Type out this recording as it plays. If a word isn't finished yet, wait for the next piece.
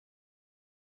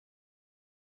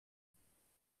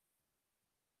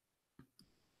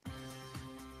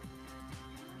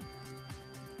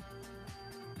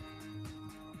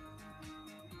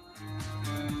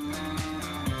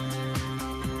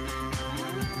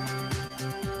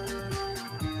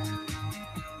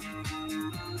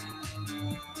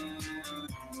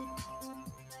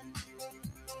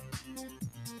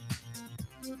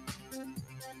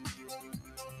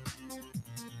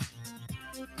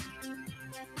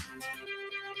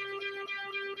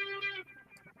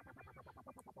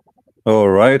All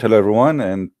right, hello everyone,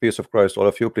 and peace of Christ, all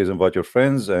of you. Please invite your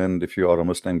friends, and if you are a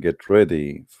Muslim, get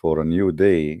ready for a new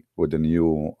day with the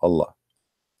new Allah.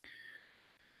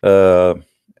 Uh,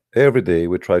 every day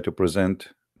we try to present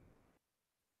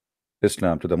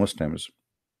Islam to the Muslims,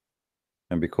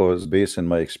 and because based on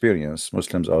my experience,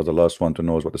 Muslims are the last one to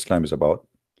know what Islam is about.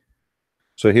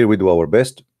 So here we do our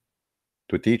best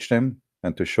to teach them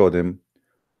and to show them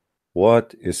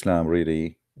what Islam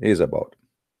really is about.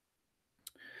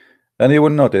 And you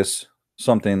will notice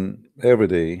something every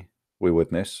day we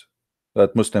witness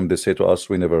that Muslims they say to us,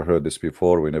 we never heard this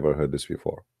before, we never heard this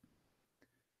before.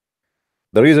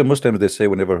 The reason Muslims they say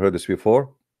we never heard this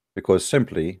before, because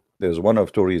simply there's one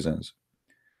of two reasons.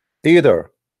 Either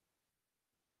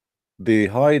they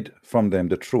hide from them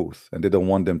the truth and they don't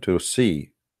want them to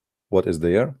see what is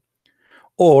there,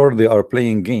 or they are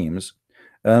playing games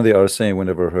and they are saying we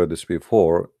never heard this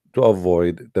before to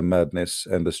avoid the madness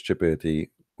and the stupidity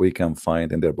we can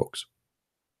find in their books.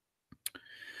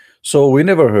 So we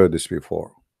never heard this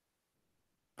before.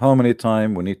 How many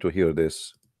times we need to hear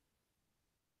this?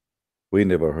 We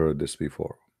never heard this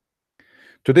before.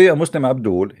 Today, a Muslim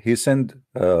Abdul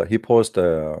he posted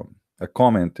a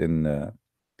comment in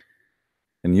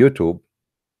YouTube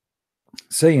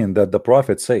saying that the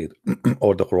Prophet said,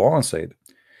 or the Quran said,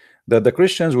 that the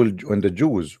Christians will and the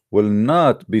Jews will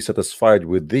not be satisfied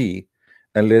with thee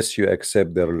unless you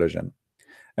accept their religion.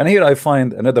 And here I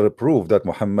find another proof that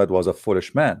Muhammad was a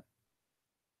foolish man.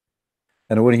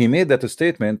 And when he made that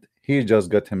statement, he just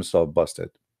got himself busted,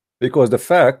 because the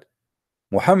fact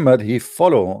Muhammad he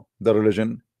followed the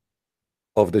religion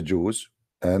of the Jews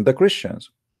and the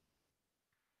Christians.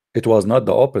 It was not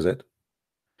the opposite.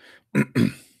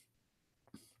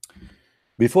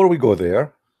 Before we go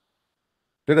there,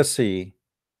 let us see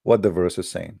what the verse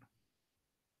is saying.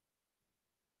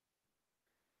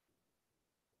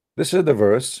 This is the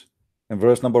verse in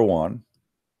verse number 1.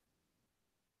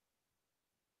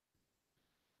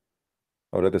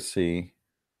 Or let us see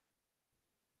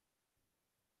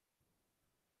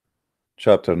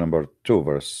chapter number 2,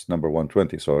 verse number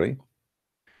 120. Sorry.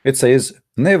 It says,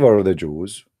 never the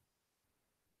Jews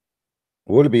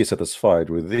will be satisfied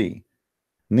with thee,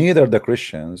 neither the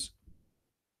Christians,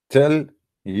 till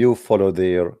you follow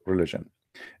their religion.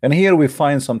 And here we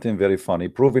find something very funny,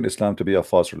 proving Islam to be a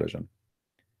false religion.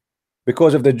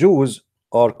 Because if the Jews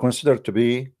are considered to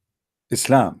be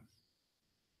Islam,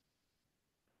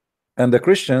 and the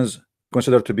Christians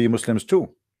considered to be Muslims too.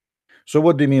 So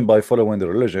what do you mean by following the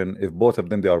religion if both of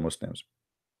them they are Muslims?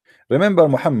 Remember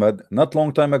Muhammad, not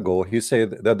long time ago, he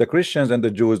said that the Christians and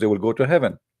the Jews they will go to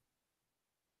heaven.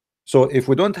 So if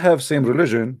we don't have same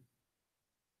religion,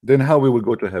 then how we will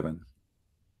go to heaven?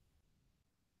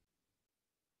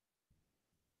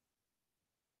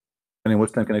 Any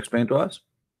Muslim can explain to us?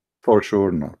 For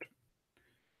sure not.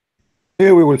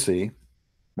 Here we will see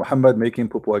Muhammad making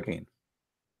poo again.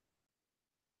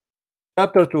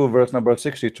 Chapter 2, verse number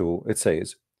 62, it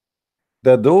says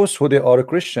that those who they are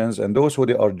Christians and those who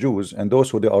they are Jews and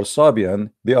those who they are Sabian,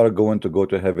 they are going to go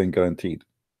to heaven guaranteed.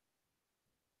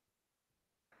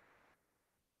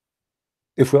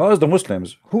 If we ask the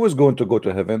Muslims who is going to go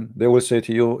to heaven, they will say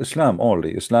to you Islam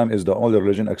only. Islam is the only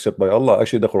religion accepted by Allah.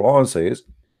 Actually, the Quran says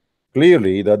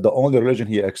clearly that the only religion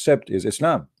he accepts is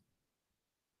Islam.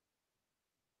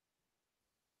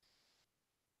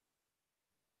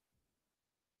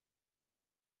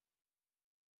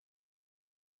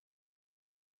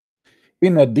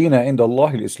 Inna ad-dina inda Allah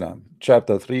al-Islam,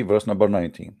 chapter 3, verse number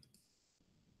 19.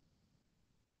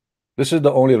 This is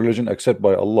the only religion accepted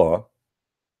by Allah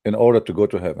in order to go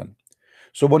to heaven.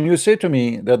 So when you say to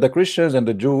me that the Christians and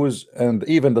the Jews and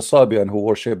even the Sabian who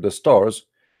worship the stars,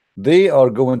 they are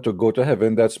going to go to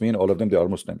heaven, that's mean all of them they are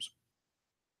Muslims.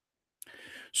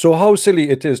 So how silly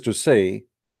it is to say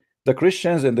the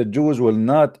Christians and the Jews will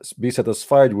not be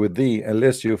satisfied with thee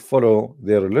unless you follow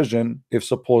their religion, if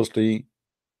supposedly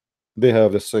they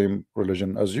have the same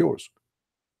religion as yours.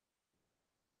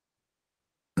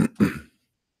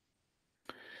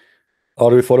 Are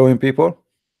we following, people?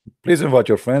 Please invite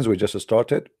your friends. We just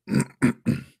started.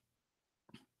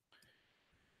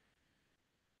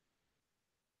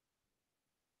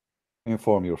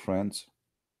 Inform your friends.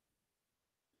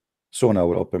 Soon I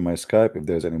will open my Skype if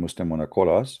there's any Muslim wanna call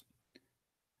us.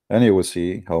 And you will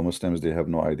see how Muslims they have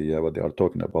no idea what they are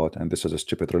talking about, and this is a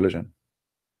stupid religion.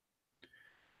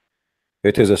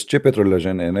 It is a stupid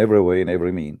religion in every way, in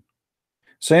every mean.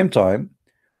 Same time,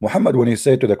 Muhammad, when he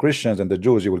said to the Christians and the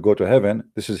Jews, you will go to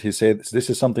heaven, this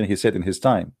is something he said in his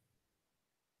time,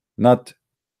 not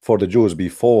for the Jews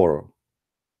before.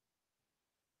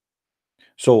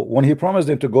 So when he promised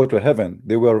them to go to heaven,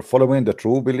 they were following the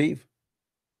true belief.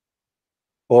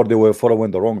 or they were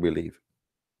following the wrong belief.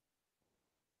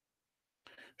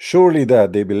 Surely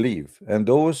that they believe, and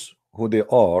those who they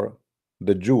are,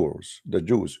 the Jews.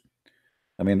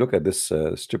 I mean, look at this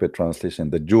stupid translation,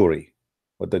 the jury.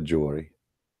 What the jury?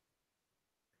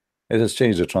 Let's just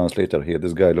change the translator here.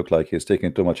 This guy looked like he's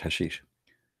taking too much hashish.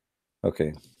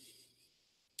 Okay.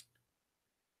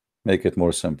 Make it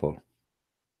more simple.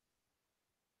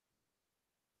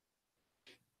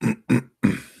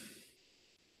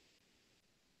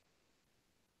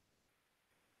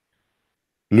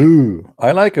 Lu.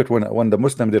 I like it when the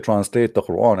Muslim they translate the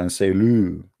Quran and say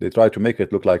Lu. They try to make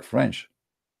it look like French.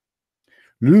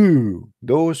 Lu,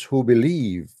 those who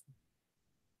believe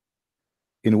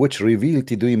in which revealed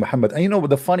to thee Muhammad. And you know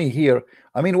the funny here,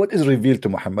 I mean, what is revealed to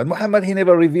Muhammad? Muhammad, he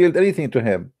never revealed anything to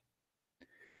him.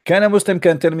 Can a Muslim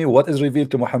can tell me what is revealed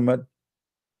to Muhammad?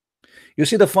 You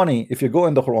see the funny, if you go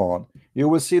in the Quran, you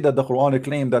will see that the Quran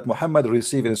claimed that Muhammad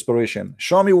received inspiration.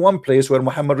 Show me one place where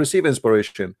Muhammad received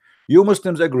inspiration. You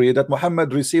Muslims agree that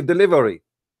Muhammad received delivery.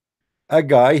 A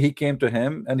guy, he came to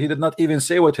him and he did not even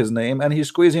say what his name, and he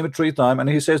squeezed him 3 times and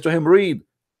he says to him, read.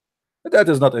 That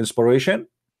is not inspiration.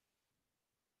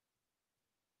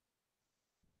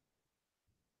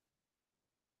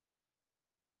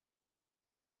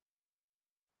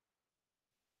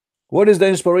 What is the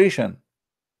inspiration?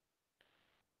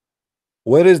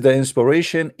 Where is the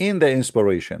inspiration in the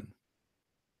inspiration?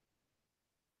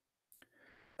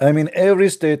 I mean, every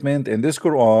statement in this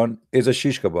Quran is a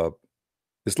shish kebab.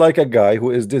 It's like a guy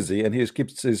who is dizzy and he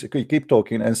keep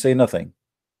talking and say nothing.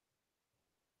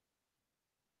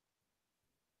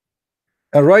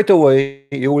 And right away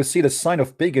you will see the sign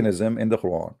of paganism in the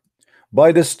Quran.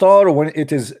 By the star when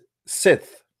it is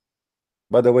Sith.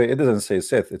 By the way, it doesn't say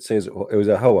Sith, it says it was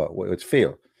a Hawa, it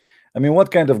failed. I mean,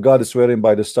 what kind of God is swearing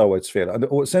by the star where it's failed?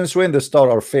 And since when the star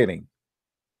are failing?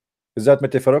 Is that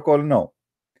metaphorical? No.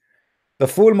 The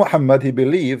fool Muhammad, he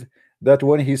believed that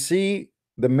when he see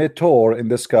the meteor in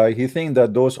the sky, he think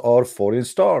that those are foreign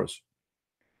stars.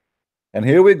 And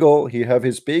here we go, he have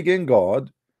his pagan God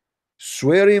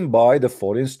swearing by the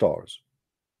foreign stars.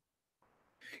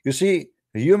 You see,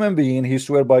 a human being, he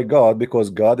swear by God because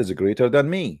God is greater than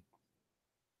me.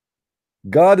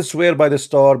 God swear by the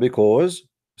star because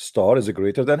star is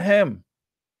greater than him.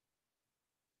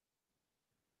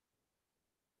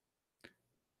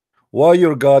 Why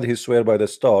your God he swear by the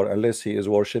star unless he is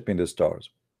worshiping the stars?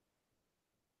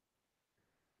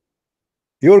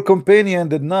 Your companion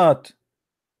did not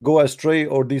go astray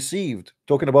or deceived.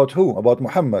 Talking about who? About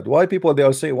Muhammad. Why people they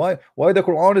are saying why the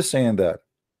Quran is saying that?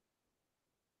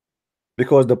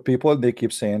 Because the people they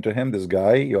keep saying to him, this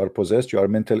guy, you are possessed, you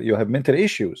have mental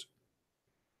issues.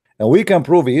 And we can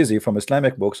prove easy from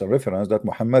Islamic books and reference that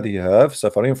Muhammad he have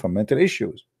suffering from mental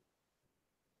issues.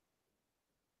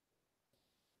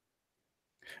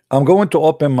 I'm going to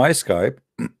open my Skype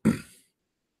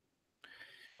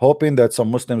hoping that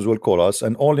some Muslims will call us,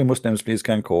 and only Muslims please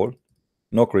can call,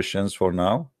 no Christians for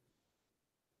now.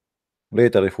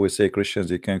 Later if we say Christians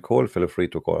you can call, feel free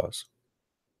to call us.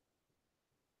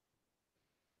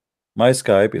 My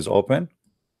Skype is open.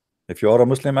 If you are a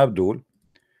Muslim, Abdul,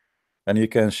 and you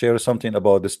can share something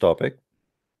about this topic,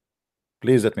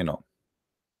 please let me know.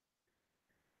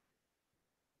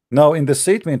 Now in the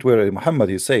statement where Muhammad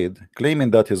he said, claiming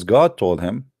that his God told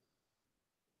him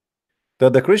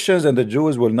that the Christians and the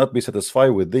Jews will not be satisfied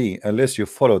with thee unless you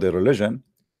follow their religion,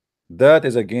 that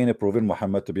is again proving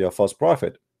Muhammad to be a false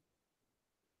prophet.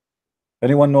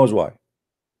 Anyone knows why?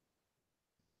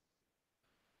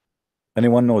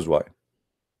 Anyone knows why?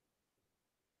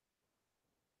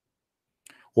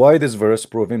 Why this verse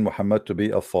proving Muhammad to be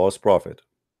a false prophet?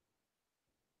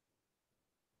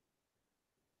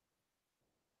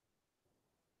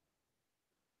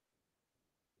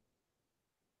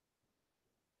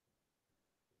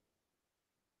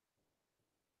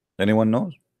 Anyone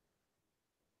knows?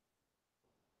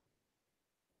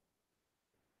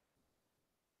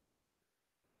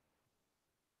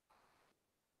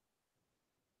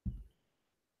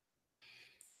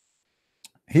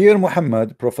 Here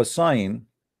Muhammad prophesying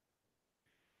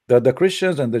that the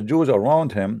Christians and the Jews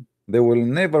around him, they will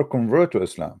never convert to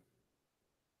Islam,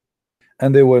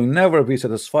 and they will never be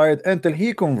satisfied until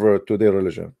he convert to their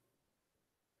religion.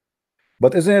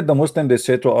 But isn't it the Muslim they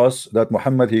say to us that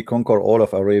Muhammad he conquered all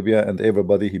of Arabia and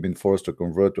everybody he been forced to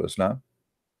convert to Islam?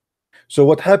 So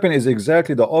what happened is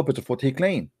exactly the opposite of what he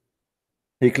claimed.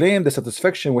 He claimed the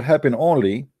satisfaction will happen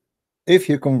only if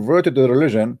he converted to the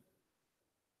religion,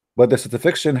 but the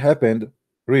satisfaction happened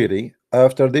really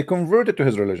after they converted to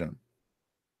his religion,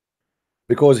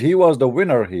 because he was the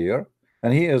winner here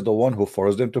and he is the one who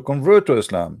forced them to convert to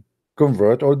Islam.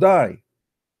 Convert or die.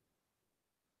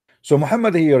 So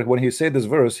Muhammad here, when he said this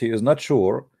verse, he is not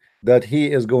sure that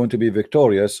he is going to be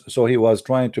victorious. So he was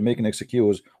trying to make an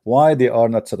excuse why they are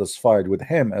not satisfied with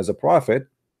him as a prophet,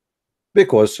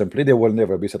 because simply they will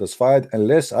never be satisfied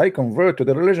unless I convert to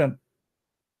the religion.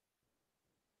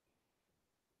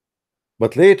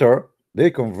 But later they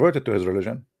converted to his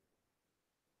religion.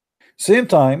 Same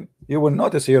time, you will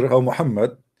notice here how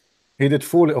Muhammad, he did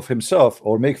fool of himself,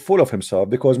 or make fool of himself,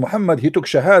 because Muhammad, he took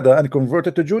Shahada and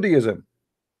converted to Judaism.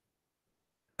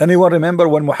 Anyone remember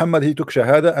when Muhammad, he took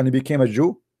Shahada and he became a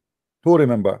Jew? Who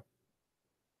remember?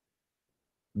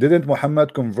 Didn't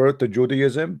Muhammad convert to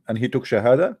Judaism and he took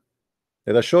Shahada?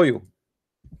 Let us show you.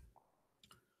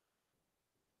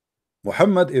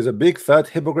 Muhammad is a big fat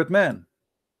hypocrite man.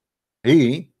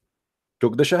 He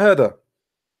took the Shahada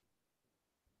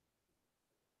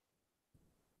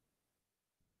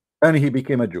and he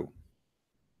became a Jew.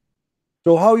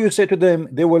 So how you say to them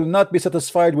they will not be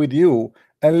satisfied with you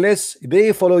unless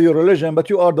they follow your religion,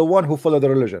 but you are the one who follow the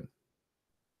religion?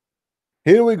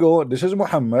 Here we go. This is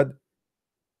Muhammad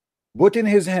putting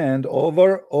his hand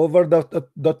over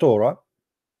the Torah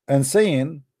and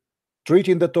saying,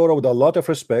 treating the Torah with a lot of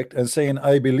respect and saying,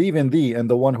 I believe in thee and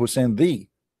the one who sent thee,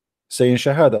 saying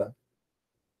Shahada.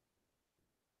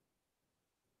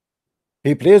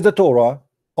 He placed the Torah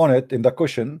on it in the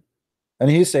cushion and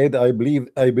he said, I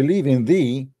believe in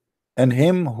thee and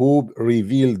him who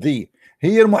revealed thee.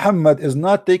 Here Muhammad is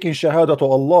not taking Shahada to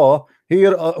Allah.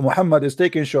 Here Muhammad is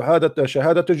taking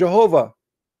Shahada to Jehovah.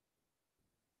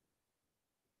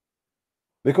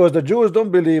 Because the Jews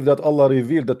don't believe that Allah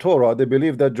revealed the Torah, they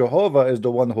believe that Jehovah is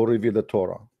the one who revealed the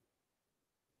Torah.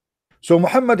 So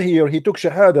Muhammad here, he took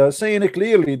Shahada, saying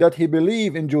clearly that he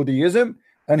believed in Judaism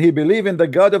and he believed in the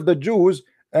God of the Jews,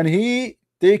 and he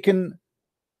taken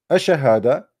a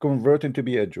Shahada, converting to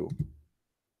be a Jew.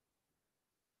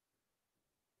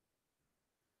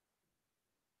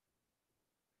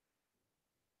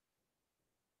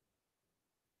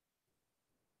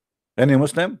 Any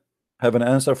Muslim have an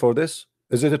answer for this?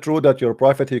 Is it true that your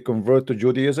prophet, he converted to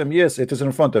Judaism? Yes, it is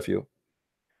in front of you.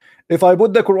 If I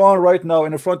put the Quran right now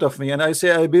in front of me and I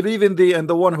say I believe in thee and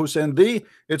the one who sent thee,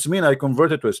 it's mean I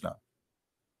converted to Islam.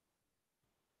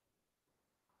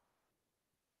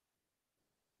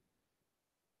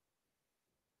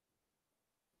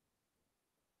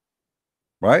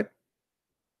 Right?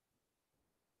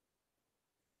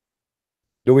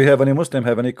 Do we have any Muslim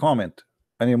have any comment?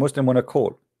 Any Muslim want to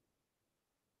call?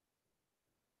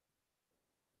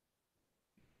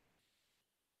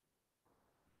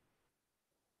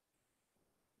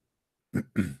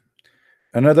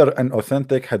 Another an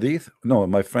authentic hadith? No,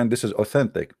 my friend, this is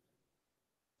authentic.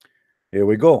 Here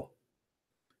we go.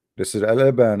 This is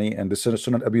Al-Albani and this is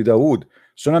Sunan Abi Dawud.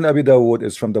 Sunan Abi Dawud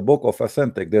is from the book of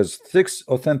authentic. There's 6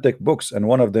 authentic books and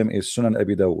one of them is Sunan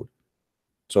Abi Dawud.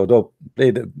 So don't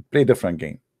play different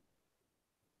game.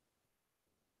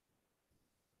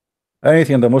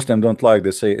 Anything the Muslim don't like,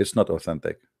 they say it's not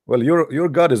authentic. Well, your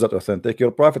God is not authentic,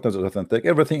 your prophet is not authentic,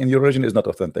 everything in your religion is not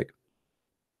authentic.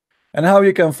 And how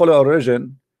you can follow a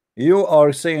religion? You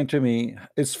are saying to me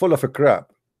it's full of a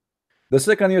crap. The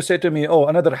second you say to me, oh,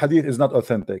 another hadith is not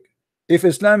authentic. If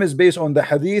Islam is based on the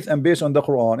hadith and based on the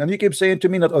Quran, and you keep saying to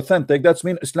me not authentic, that's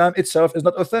mean Islam itself is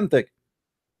not authentic.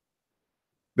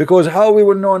 Because how we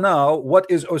will know now what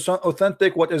is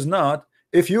authentic, what is not,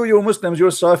 if you Muslims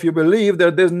yourself, you believe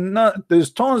that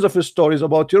there's tons of stories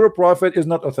about your prophet is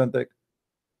not authentic.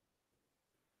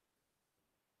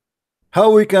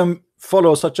 How we can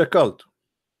follow such a cult?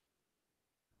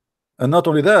 And not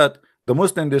only that, the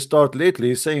Muslim, they start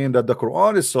lately saying that the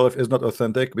Quran itself is not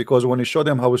authentic, because when you show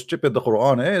them how stupid the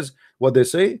Quran is, what they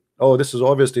say, oh, this is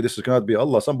obviously, this cannot be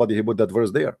Allah, somebody he put that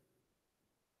verse there.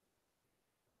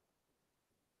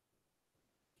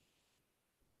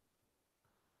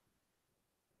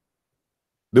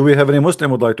 Do we have any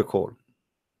Muslim would like to call?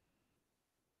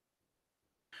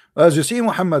 As you see,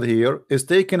 Muhammad here is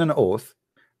taking an oath,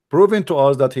 proving to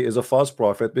us that he is a false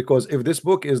prophet, because if this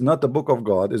book is not the book of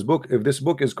God, if this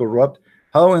book is corrupt,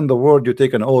 how in the world you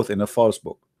take an oath in a false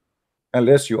book?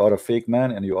 Unless you are a fake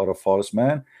man and you are a false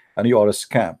man and you are a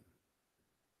scam.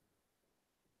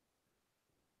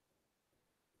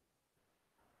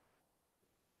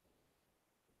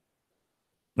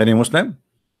 Any Muslim?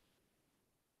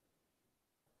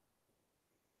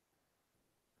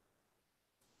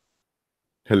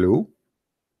 Hello?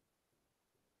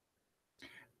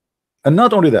 And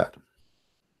not only that,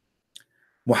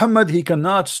 Muhammad, he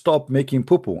cannot stop making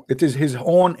poo-poo. It is his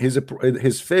own,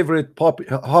 his favorite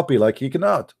hobby, like he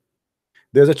cannot.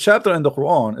 There's a chapter in the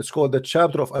Quran, it's called the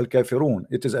chapter of Al-Kafirun.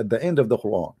 It is at the end of the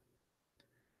Quran.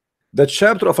 The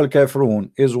chapter of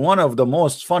Al-Kafirun is one of the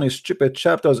most funny, stupid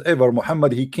chapters ever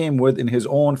Muhammad he came with in his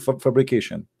own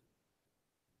fabrication.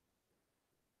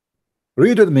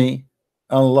 Read with me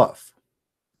and laugh.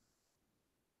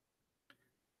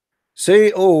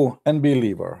 Say, oh,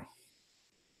 unbeliever.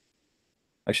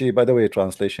 Actually, by the way,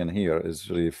 translation here is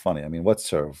really funny. I mean, what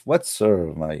serve? What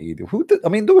serve, my idiot? Who did, I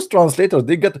mean, those translators,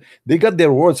 they got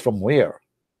their words from where?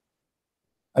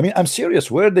 I mean, I'm serious.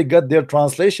 Where they got their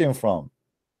translation from?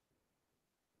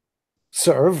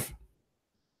 Serve.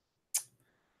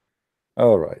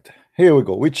 All right, here we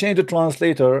go. We changed the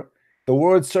translator. The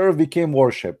word serve became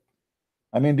worship.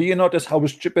 I mean, do you notice how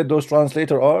stupid those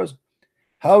translators are?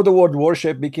 How the word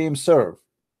worship became serve?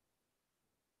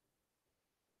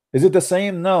 Is it the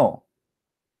same? No.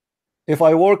 If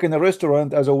I work in a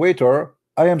restaurant as a waiter,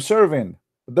 I am serving.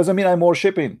 It doesn't mean I'm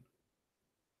worshiping.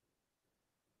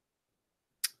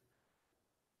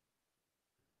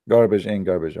 Garbage in,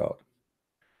 garbage out.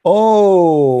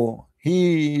 Oh,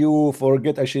 you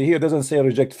forget. Actually, here it doesn't say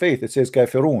reject faith. It says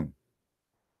kafirun.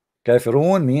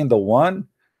 Kafirun mean the one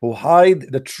who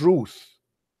hide the truth.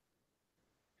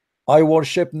 I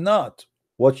worship not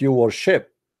what you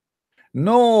worship,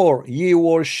 nor ye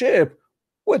worship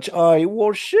which I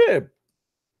worship,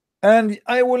 and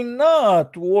I will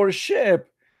not worship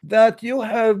that you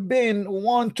have been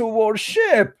wont to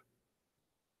worship,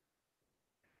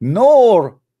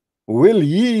 nor will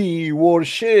ye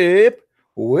worship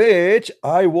which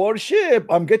I worship.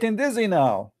 I'm getting dizzy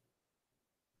now.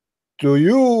 To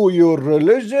you your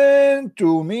religion,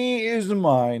 to me is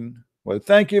mine. Well,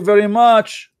 thank you very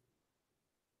much.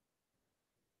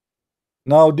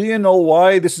 Now, do you know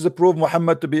why this is a proof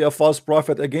Muhammad to be a false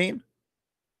prophet again?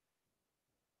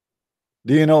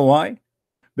 Do you know why?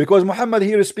 Because Muhammad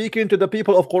here is speaking to the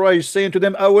people of Quraysh, saying to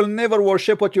them, I will never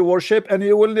worship what you worship, and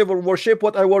you will never worship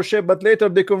what I worship. But later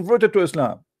they converted to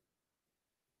Islam.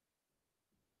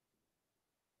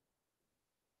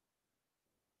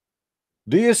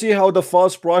 Do you see how the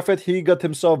false prophet he got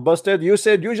himself busted? You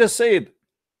just said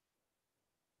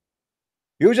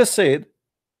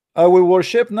I will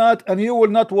worship not, and you will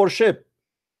not worship.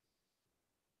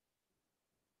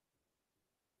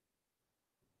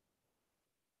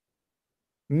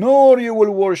 Nor you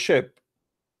will worship,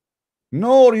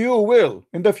 nor you will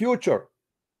in the future.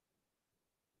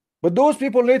 But those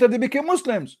people later they became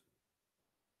Muslims.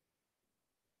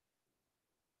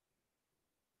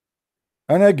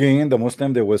 And again, the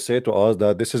Muslim they will say to us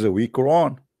that this is a weak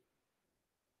Quran.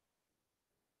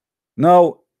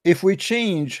 Now, if we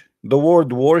change the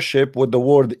word worship with the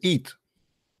word eat,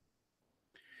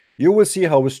 you will see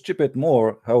how stupid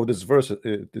how this verse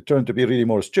turned to be really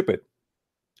more stupid.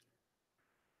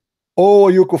 Oh,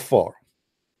 you kuffar.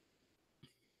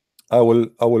 I will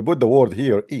put the word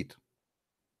here, eat.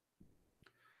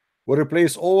 We'll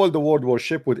replace all the word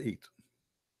worship with eat.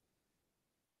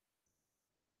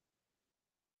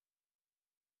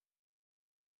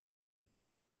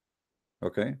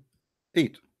 Okay,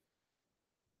 eat.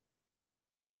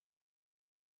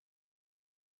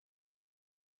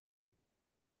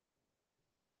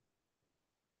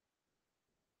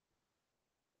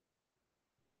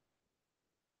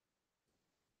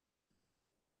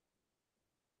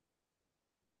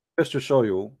 Just to show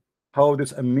you how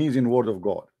this amazing word of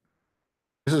God.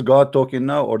 This is God talking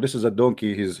now, or this is a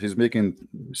donkey. He's making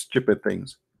stupid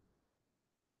things.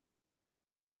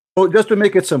 So just to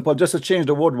make it simple, just to change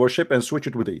the word worship and switch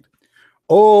it with eat.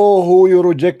 Oh, who you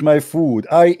reject my food.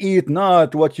 I eat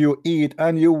not what you eat,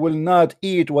 and you will not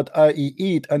eat what I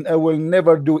eat, and I will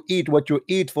never do eat what you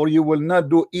eat, for you will not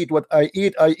do eat what I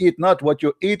eat. I eat not what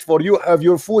you eat, for you have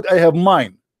your food, I have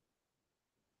mine.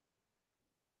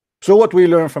 So what we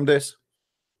learn from this?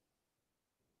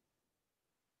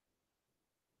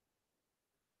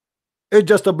 It's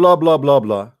just a blah blah blah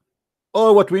blah.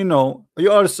 All what we know.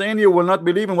 You are saying you will not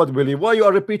believe in what we believe. Why you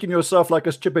are repeating yourself like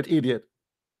a stupid idiot?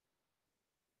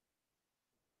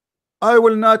 I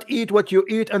will not eat what you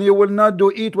eat, and you will not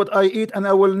do eat what I eat, and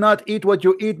I will not eat what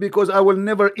you eat, because I will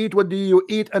never eat what you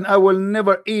eat, and I will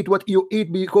never eat what you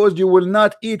eat, because you will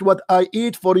not eat what I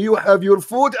eat, for you have your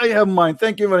food, I have mine.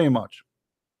 Thank you very much.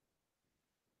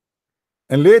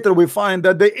 And later we find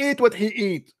that they ate what he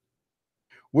eat,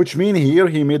 which mean here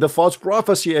he made a false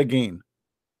prophecy again.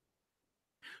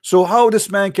 So how this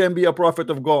man can be a prophet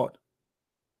of God?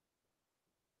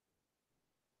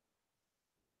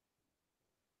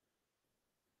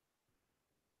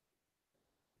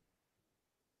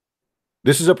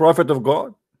 This is a prophet of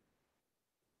God?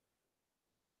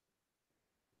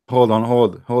 Hold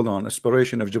on.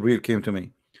 Inspiration of Jibril came to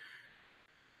me.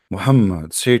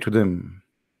 Muhammad, say to them,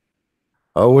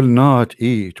 I will not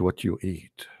eat what you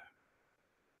eat.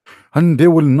 and they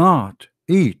will not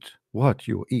eat what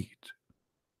you eat.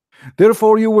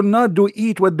 Therefore, you will not do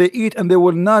eat what they eat, and they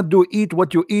will not do eat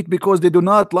what you eat, because they do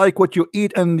not like what you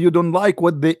eat, and you don't like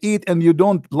what they eat, and you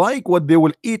don't like what they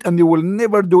will eat, and you will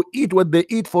never do eat what they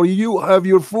eat. For you have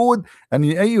your food, and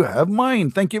you have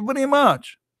mine. Thank you very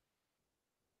much.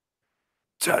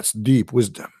 That's deep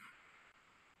wisdom.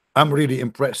 I'm really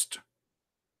impressed.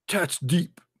 That's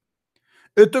deep.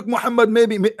 It took Muhammad,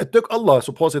 maybe it took Allah,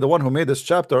 supposedly the one who made this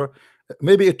chapter,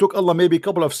 maybe it took Allah maybe a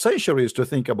couple of centuries to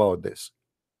think about this.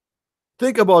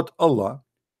 Think about Allah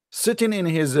sitting in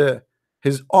his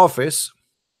office,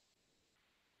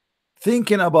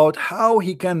 thinking about how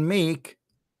he can make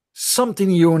something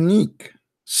unique,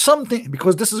 something,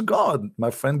 because this is God,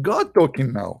 my friend, God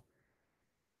talking now.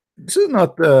 This is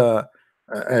not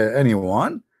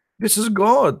anyone. This is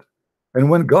God. And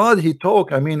when God he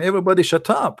talk, I mean everybody shut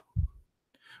up.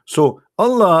 So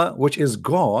Allah, which is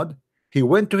God, he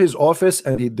went to his office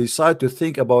and he decided to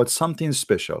think about something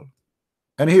special.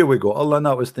 And here we go. Allah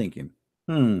now is thinking,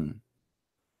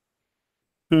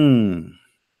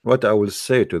 what I will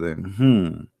say to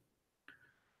them.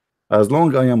 As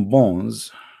long I am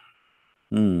bones,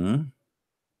 and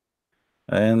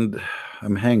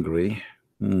I'm hungry.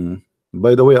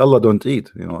 By the way, Allah don't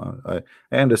eat. You know,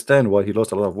 I understand why he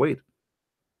lost a lot of weight.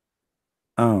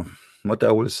 What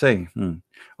I will say.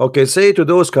 Okay, say to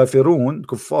those kafirun,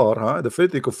 kuffar, the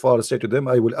filthy kuffar, say to them,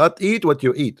 I will not eat what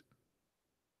you eat.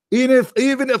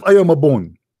 Even if I am a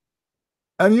bone.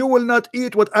 And you will not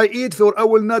eat what I eat, for I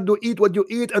will not do eat what you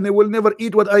eat, and I will never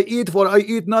eat what I eat, for I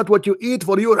eat not what you eat,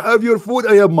 for you have your food,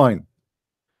 I have mine.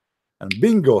 And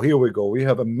bingo, here we go. We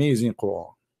have amazing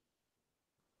Quran.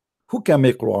 Who can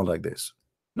make Quran like this?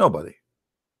 Nobody.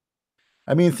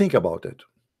 I mean, think about it.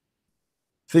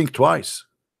 Think twice.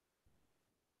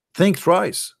 Think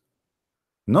thrice.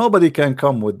 Nobody can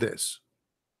come with this.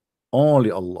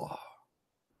 Only Allah.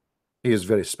 He is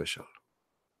very special.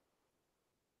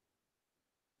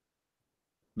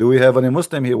 Do we have any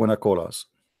Muslim here when I call us?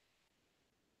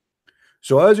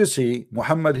 So as you see,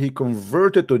 Muhammad, he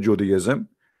converted to Judaism.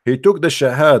 He took the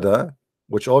Shahada,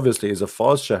 which obviously is a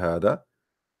false Shahada.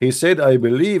 He said, I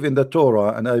believe in the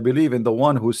Torah and I believe in the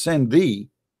one who sent thee,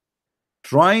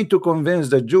 trying to convince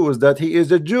the Jews that he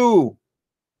is a Jew.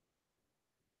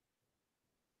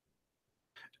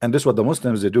 And this is what the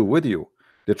Muslims, they do with you.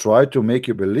 They try to make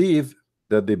you believe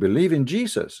that they believe in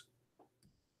Jesus.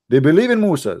 They believe in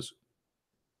Moses.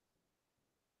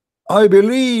 I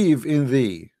believe in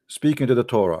thee, speaking to the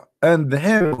Torah, and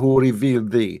him who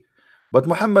revealed thee. But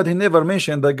Muhammad, he never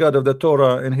mentioned the God of the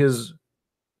Torah in his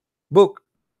book.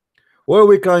 Where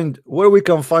we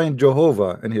can find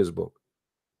Jehovah in his book?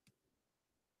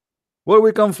 Where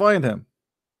we can find him?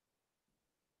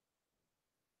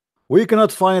 We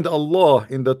cannot find Allah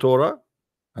in the Torah,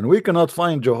 and we cannot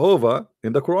find Jehovah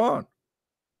in the Quran.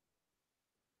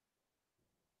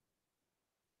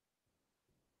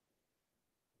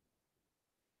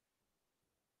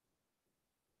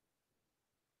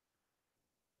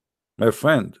 My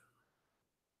friend,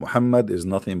 Muhammad is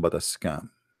nothing but a scam.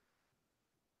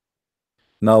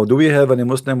 Now, do we have any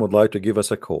Muslim would like to give us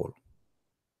a call?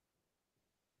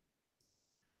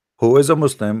 Who is a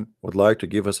Muslim would like to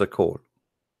give us a call?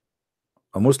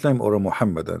 A Muslim or a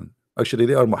Muhammadan? Actually,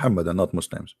 they are Muhammadan, not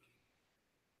Muslims.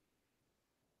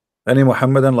 Any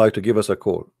Muhammadan like to give us a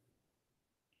call?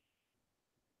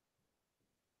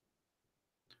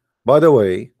 By the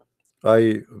way,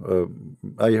 I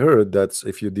heard that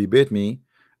if you debate me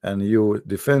and you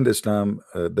defend Islam,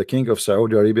 the King of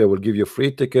Saudi Arabia will give you a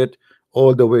free ticket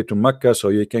all the way to Mecca so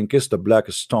you can kiss the black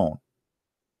stone.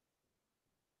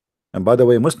 And by the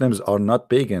way, Muslims are not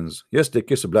pagans. Yes, they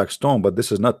kiss a black stone, but this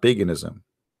is not paganism.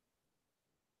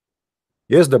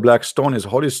 Yes, the black stone is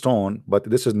holy stone, but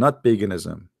this is not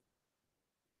paganism.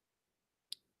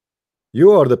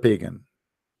 You are the pagan.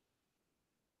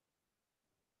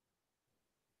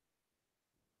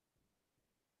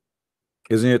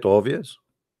 Isn't it obvious?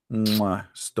 Mwah,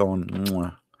 stone,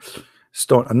 mwah.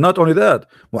 Stone. And not only that,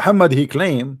 Muhammad, he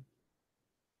claimed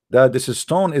that this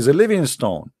stone is a living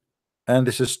stone, and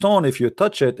this stone, if you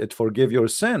touch it, it forgive your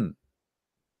sin.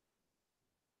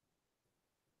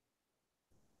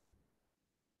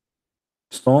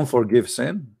 Stone forgive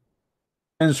sin?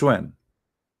 Since when?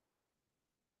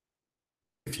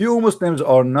 If you Muslims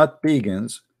are not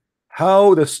pagans,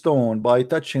 how the stone, by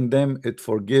touching them, it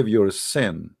forgive your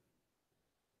sin?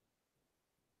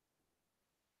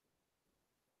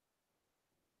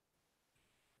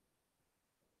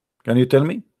 Can you tell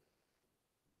me?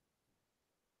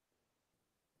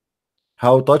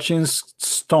 How touching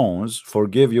stones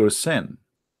forgive your sin?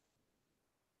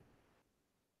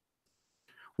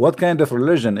 What kind of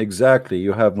religion exactly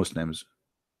you have Muslims?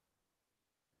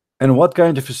 And what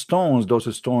kind of stones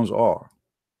those stones are?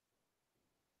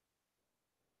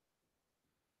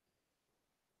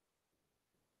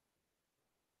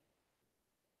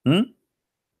 Hmm?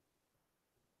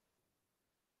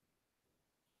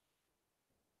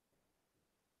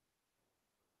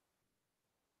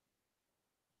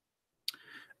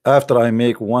 After I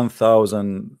make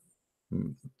 1,000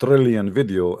 trillion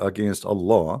video against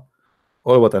Allah,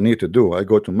 all what I need to do, I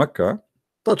go to Mecca,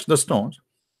 touch the stones,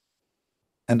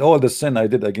 and all the sin I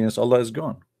did against Allah is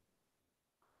gone.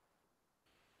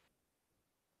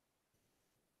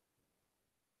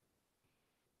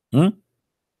 Hmm?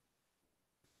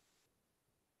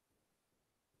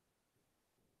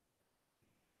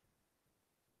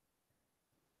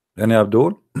 Any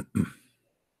Abdul?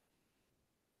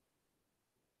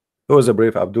 Who is a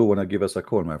brave Abdul? Want to give us a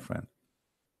call, my friend?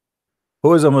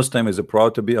 Who is a Muslim, is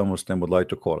proud to be a Muslim, would like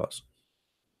to call us?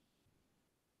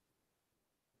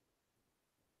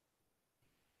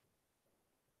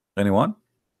 Anyone?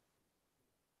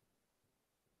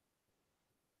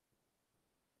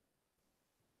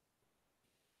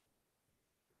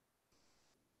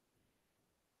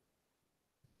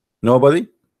 Nobody?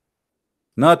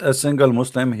 Not a single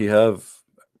Muslim he have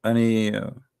any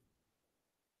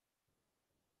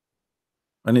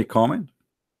comment?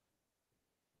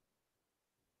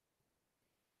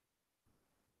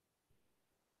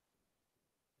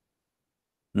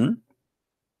 Hmm?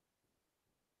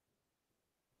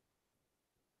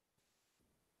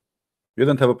 You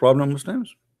don't have a problem,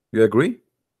 Muslims? You agree?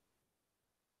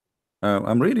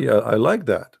 I'm really, I like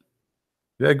that.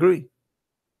 You agree?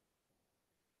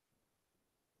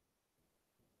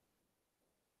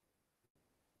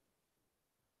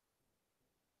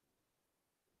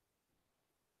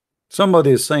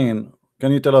 Somebody is saying,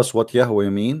 can you tell us what Yahweh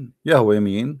mean? Yahweh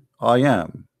mean, I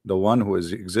am the one who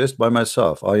is exist by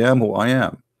myself. I am who I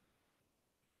am.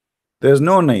 There's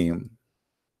no name.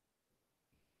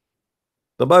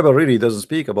 The Bible really doesn't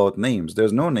speak about names.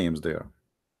 There's no names there.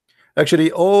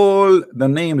 Actually, all the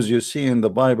names you see in the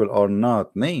Bible are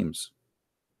not names.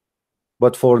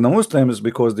 But for the Muslims,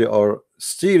 because they are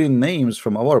stealing names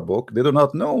from our book, they do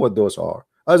not know what those are.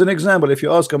 As an example, if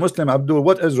you ask a Muslim, Abdul,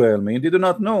 what Israel mean, they do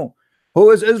not know.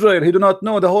 Who is Israel? He do not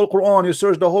know. The whole Quran, you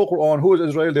search the whole Quran, who is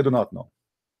Israel? They do not know.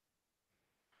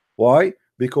 Why?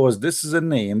 Because this is a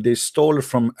name they stole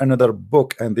from another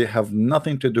book and they have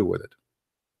nothing to do with it.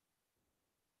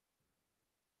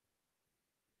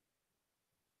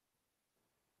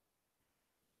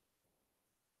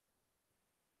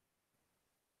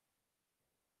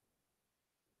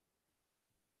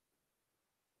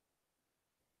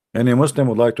 Any Muslim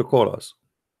would like to call us?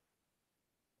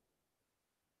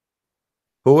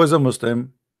 Who is a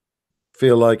Muslim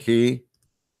feel like he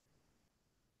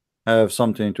have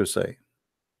something to say?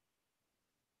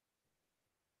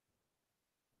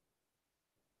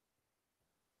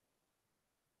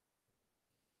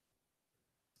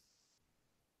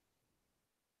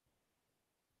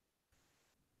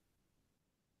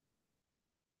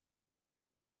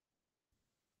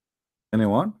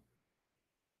 Anyone?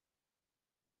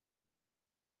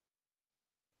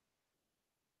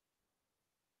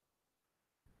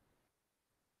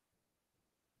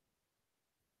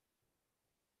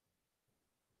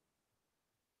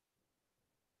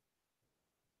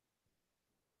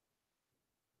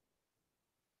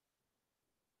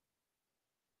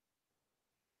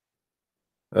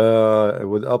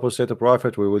 With Opposite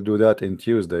Prophet, we will do that in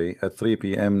Tuesday at 3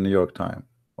 p.m. New York time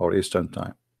or Eastern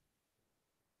time.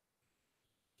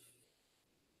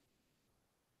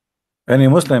 Any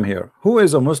Muslim here? Who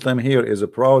is a Muslim here is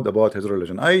proud about his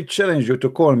religion? I challenge you to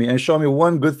call me and show me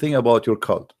one good thing about your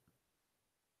cult.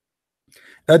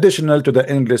 Additional to the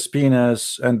endless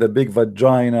penis and the big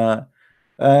vagina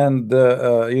and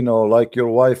you know, like your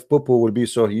wife poo-poo will be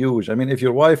so huge. I mean, if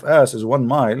your wife ass is 1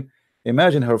 mile,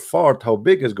 imagine her fart how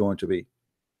big is going to be.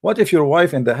 What if your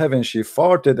wife in the heaven she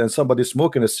farted and somebody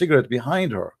smoking a cigarette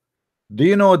behind her? Do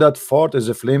you know that fart is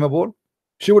flammable?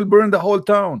 She will burn the whole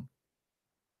town.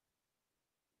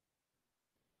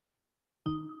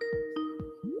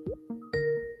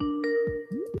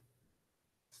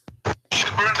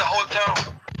 She'll burn the whole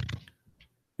town.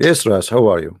 Yes, Ras, how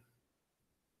are you?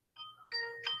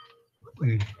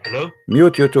 Hello?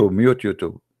 Mute YouTube, mute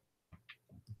YouTube.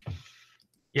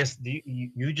 Yes,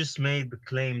 you just made the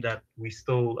claim that we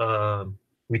stole,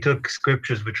 we took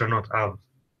scriptures which are not ours.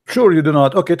 Sure, you do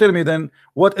not. Okay, tell me then,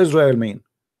 what Israel mean?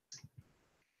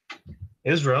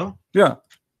 Israel? Yeah.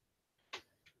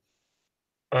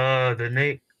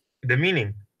 The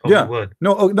meaning of Yeah. the word.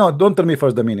 No, no, don't tell me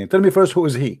first the meaning. Tell me first who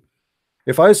is he.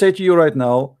 If I say to you right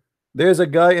now, there's a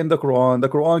guy in the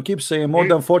Quran keeps saying more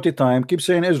than 40 times, keeps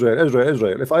saying Israel, Israel,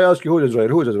 Israel. If I ask you who is Israel,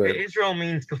 who is Israel? Israel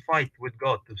means to fight with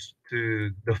God,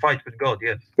 to the fight with God.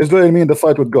 Yes. Israel means the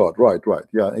fight with God. Right, right.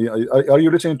 Yeah. Are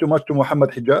you listening too much to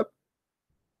Muhammad Hijab?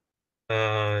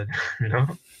 No.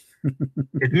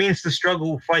 It means to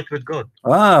struggle, fight with God.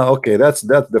 Ah, okay. That's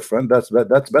different. That's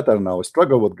better now.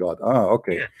 Struggle with God. Ah,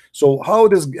 okay. Yeah. So how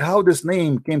this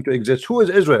name came to exist? Who is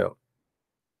Israel?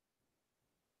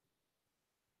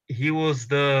 He was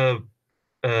the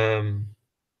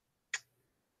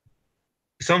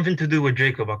something to do with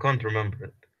Jacob. I can't remember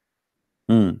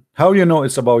it. How you know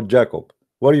it's about Jacob?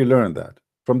 Where you learn that?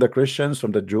 From the Christians,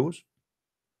 from the Jews?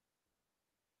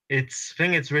 I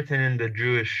think it's written in the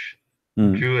Jewish.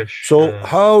 So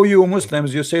how you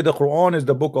Muslims, you say the Quran is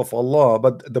the book of Allah,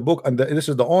 but the book, and this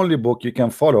is the only book you can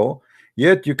follow,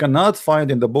 yet you cannot find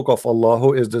in the book of Allah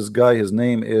who is this guy. His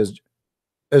name is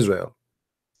Israel.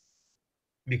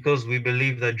 Because we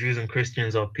believe that Jews and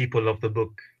Christians are people of the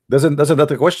book. Doesn't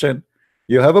that a question?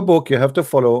 You have a book you have to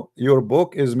follow. Your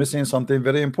book is missing something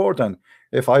very important.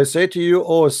 If I say to you,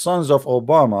 oh, sons of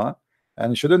Obama,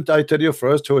 and shouldn't I tell you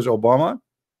first who is Obama?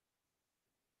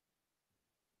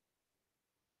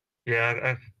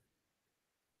 Yeah,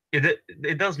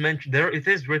 it does mention there. It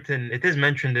is written. It is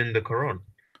mentioned in the Quran.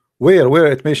 Where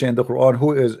it mentioned in the Quran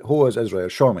who is Israel?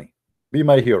 Show me. Be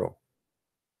my hero.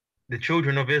 The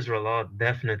children of Israel are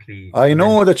definitely. I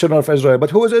know the children of Israel, but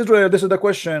who is Israel? This is the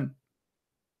question.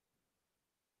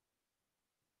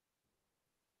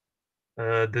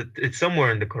 It's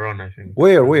somewhere in the Quran, I think.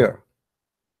 Where?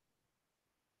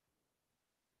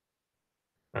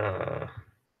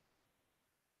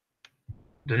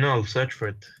 Don't know. I'll search for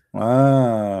it.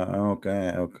 Ah,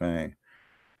 okay.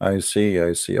 I see.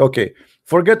 Okay,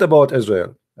 forget about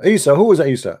Israel. Isa, who is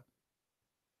Isa?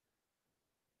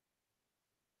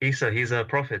 Isa, he's a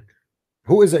prophet.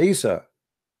 Who is Isa?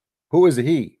 Who is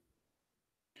he?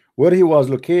 Where he was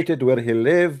located, where he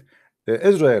lived?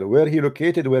 Israel, where he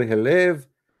located, where he lived?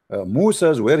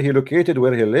 Moses, where he located,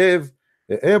 where he lived?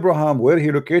 Abraham, where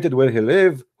he located, where he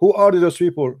lived? Who are those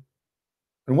people?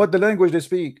 And what the language they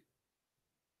speak?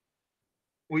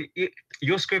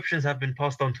 Your scriptures have been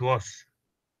passed on to us.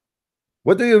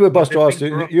 What do you pass to us?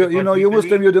 You know, you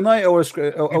Muslim, you deny our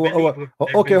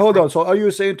okay, hold on. So are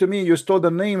you saying to me you stole the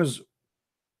names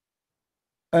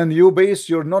and you base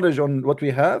your knowledge on what we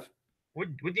have? What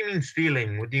do you mean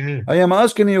stealing? What do you mean? I am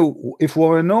asking you, if we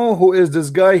will know who is this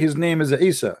guy, his name is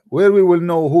Isa. Where we will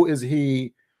know who is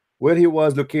he, where he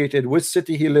was located, which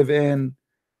city he lived in,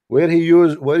 where he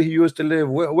used to live,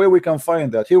 where we can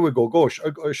find that. Here we go.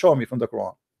 Show me from the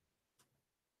Quran.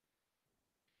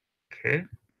 Okay.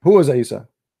 Who is Isa?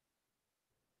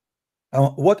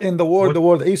 What in the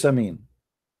word Isa mean?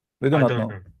 We do not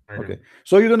know. Okay,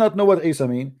 so you do not know what Isa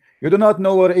mean. You do not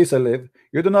know where Isa lived.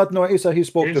 You do not know Isa he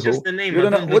spoke to who. You do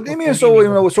not, what do you mean? So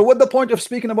what the point of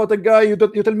speaking about a guy you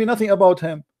tell me nothing about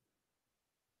him?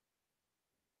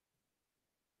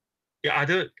 Yeah,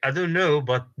 I don't know,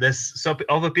 but there's some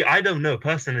other people. I don't know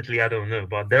personally. I don't know,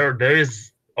 but there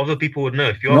is other people would know.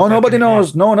 If you nobody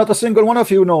knows. No, not a single one of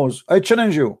you knows. I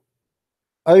challenge you.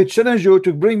 I challenge you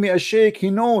to bring me a sheikh.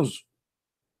 He knows.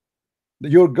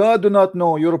 Your God do not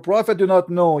know. Your prophet do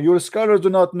not know. Your scholars do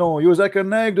not know. Your Zakir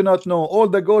Naik do not know. All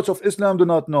the gods of Islam do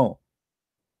not know.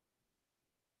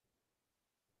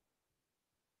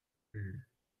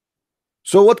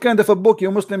 So what kind of a book, you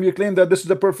Muslim, you claim that this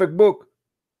is a perfect book?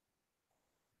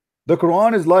 The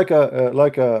Quran is like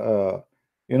a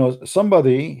you know,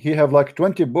 somebody, he have like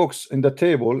 20 books in the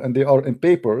table and they are in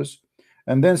papers,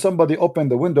 and then somebody opened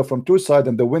the window from two sides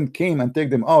and the wind came and take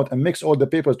them out and mix all the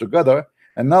papers together,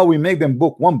 and now we make them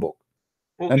one book.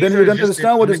 Well, and then you don't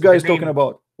understand what this guy is talking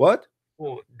about. What?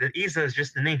 Well, the Isa is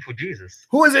just the name for Jesus.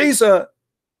 Who is Isa?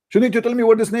 Shouldn't you tell me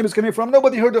where this name is coming from?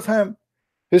 Nobody heard of him.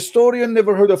 Historian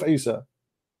never heard of Isa.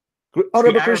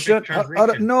 Arabic Christian,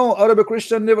 no, Arabic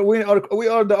Christian never. We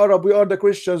are the Arab. We are the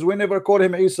Christians. We never call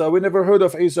him Isa. We never heard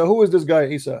of Isa. Who is this guy,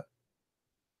 Isa?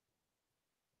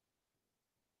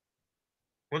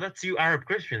 Well, that's you Arab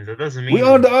Christians. That doesn't mean we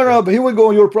are the Arab. Here we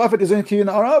go. Your prophet, isn't he an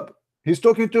Arab? He's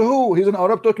talking to who? He's an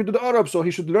Arab talking to the Arab. So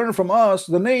he should learn from us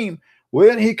the name.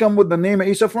 Where he come with the name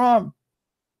Isa from?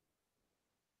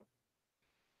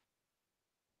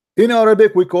 In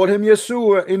Arabic, we call him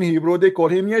Yeshua. In Hebrew, they call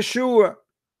him Yeshua.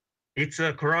 It's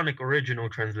a Quranic original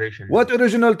translation. What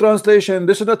original translation?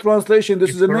 This is a translation. This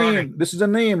is a name. This is a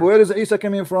name. Where is Isa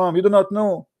coming from? You do not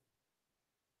know.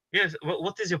 Yes.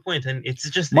 What is your point? And it's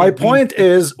just my point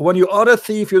is, when you are a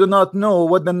thief, you do not know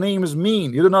what the names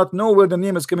mean. You do not know where the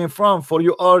name is coming from, for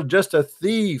you are just a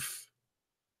thief.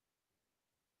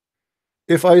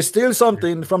 If I steal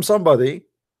something from somebody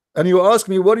and you ask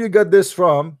me where you got this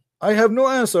from, I have no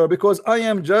answer because I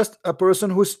am just a person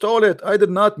who stole it. I did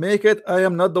not make it. I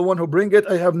am not the one who bring it.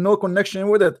 I have no connection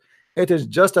with it. It is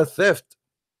just a theft.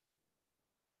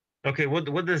 Okay,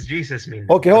 what does Jesus mean?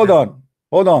 Okay, hold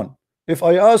on. If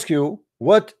I ask you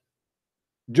what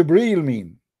Jibreel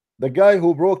mean, the guy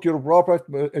who broke your prophet,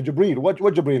 Jibreel, what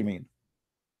Jibreel mean?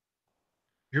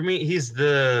 You mean he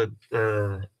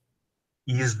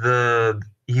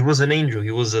was an angel.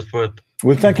 He was a first.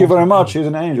 Well, thank you very much. He's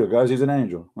an angel, guys. He's an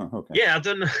angel. Okay. Yeah, I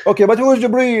don't know. Okay, but who is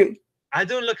Jibreel? I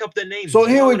don't look up the name. So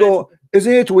here we go.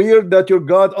 Isn't it weird that your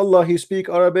God Allah, he speak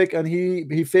Arabic and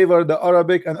he favored the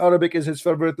Arabic, and Arabic is his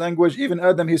favorite language. Even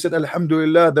Adam, he said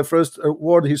Alhamdulillah, the first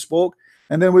word he spoke,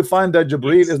 and then we find that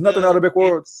Jibreel is not an Arabic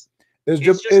word. Is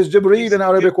Jibreel an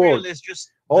Arabic word?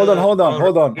 Hold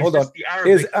on.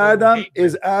 Is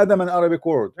Adam an Arabic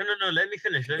word? No. Let me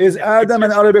finish. Is Adam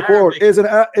an Arabic word? Is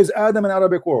Adam an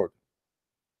Arabic word?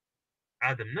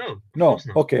 Adam, no. No.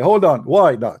 Okay, hold on.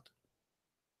 Why not?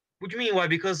 What do you mean why?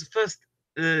 Because first,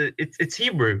 it's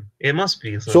Hebrew. It must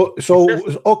be.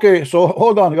 Okay. So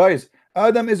hold on, guys.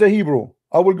 Adam is a Hebrew.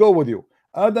 I will go with you.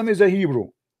 Adam is a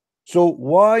Hebrew. So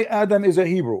why Adam is a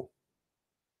Hebrew?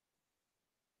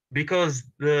 Because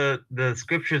the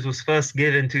scriptures was first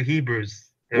given to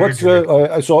Hebrews.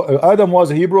 So Adam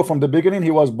was a Hebrew from the beginning. He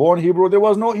was born Hebrew. There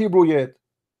was no Hebrew yet.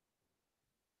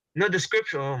 No, the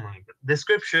scripture. Oh my God, the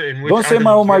scripture in which. Don't say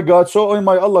my, oh my God. So oh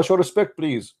my Allah, show respect,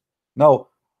 please. Now,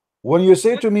 when you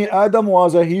say to me Adam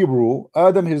was a Hebrew,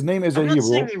 Adam, his name is a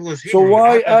Hebrew. So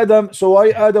why Adam? So why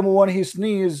Adam, when he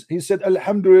sneezed, he said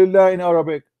Alhamdulillah in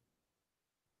Arabic?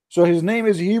 So his name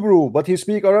is Hebrew, but he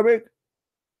speak Arabic.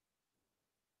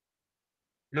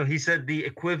 No, he said the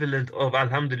equivalent of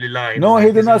Alhamdulillah. No,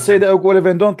 he did not say the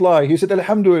equivalent. Don't lie. He said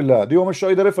Alhamdulillah. Do you want me to show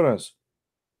you the reference?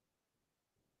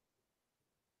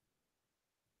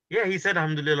 Yeah, he said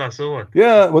Alhamdulillah. So what?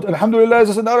 Yeah, but Alhamdulillah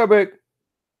is in Arabic.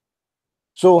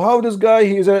 So how this guy,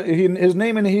 his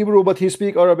name in Hebrew, but he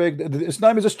speak Arabic?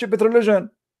 Islam is a stupid religion.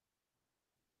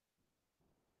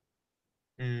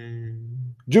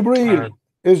 Jibreel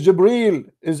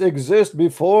is exist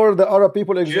before the Arab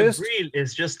people exist. Jibreel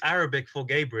is just Arabic for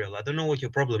Gabriel. I don't know what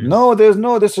your problem is.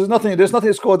 No, this is nothing. There's nothing.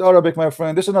 It's called Arabic, my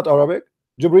friend. This is not Arabic.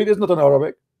 Jibreel is not an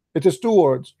Arabic. It is two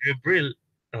words. Jibreel.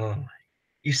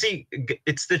 You see,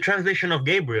 it's the translation of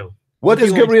Gabriel. What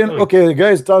is Gabriel? Okay,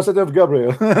 guys, translate of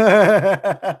Gabriel.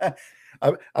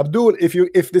 Abdul, if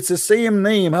it's the same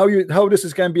name, how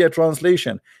this can be a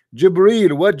translation?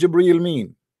 Jibreel, what Jibreel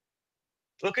mean?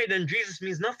 Okay, then Jesus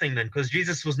means nothing then, because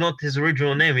Jesus was not his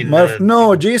original name.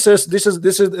 No, Jesus. This is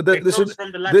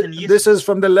from the Latin. This is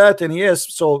from the Latin,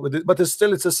 yes. So, but it's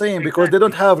the same because they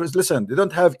don't have. Listen, they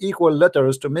don't have equal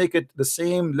letters to make it the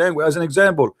same language. As an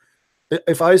example,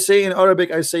 if I say in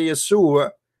Arabic, I say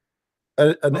Yeshua.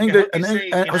 An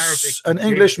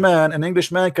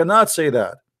Englishman cannot say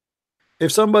that.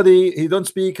 If somebody he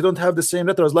don't have the same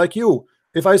letters like you.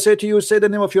 If I say to you, say the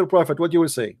name of your prophet, what you will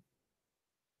say?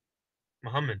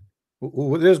 Muhammad.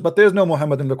 But there's no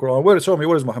Muhammad in the Quran. Where? Show me.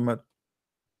 Where is Muhammad?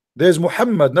 There's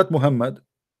Muhammad, not Muhammad.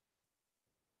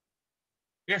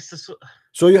 Yes.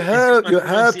 So you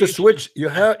have to switch.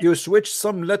 You switch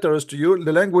some letters to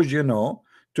the language you know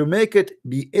to make it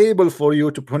be able for you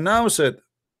to pronounce it.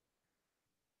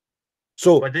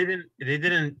 So, but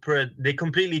they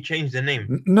completely changed the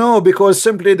name. No, because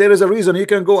simply there is a reason. You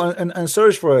can go and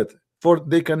search for it. For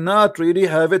they cannot really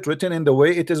have it written in the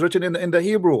way it is written in the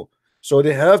Hebrew. So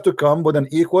they have to come with an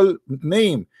equal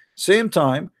name. Same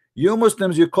time, you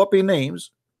Muslims, you copy names,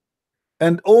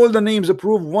 and all the names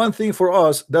prove one thing for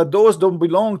us, that those don't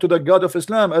belong to the God of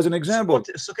Islam. As an example,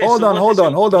 hold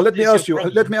on. Let me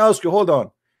ask you. Hold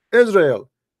on. Israel,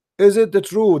 is it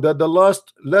true that the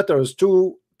last letters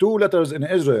two letters in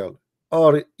Israel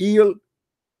are El,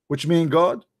 which mean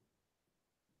God?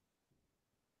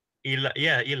 Elah,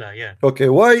 yeah. Okay,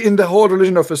 why in the whole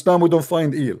religion of Islam we don't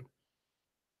find El?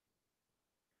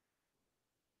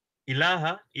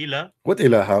 Ilaha. What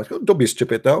ilaha? Don't be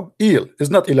stupid now. El is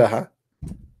not ilaha.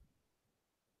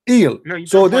 El. No,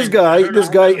 so this guy,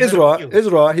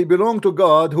 Ezra, he belonged to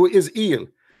God, who is El.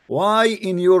 Why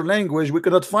in your language we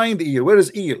cannot find El? Where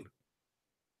is El?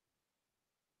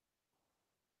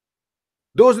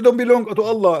 Those who don't belong to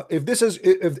Allah. If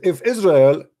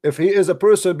Israel, if he is a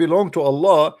person belong to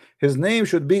Allah, his name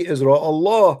should be Israel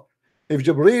Allah. If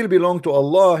Jibreel belong to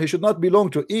Allah, he should not belong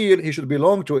to El. He should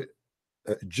belong to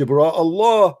Jibra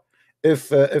Allah.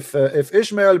 If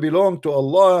Ishmael belonged to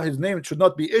Allah, his name should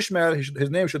not be Ishmael. His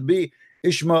name should be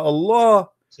Ishma Allah.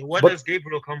 So where But- does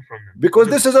Gabriel come from then? Because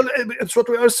this is it's what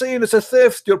we are saying. It's a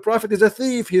theft. Your prophet is a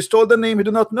thief. He stole the name. He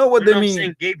do not know what they I'm mean.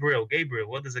 saying Gabriel. Gabriel.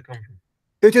 Where does it come from?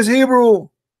 It is Hebrew.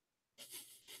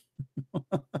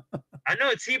 I know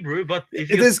it's Hebrew, but if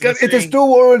It you're, is. you're It is saying,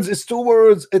 2 words. It's 2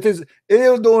 words. It is.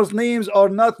 All those names are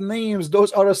not names.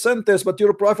 Those are a sentence. But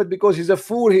your prophet, because he's a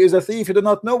fool, he is a thief. He do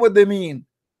not know what they mean.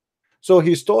 So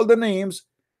he stole the names,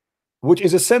 which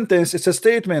is a sentence. It's a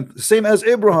statement, same as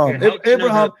Abraham. okay,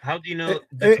 Abraham. how do you know eh,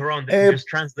 the Quran? They eh, just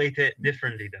translate it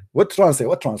differently then. What translate?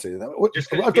 What translate?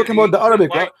 Just We are talking about the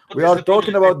Arabic. We are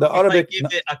talking about the Arabic.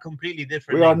 Give it a completely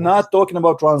different. We are name? not talking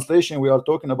about translation. We are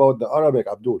talking about the Arabic,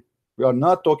 Abdul. We are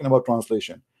not talking about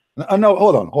translation. No,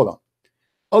 hold on.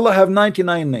 Allah have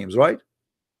 99 names, right?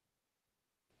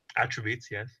 Attributes,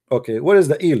 yes. Okay, what is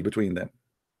the il between them?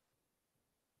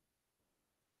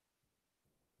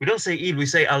 We don't say Eid, we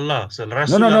say Allah. So No.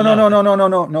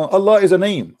 Allah is a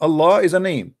name. Allah is a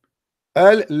name.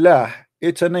 Allah,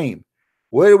 it's a name.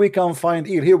 Where we can find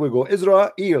il? Here we go. Israel,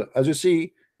 as you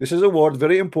see, this is a word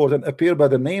very important, appear by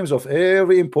the names of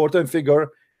every important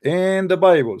figure in the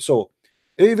Bible. So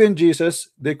even Jesus,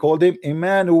 they called him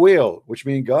Emmanuel, which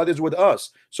means God is with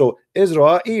us. So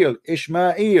Israel,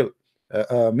 Ishmael,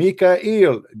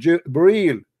 Mikael,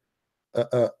 Jibril.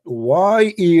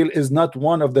 Why Il is not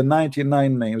one of the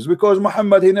 99 names? Because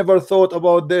Muhammad, he never thought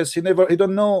about this. He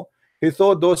don't know. He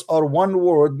thought those are one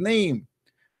word name,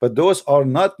 but those are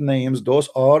not names. Those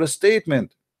are a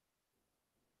statement.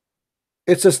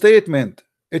 It's a statement.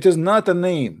 It is not a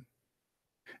name.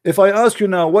 If I ask you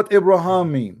now what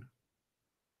Abraham mean,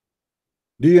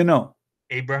 do you know?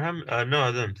 Abraham? No,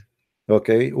 I don't.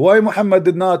 Okay, why Muhammad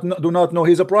do not know?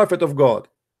 He's a prophet of God.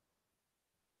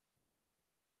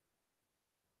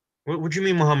 What do you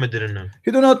mean Muhammad didn't know?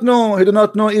 He do not know. He do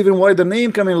not know even why the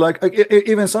name coming like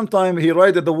even sometimes he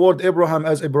write the word Abraham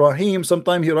as Ibrahim.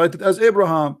 Sometimes he write it as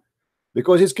Abraham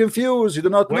because he's confused. He do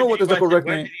not know what is the correct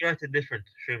name. Why did he write it different?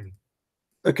 Show me.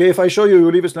 Okay, if I show you,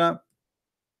 you leave Islam.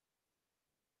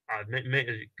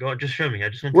 Go on, just show me. I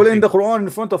just want Well, to see. in the Quran in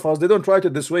front of us, they don't write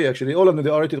it this way. Actually, all of them they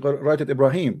write it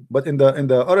Ibrahim, but in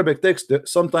the Arabic text,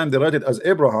 sometimes they write it as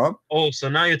Abraham. Oh, so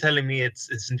now you're telling me it's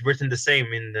written the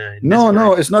same in the.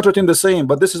 No, it's not written the same.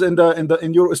 But this is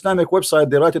in your Islamic website,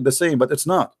 they write it the same, but it's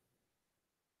not.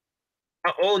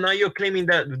 Oh, now you're claiming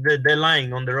that they're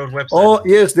lying on their own website. Oh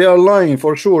yes, they are lying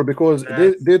for sure because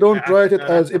they don't write it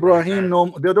as Ibrahim.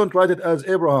 No, they don't write it as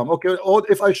Abraham. Okay, or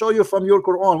if I show you from your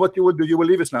Quran, what you will do? You will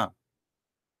leave Islam.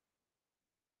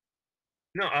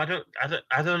 No, I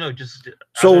don't know. Just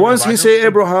so once he say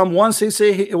Abraham, once he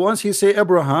say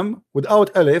Abraham without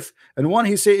Alif, and when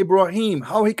he say Ibrahim,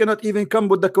 how he cannot even come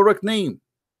with the correct name?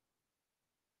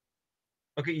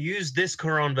 Okay, use this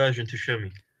Quran version to show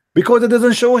me. Because it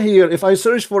doesn't show here. If I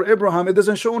search for Abraham, it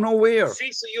doesn't show nowhere.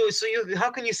 See, so you, how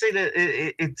can you say that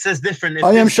it says different?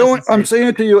 I am showing. I'm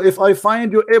saying to you, if I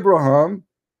find you Abraham,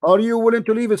 are you willing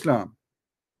to leave Islam?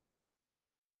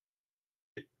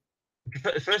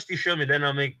 First you show me, then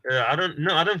I'll make. I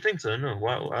don't think so. No,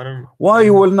 why? I don't. Why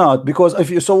you will not? Because if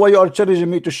you, so why you are challenging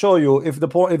me to show you if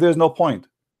there's no point?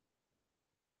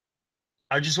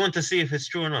 I just want to see if it's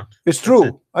true or not. It's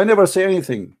true. I never say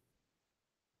anything.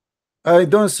 I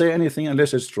don't say anything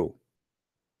unless it's true.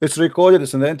 It's recorded.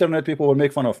 It's on the internet. People will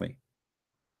make fun of me,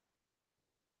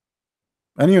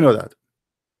 and you know that.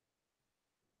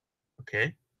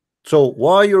 Okay. So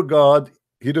why your God?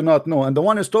 He do not know, and the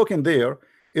one is talking there.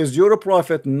 Is your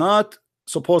prophet not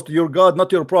supposed to your God,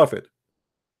 not your prophet?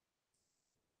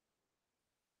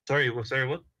 Sorry,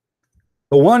 what?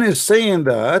 The one is saying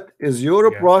that is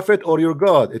your prophet or your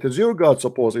God. It is your God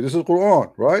supposedly. This is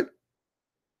Quran, right?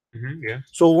 Yeah.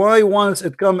 So why once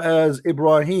it come as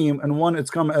Ibrahim and one it's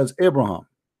come as Abraham?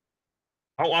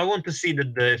 Oh, I want to see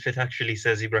that if it actually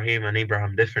says Ibrahim and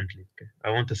Abraham differently. I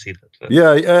want to see that. So.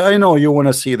 Yeah, I know you want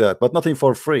to see that, but nothing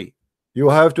for free. You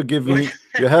have to give me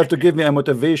a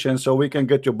motivation so we can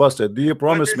get you busted. Do you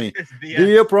promise me? Do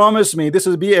you promise me? This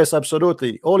is BS,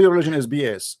 absolutely. All your religion is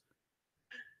BS.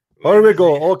 Here we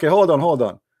go. Okay, hold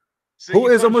on. So who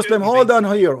is a Muslim? Hold on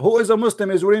here. Who is a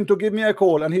Muslim is willing to give me a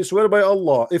call and he swear by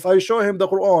Allah, if I show him the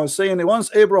Quran saying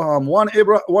once Abraham, one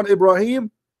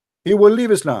Ibrahim, he will leave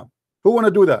Islam. Who want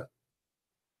to do that?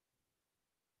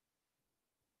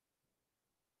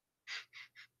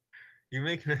 You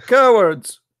make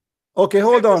cowards. Okay,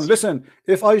 hold on. Listen,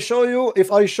 if I show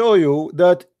you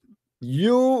that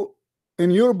you in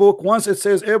your book once it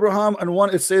says Abraham and one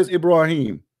it says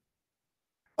Ibrahim,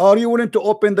 are you willing to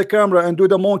open the camera and do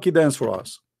the monkey dance for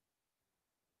us?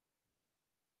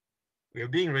 You're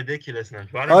being ridiculous now.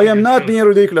 I am not being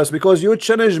ridiculous because you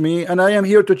challenge me and I am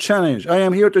here to challenge. I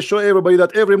am here to show everybody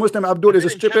that every Muslim Abdul is a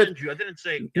stupid. I didn't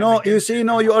say no, you see,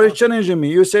 no, you are challenging me.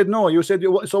 You said no. You said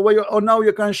you, so why you, oh, now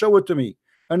you can show it to me.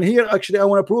 And here actually I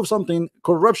want to prove something,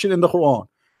 corruption in the Quran.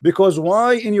 Because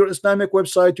why in your Islamic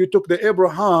website you took the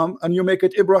Abraham and you make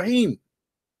it Ibrahim?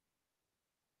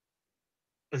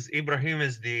 Because Ibrahim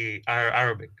is the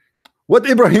Arabic. What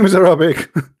Ibrahim is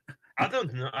Arabic? I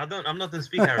don't know. I'm not going to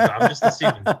speak Arabic. I'm just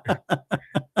assuming.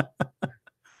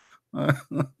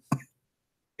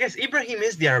 Yes, Ibrahim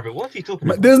is the Arabic. What are you talking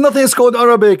about? There's nothing called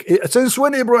Arabic. Since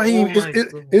when Ibrahim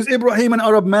is Ibrahim an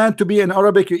Arab man to be an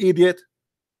Arabic, you idiot?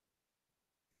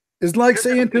 It's like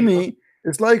saying to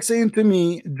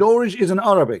me, George is an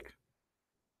Arabic.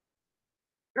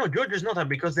 No, George is not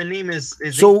Arabic because the name is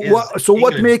so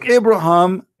what make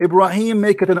Ibrahim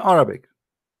make it an Arabic?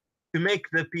 To make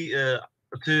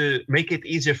it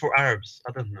easier for Arabs.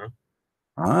 I don't know.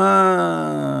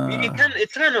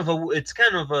 It's kind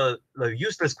of a like,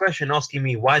 useless question asking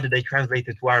me why did they translate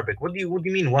it to Arabic. What do you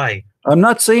mean why? I'm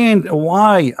not saying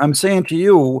why. I'm saying to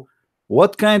you,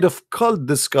 what kind of cult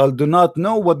this cult do not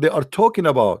know what they are talking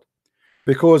about?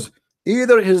 Because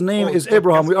either his name is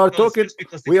Abraham. We are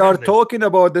talking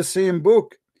about the same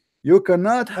book. You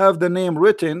cannot have the name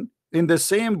written in the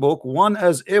same book, one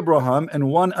as Abraham and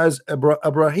one as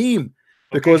Ibrahim.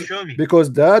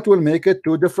 Because that will make it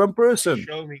two different persons.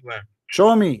 Show me where.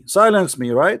 Show me. Silence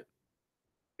me, right?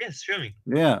 Yes, show me.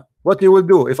 Yeah. What you will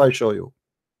do if I show you?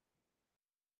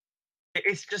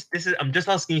 It's just I'm just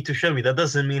asking you to show me. That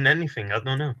doesn't mean anything. I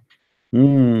don't know.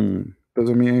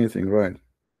 Doesn't mean anything, right?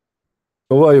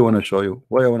 So why you want to show you?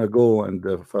 Why I want to go and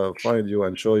find you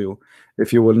and show you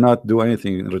if you will not do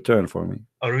anything in return for me?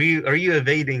 Are you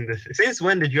evading this? Since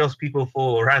when did you ask people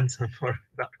for ransom for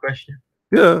that question?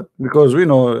 Yeah, because we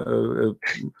know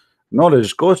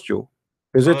knowledge costs you.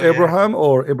 Is it Abraham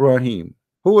or Ibrahim?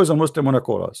 Who is a Muslim want to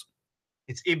call us?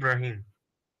 It's Ibrahim.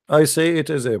 I say it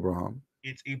is Abraham.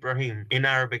 It's Ibrahim. In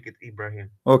Arabic, it's Ibrahim.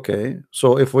 Okay,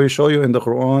 so if we show you in the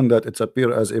Quran that it's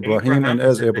appear as Ibrahim and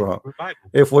as Abraham,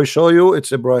 if we show you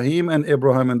it's Ibrahim and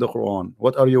Abraham in the Quran,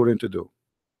 what are you willing to do?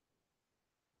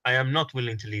 I am not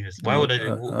willing to leave this. Why would I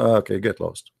do? Okay, get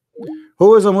lost.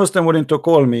 Who is a Muslim willing to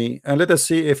call me and let us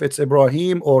see if it's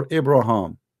Ibrahim or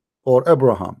Abraham or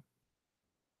Abraham?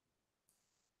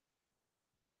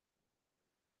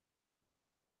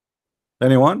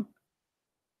 Anyone?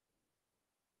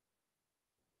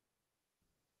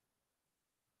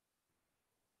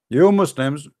 You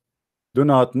Muslims do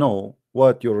not know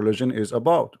what your religion is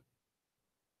about.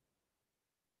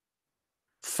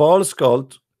 False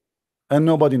cult, and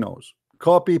nobody knows.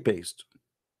 Copy paste.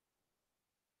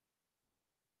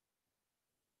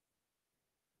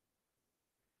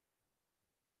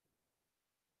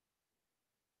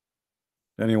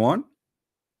 Anyone?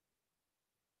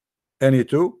 Any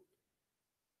two?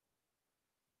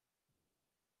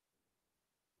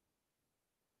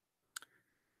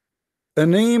 A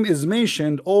name is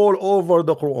mentioned all over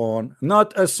the Quran.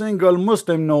 Not a single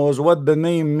Muslim knows what the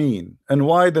name means and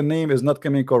why the name is not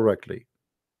coming correctly.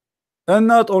 And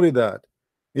not only that,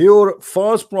 your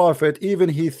false prophet, even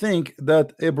he think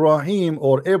that Ibrahim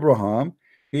or Abraham,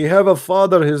 he have a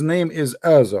father, his name is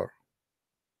Azar.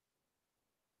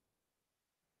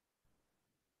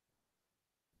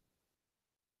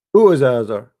 Who is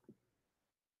Azar?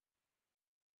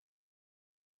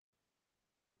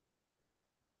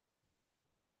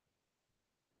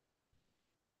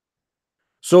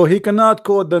 So he cannot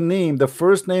quote the name, the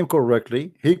first name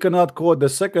correctly. He cannot quote the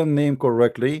second name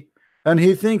correctly. And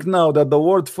he think now that the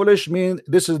word foolish means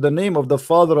this is the name of the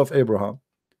father of Abraham.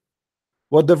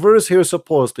 What the verse here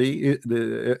supposedly,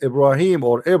 Ibrahim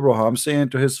or Abraham saying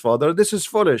to his father, this is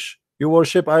foolish. You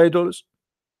worship idols.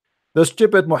 The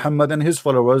stupid Muhammad and his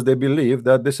followers, they believe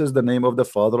that this is the name of the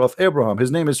father of Abraham.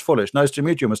 His name is Foolish. Nice to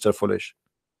meet you, Mr. Foolish.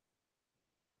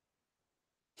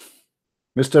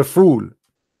 Mr. Fool.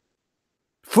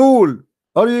 Fool,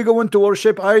 are you going to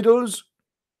worship idols?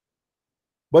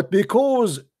 But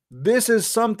because this is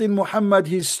something Muhammad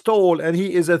he stole and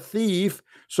he is a thief,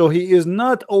 so he is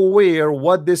not aware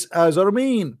what this Azar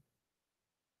mean.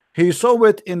 He saw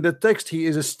it in the text he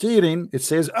is stealing. It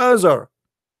says Azar.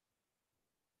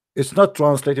 It's not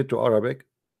translated to Arabic,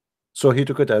 so he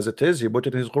took it as it is. He put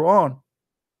it in his Quran.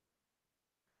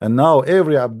 And now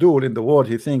every Abdul in the world,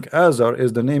 he think Azar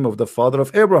is the name of the father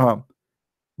of Abraham.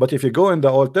 But if you go in the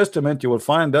Old Testament, you will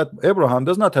find that Abraham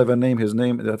does not have a name,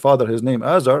 the father, his name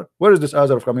Azar. Where is this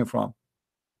Azar coming from?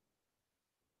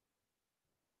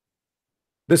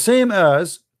 The same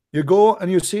as you go and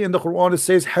you see in the Quran, it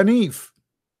says Hanif.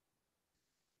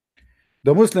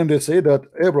 The Muslim, they say that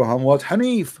Abraham was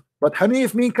Hanif, but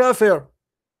Hanif mean kafir.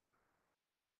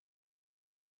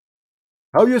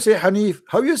 How you say Hanif?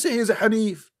 How you say he's a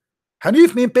Hanif?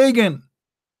 Hanif mean pagan.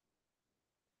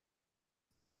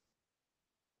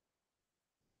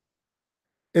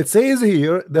 It says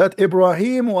here that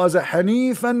Ibrahim was a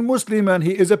Hanif and Muslim, and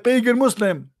he is a pagan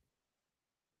Muslim.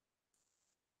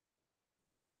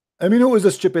 I mean, who is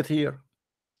the stupid here?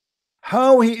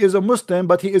 How he is a Muslim,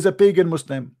 but he is a pagan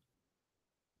Muslim?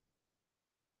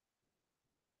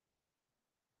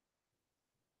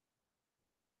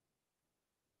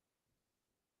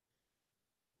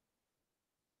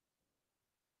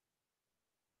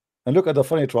 And look at the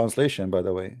funny translation, by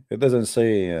the way. It doesn't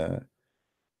say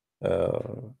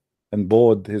and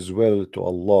bowed his will to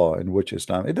Allah, in which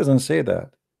Islam. It doesn't say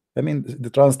that. I mean,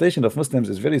 the translation of Muslims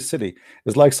is very silly.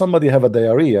 It's like somebody have a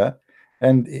diarrhea,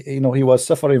 and he was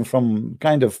suffering from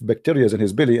kind of bacteria in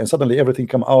his belly, and suddenly everything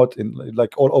come out in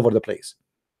like all over the place.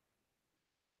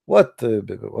 What?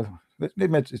 Let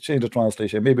me change the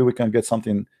translation. Maybe we can get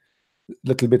something a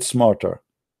little bit smarter.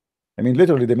 I mean,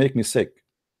 literally, they make me sick.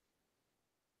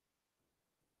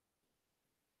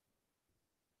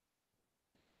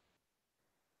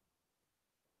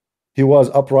 He was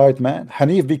upright man.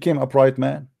 Hanif became upright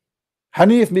man.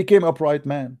 Hanif became upright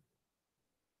man.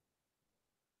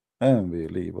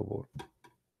 Unbelievable.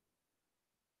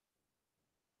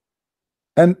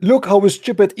 And look how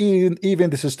stupid even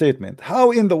this statement.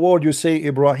 How in the world you say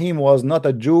Ibrahim was not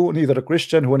a Jew, neither a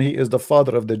Christian, when he is the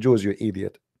father of the Jews, you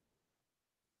idiot?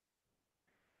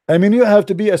 I mean, you have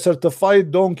to be a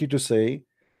certified donkey to say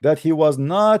that he was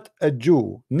not a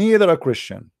Jew, neither a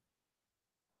Christian.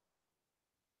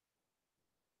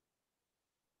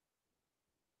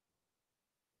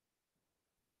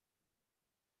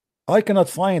 I cannot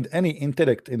find any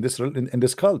intellect in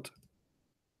this cult.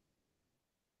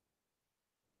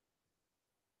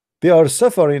 They are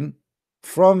suffering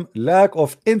from lack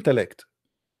of intellect.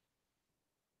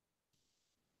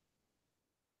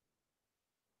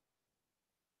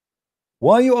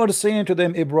 Why you are saying to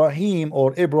them Ibrahim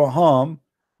or Abraham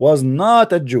was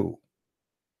not a Jew?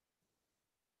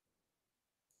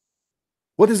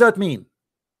 What does that mean?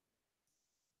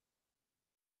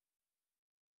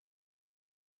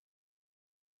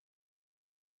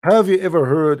 Have you ever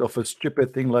heard of a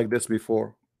stupid thing like this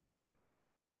before?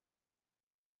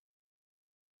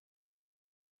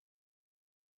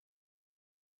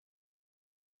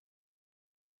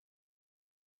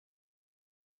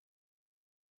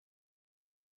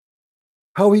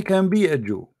 How he can be a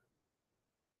Jew?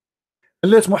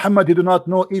 Unless Muhammad, he do not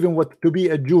know even what to be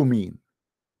a Jew mean.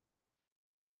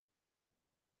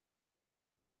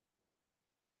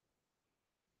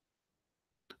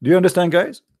 Do you understand,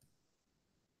 guys?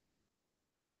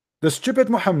 The stupid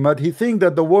Muhammad, he think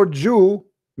that the word Jew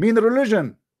mean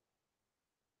religion,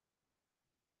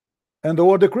 and the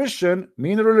word Christian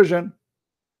mean religion,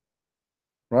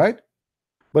 right?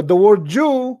 But the word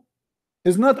Jew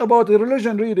is not about a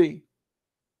religion, really.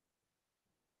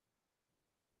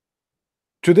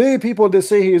 Today people, they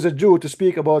say he is a Jew to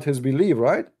speak about his belief,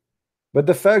 right? But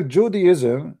the fact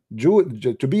Judaism,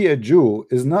 to be a Jew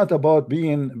is not about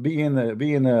being in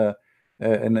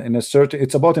a certain,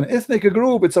 it's about an ethnic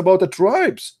group, it's about the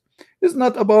tribes. It's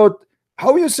not about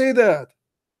how you say that.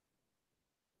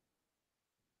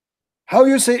 How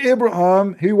you say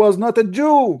Abraham, he was not a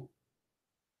Jew.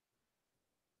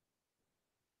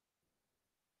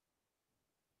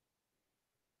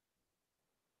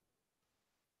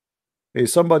 Hey,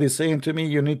 somebody saying to me,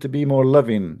 you need to be more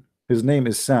loving. His name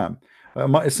is Sam.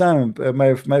 My friend,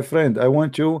 I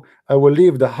will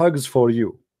leave the hugs for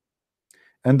you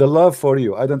and the love for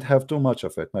you. I don't have too much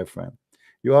of it, my friend.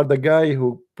 You are the guy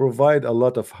who provide a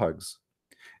lot of hugs.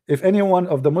 If any one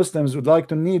of the Muslims would like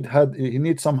to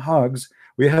need some hugs,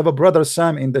 we have a brother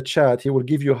Sam in the chat. He will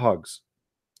give you hugs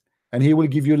and he will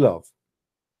give you love.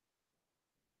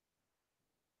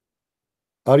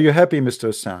 Are you happy,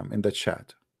 Mr. Sam, in the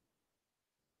chat?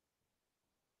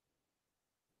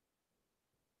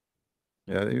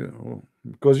 Yeah,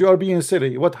 because you are being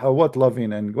silly. What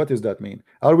loving, and what does that mean?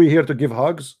 Are we here to give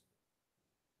hugs?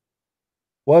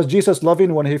 Was Jesus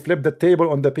loving when he flipped the table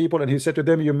on the people and he said to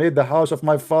them, you made the house of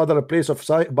my father a place of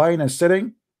buying and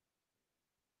selling?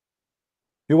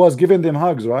 He was giving them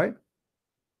hugs, right?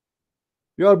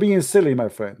 You are being silly, my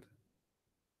friend.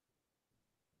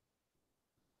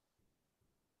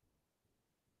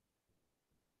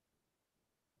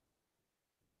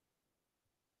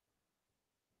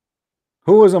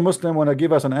 Who is a Muslim want to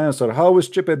give us an answer? How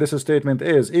stupid this statement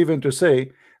is, even to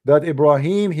say that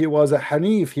Ibrahim, he was a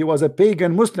Hanif, he was a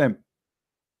pagan Muslim.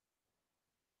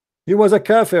 He was a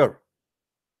kafir.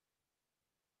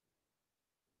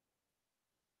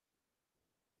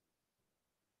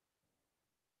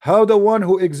 How the one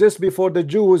who exists before the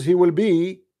Jews, he will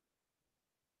be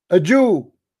a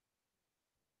Jew?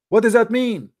 What does that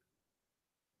mean?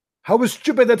 How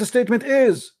stupid that statement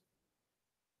is.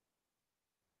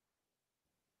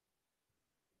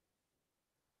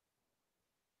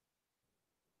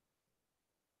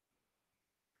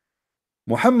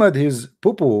 Muhammad, his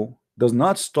poo-poo does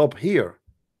not stop here.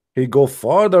 He go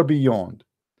farther beyond.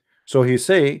 So he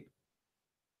say,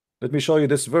 let me show you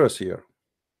this verse here.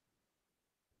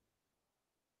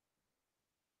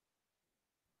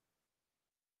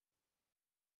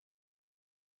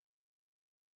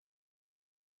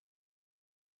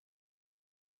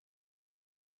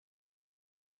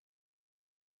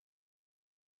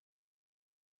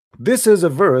 This is a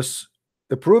verse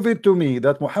proving to me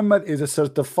that Muhammad is a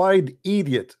certified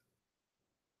idiot.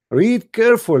 Read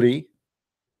carefully.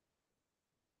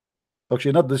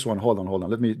 Actually, not this one. Hold on.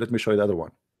 Let me show you the other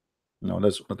one. No,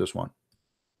 that's not this one.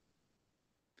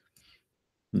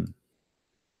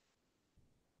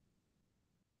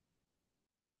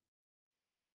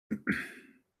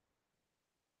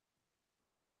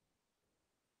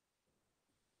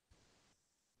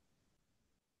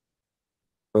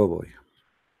 Oh boy.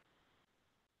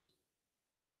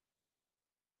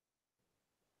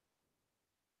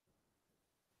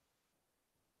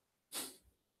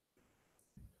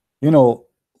 You know,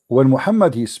 when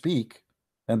Muhammad he speak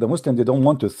and the Muslim they don't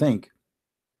want to think,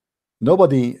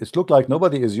 nobody, it's look like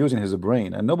nobody is using his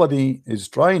brain, and nobody is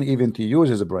trying even to use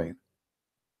his brain.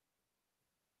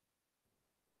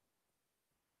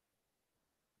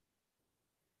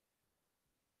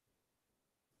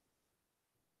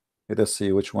 Let us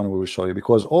see which one we will show you,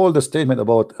 because all the statement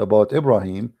about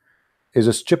Ibrahim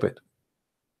is stupid.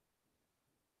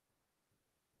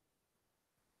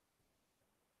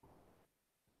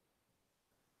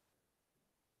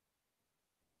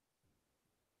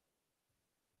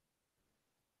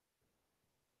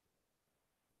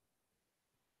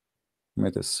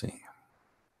 Let us see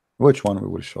which one we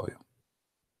will show you.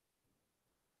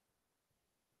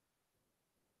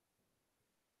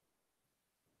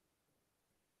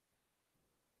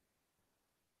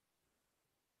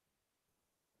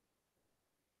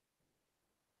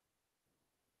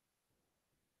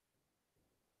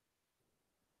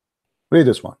 Read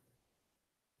this one.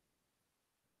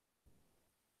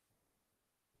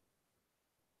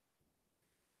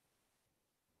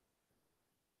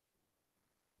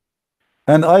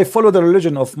 And I follow the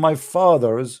religion of my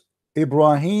fathers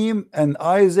Ibrahim and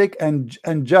Isaac and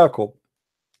Jacob.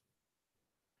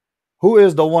 Who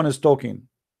is the one is talking?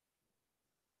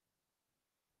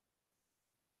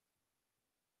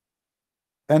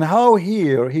 And how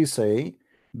here he say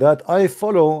that I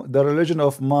follow the religion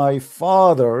of my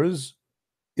fathers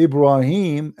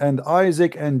Ibrahim and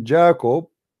Isaac and Jacob,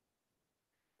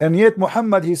 and yet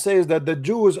Muhammad he says that the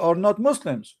Jews are not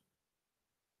Muslims.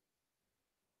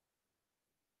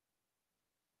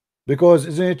 Because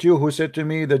isn't it you who said to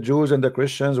me the Jews and the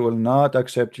Christians will not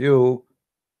accept you,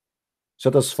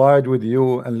 satisfied with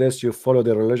you, unless you follow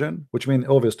their religion? Which means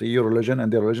obviously your religion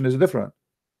and their religion is different.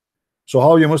 So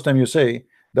how you Muslim you say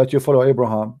that you follow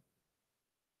Abraham?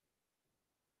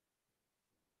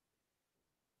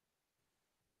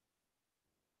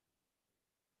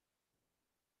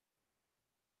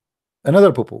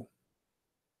 Another poo-poo.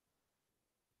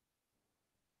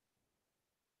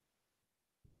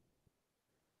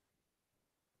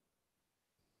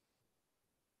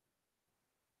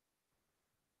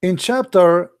 In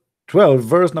chapter 12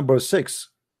 verse number 6,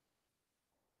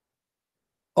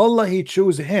 Allah he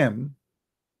chose him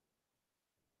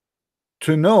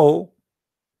to know,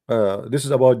 this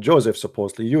is about Joseph,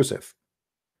 supposedly Yusuf.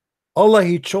 Allah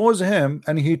he chose him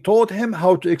and he taught him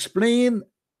how to explain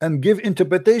and give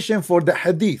interpretation for the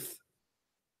hadith.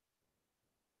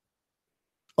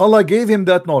 Allah gave him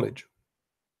that knowledge.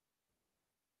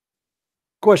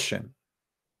 Question: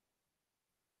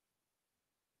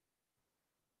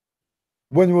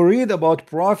 when we read about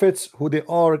prophets who they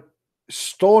are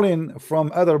stolen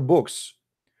from other books,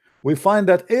 we find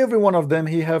that every one of them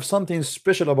he have something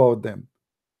special about them.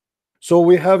 So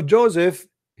we have Joseph,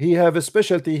 he have a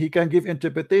specialty, he can give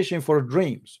interpretation for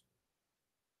dreams.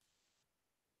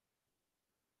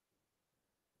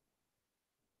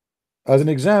 As an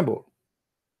example,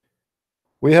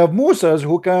 we have Moses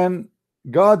who can,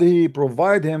 God he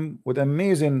provide him with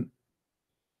amazing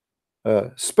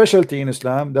specialty in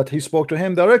Islam that he spoke to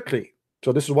him directly.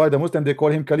 So this is why the Muslim they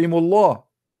call him Kalimullah.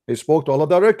 He spoke to Allah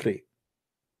directly.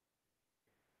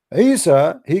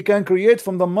 Isa, he can create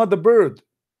from the mother bird,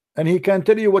 and he can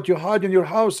tell you what you hide in your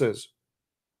houses,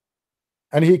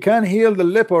 and he can heal the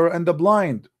leper and the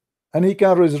blind, and he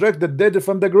can resurrect the dead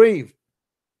from the grave.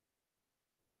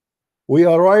 We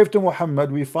arrive to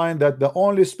Muhammad, we find that the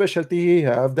only specialty he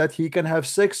have that he can have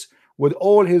sex with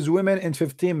all his women in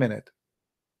 15 minutes.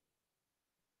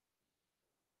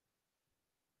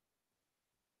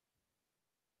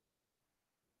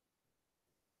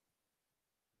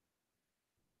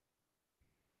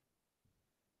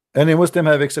 Any Muslim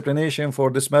have explanation for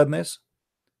this madness?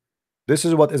 This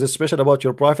is what is special about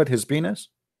your prophet, his penis?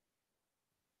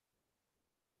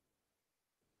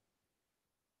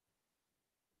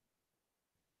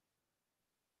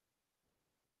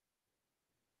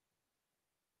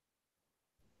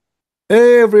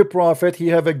 Every prophet he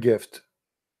have a gift,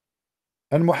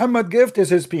 and Muhammad gift is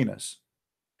his penis.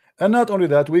 And not only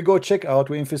that, we go check out,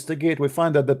 we investigate, we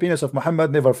find that the penis of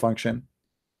Muhammad never function.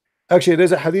 Actually,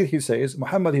 there's a hadith, he says,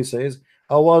 Muhammad, he says,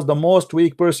 I was the most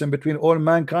weak person between all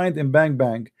mankind in bang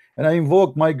bang, and I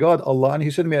invoked my God Allah, and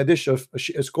he sent me a dish of,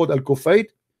 it's called al-kufayt,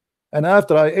 and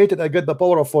after I ate it, I get the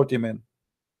power of 40 men.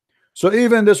 So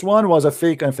even this one was a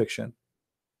fake and fiction.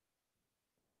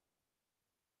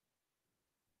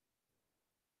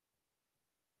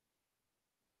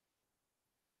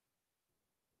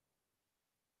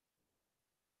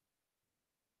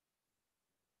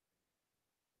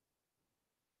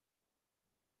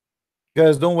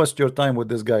 Guys, don't waste your time with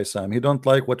this guy, Sam. He don't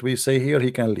like what we say here,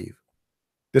 he can leave.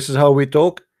 This is how we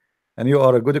talk, and you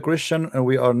are a good Christian, and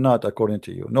we are not, according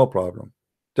to you. No problem.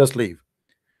 Just leave.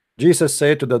 Jesus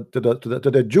said to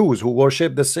the Jews who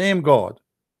worship the same God,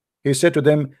 he said to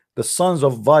them, the sons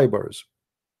of vipers.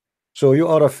 So you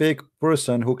are a fake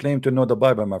person who claim to know the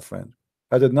Bible, my friend.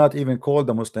 I did not even call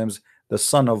the Muslims the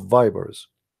son of vipers.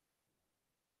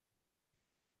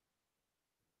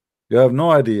 You have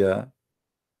no idea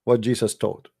what Jesus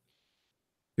taught.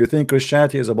 You think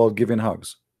Christianity is about giving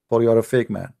hugs, for you are a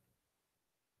fake man.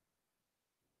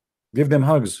 Give them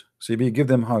hugs, CB, give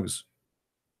them hugs.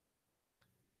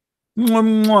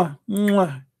 Mwah, mwah,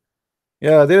 mwah.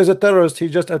 Yeah, there is a terrorist, he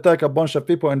just attacked a bunch of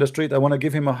people in the street. I want to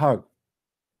give him a hug.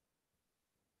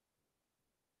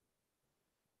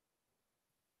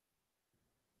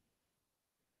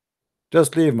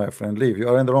 Just leave, my friend, leave. You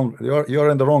are in the wrong, you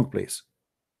are in the wrong place.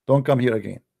 Don't come here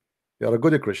again. You are a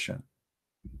good Christian.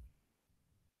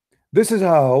 This is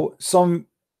how some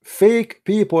fake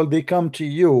people, they come to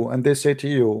you and they say to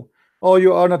you, oh,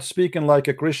 you are not speaking like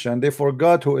a Christian. They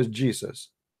forgot who is Jesus.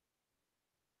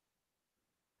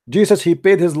 Jesus, he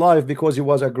paid his life because he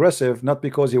was aggressive, not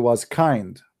because he was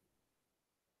kind.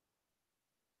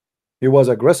 He was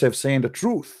aggressive, saying the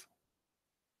truth.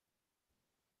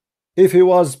 If he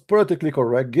was politically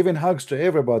correct, giving hugs to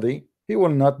everybody, he will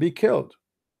not be killed.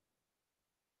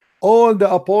 All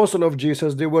the apostles of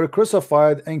Jesus, they were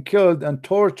crucified and killed and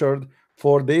tortured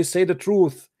for they say the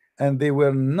truth, and they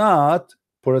were not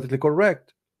politically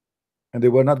correct, and they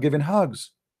were not giving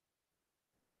hugs.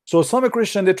 So some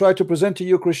Christian, they try to present to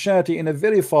you Christianity in a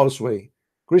very false way.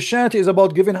 Christianity is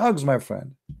about giving hugs, my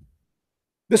friend.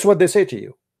 This is what they say to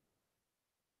you.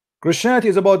 Christianity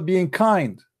is about being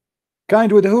kind.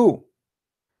 Kind with who?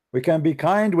 We can be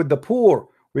kind with the poor.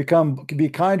 We can be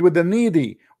kind with the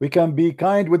needy. We can be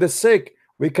kind with the sick.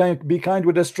 We can be kind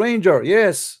with a stranger.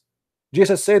 Yes,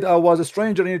 Jesus said, I was a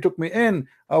stranger and you took me in.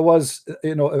 I was,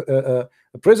 a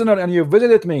prisoner and you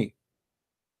visited me.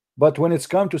 But when it's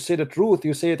come to say the truth,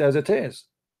 you say it as it is.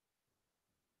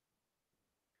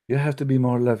 You have to be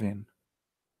more loving,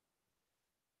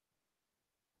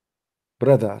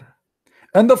 brother.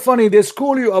 And the funny, they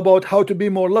school you about how to be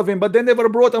more loving, but they never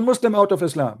brought a Muslim out of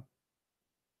Islam.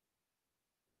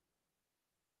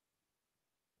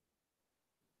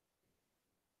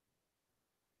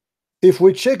 If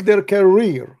we check their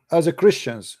career as a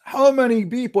Christians, how many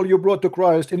people you brought to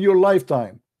Christ in your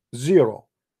lifetime? Zero.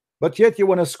 But yet you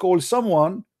want to school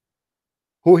someone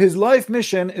who his life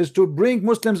mission is to bring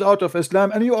Muslims out of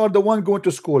Islam, and you are the one going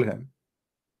to school him.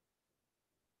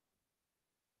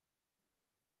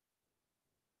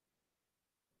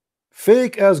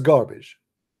 Fake as garbage.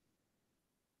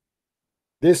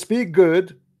 They speak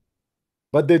good,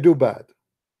 but they do bad.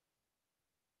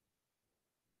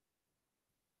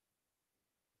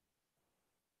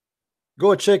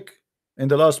 Go check in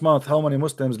the last month how many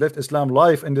Muslims left Islam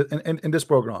live in this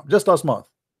program. Just last month.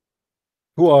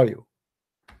 Who are you?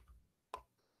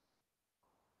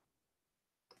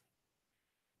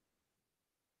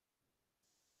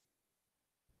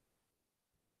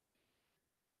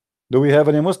 Do we have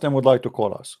any Muslim would like to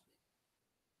call us?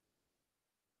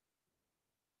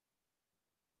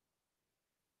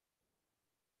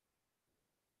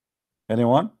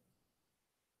 Anyone?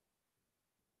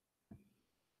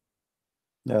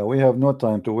 Yeah, we have no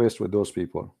time to waste with those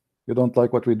people. You don't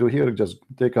like what we do here, just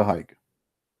take a hike.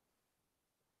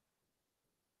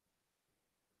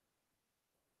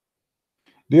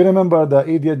 Do you remember the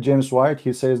idiot James White?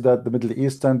 He says that the Middle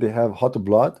Eastern, they have hot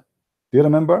blood. Do you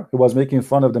remember? He was making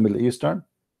fun of the Middle Eastern.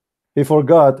 He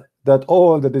forgot that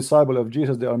all the disciples of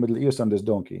Jesus, they are Middle Eastern, this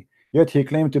donkey. Yet he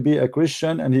claimed to be a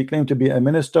Christian, and he claimed to be a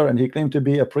minister, and he claimed to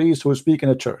be a priest who speak in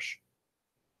a church.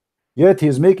 Yet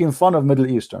he's making fun of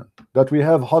Middle Eastern, that we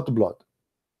have hot blood.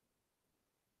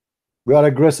 We are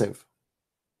aggressive.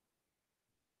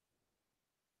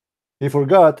 He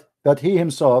forgot that he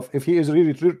himself, if he is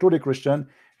really truly Christian,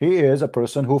 he is a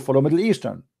person who follow Middle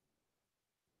Eastern.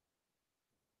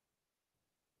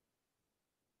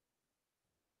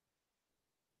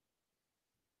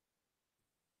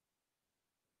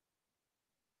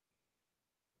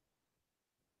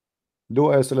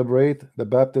 Do I celebrate the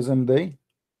baptism day?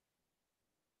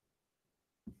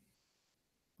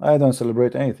 I don't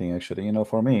celebrate anything, actually. You know,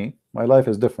 for me, my life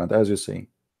is different, as you see.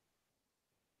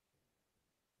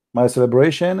 My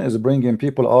celebration is bringing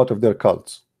people out of their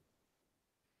cults.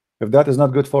 If that is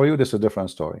not good for you, this is a different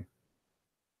story.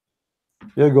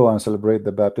 You go and celebrate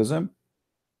the baptism.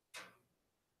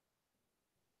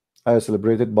 I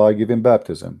celebrate it by giving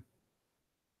baptism.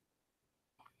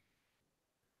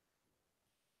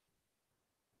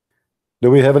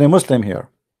 Do we have any Muslim here?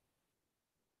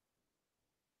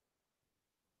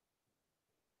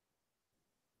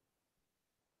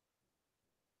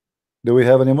 Do we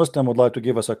have any Muslim who would like to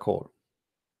give us a call?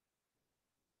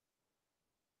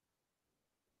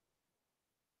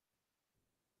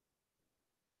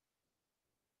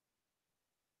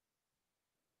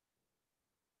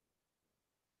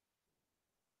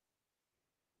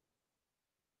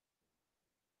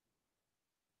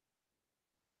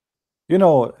 You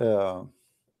know,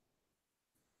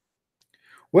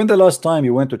 when the last time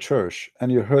you went to church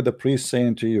and you heard the priest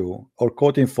saying to you or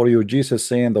quoting for you Jesus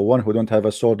saying, the one who don't have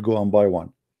a sword, go and buy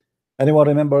one? Anyone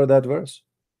remember that verse?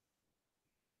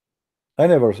 I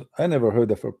never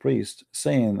heard of a priest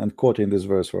saying and quoting this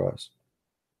verse for us.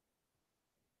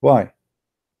 Why?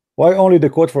 Why only the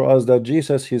quote for us that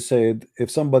Jesus, he said,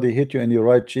 if somebody hit you in your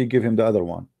right cheek, give him the other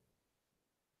one?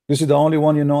 This is the only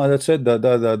one you know that said that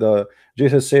the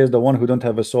Jesus says the one who don't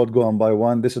have a sword, go and buy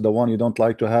one. This is the one you don't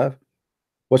like to have.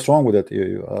 What's wrong with it?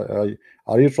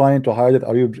 Are you trying to hide it?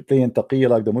 Are you playing taqiyya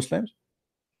like the Muslims?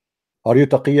 Are you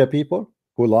taqiyya people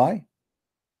who lie?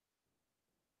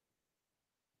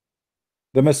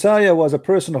 The Messiah was a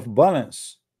person of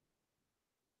balance.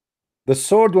 The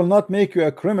sword will not make you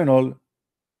a criminal.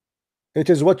 It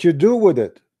is what you do with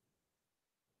it.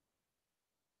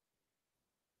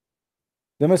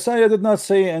 The Messiah did not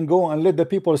say and go and let the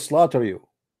people slaughter you.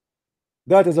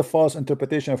 That is a false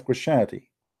interpretation of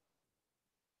Christianity.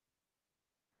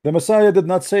 The Messiah did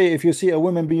not say if you see a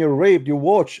woman being raped, you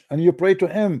watch and you pray to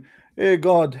him, hey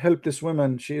God, help this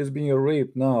woman, she is being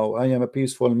raped now. I am a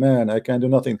peaceful man, I can do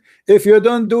nothing. If you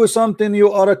don't do something,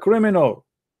 you are a criminal.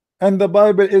 And the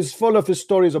Bible is full of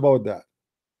stories about that.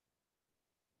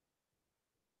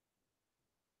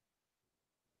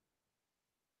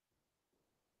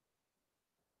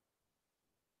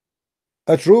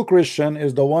 A true Christian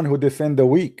is the one who defends the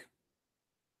weak,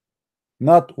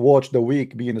 not watch the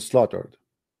weak being slaughtered.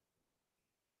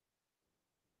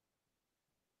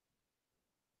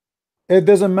 It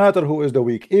doesn't matter who is the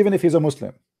weak, even if he's a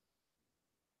Muslim.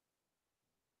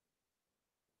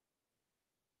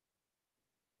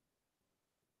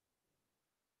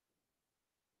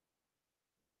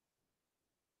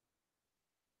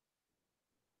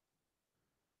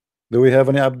 Do we have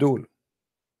any Abdul?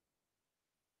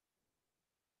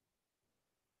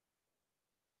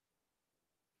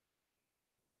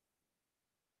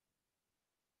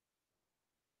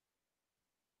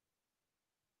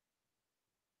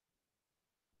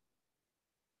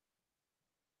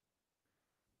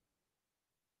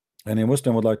 Any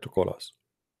Muslim would like to call us?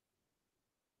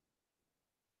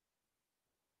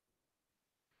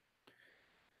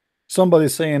 Somebody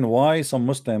saying why some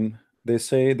Muslim they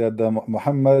say that the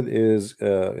Muhammad is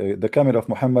the coming of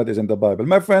Muhammad is in the Bible.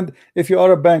 My friend, if you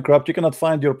are a bankrupt, you cannot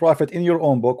find your prophet in your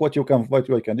own book. What you can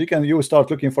you start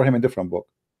looking for him in different book.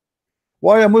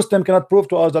 Why a Muslim cannot prove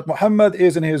to us that Muhammad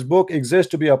is in his book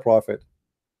exists to be a prophet?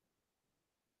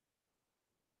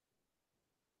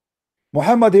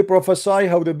 Muhammad, he prophesied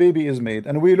how the baby is made,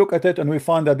 and we look at it and we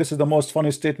find that this is the most funny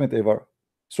statement ever.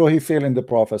 So he failed in the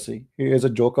prophecy. He is a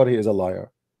joker, he is a liar.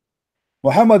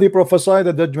 Muhammad, he prophesied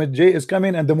that judgment day is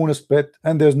coming and the moon is split,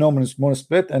 and there's no moon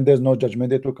split, and there's no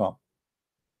judgment day to come.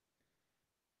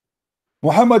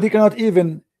 Muhammad, he cannot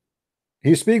even,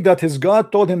 he speak that his God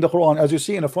told him the Quran, as you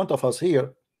see in front of us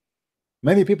here.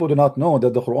 Many people do not know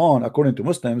that the Quran, according to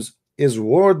Muslims, is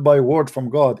word by word from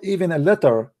God. Even a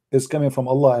letter is coming from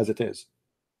Allah as it is.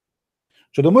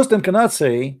 So the Muslim cannot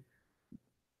say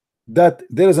that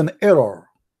there is an error,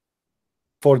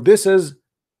 for this is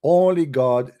only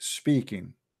God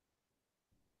speaking.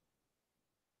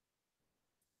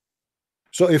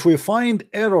 So if we find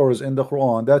errors in the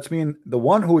Quran, that means the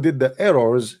one who did the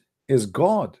errors is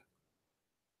God.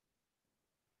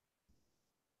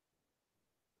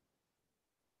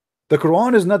 The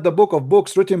Quran is not the book of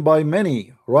books written by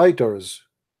many writers,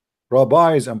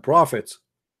 rabbis, and prophets.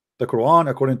 The Quran,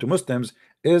 according to Muslims,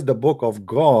 is the book of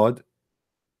God,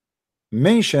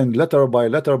 mentioned letter by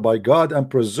letter by God and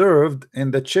preserved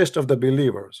in the chest of the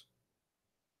believers.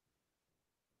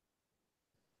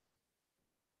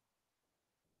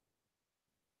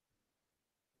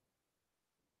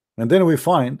 And then we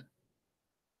find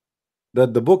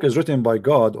that the book is written by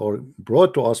God or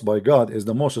brought to us by God is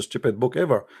the most stupid book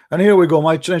ever. And here we go,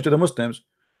 my challenge to the Muslims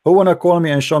who want to call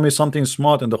me and show me something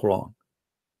smart in the Quran.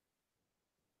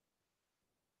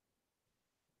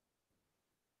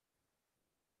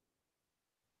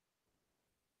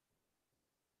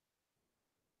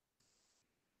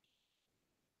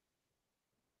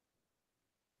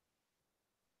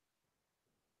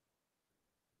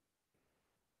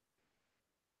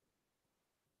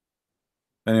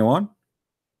 Anyone?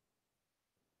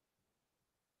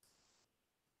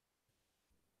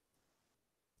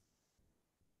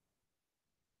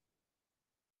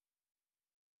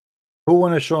 Who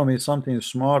want to show me something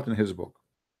smart in his book?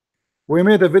 We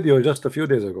made a video just a few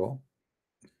days ago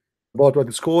about what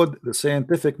is called the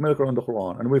scientific miracle in the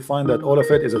Quran, and we find that all of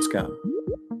it is a scam.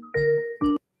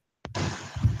 We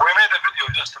made a video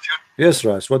just a few. Yes,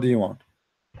 Ras, what do you want?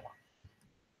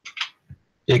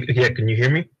 Yeah, can you hear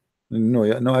me? No,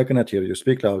 yeah, no, I cannot hear you.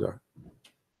 Speak louder.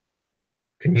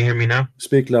 Can you hear me now?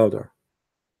 Speak louder.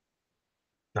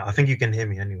 No, I think you can hear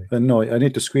me anyway. No, I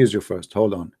need to squeeze you first.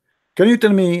 Hold on. Can you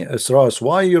tell me, Ras,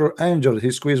 why your angel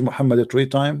he squeezed Muhammad 3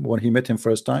 times when he met him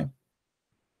first time?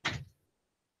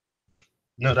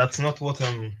 No, that's not what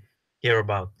I'm here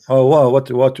about. Oh, wow,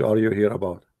 what are you here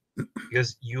about?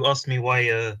 Because you asked me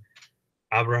why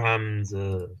Abraham's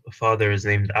father is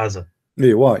named Azar.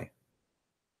 Yeah, why?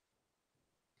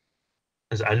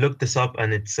 As I looked this up,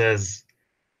 and it says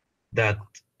that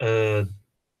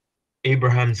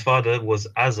Abraham's father was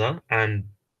Azar, and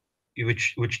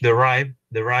which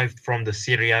derived from the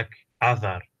Syriac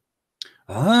Azar.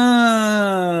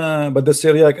 But the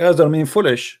Syriac Azar mean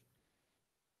foolish.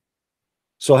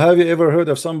 So have you ever heard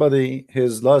of somebody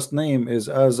his last name is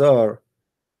Azar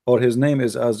or his name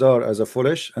is Azar as a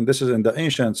foolish? And this is in the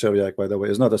ancient Syriac, by the way.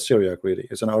 It's not a Syriac really,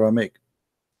 it's an Aramaic.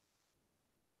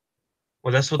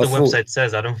 Well, that's what the website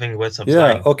says. I don't think website.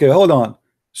 Yeah, okay, hold on.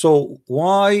 So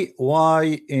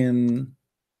why in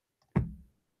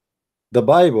the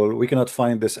Bible we cannot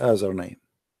find this Azar name?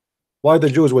 Why the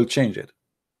Jews will change it?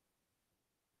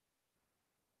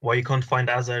 Why you can't find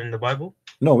Azar in the Bible?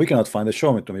 No, we cannot find it.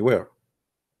 Show it to me. Where?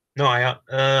 No,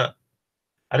 I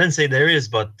didn't say there is,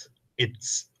 but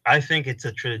I think it's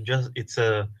a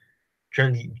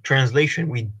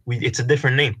translation. It's a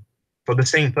different name for the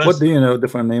same person. What do you know?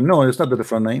 Different name? No, it's not a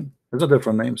different name. It's not a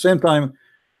different name. Same time.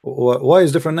 Why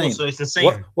is different name? So it's the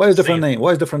same. Why is different name?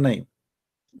 Why is different name?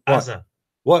 Azar.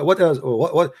 What else?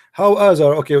 What? How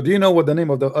Azar? Okay. Do you know what the name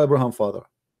of the Abraham father?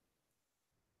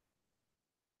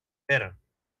 Terah.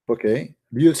 Okay.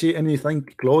 Do you see anything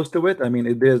close to it? I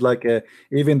mean, there's like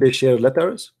even they share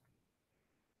letters.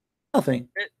 Nothing.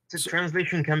 The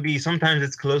translation can be sometimes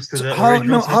it's close to the how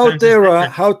original. No,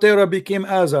 how Terah became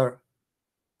Azar?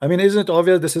 I mean, isn't it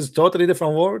obvious this is totally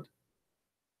different word?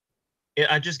 Yeah,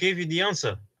 I just gave you the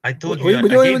answer. I told you. You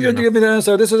don't even give me the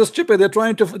answer. This is stupid. They're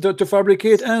trying to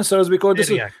fabricate answers because this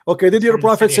is okay. Did your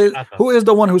prophet say? Who is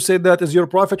the one who said that? Is your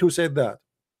prophet who said that?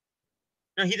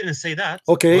 No, he didn't say that.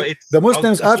 Okay, the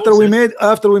Muslims after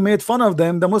we made fun of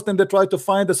them, the Muslims they tried to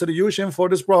find a solution for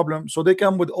this problem, so they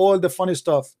come with all the funny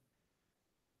stuff.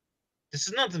 This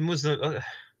is not the Muslim.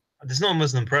 This is not a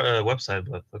Muslim website,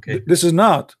 but okay. This is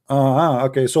not.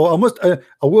 Okay, so a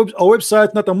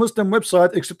website, not a Muslim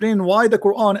website, explain why the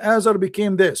Quran Azar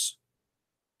became this.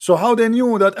 So how they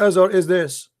knew that Azar is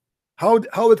this? How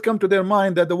it come to their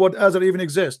mind that the word Azar even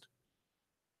exists?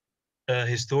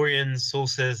 Historians,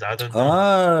 sources, I don't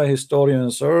know.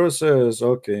 Historian sources.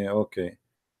 Okay.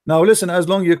 Now listen, as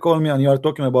long as you call me and you are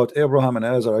talking about Abraham and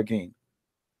Azar again,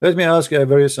 let me ask you a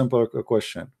very simple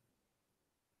question.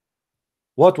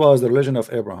 What was the religion of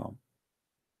Abraham?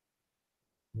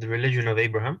 The religion of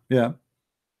Abraham? Yeah.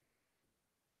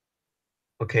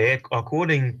 Okay,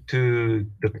 according to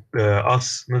the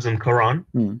us Muslim Quran,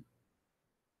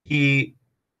 we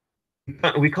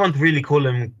can't really call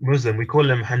him Muslim. We call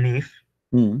him Hanif.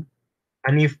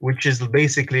 Hanif, which is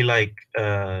basically like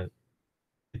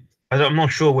I'm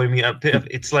not sure when we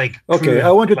it's like okay, true,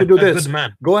 I want you to like do a this. good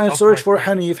man. Go and search for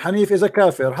Upright man. Hanif. Hanif is a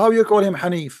kafir. How you call him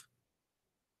Hanif?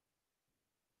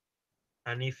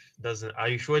 Hanif doesn't. Are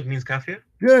you sure it means kafir?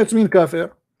 Yeah, it's mean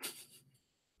kafir.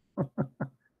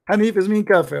 Hanif is mean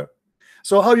kafir.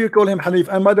 So how you call him Hanif?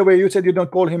 And by the way, you said you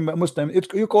don't call him Muslim.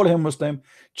 You call him Muslim.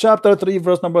 Chapter 3,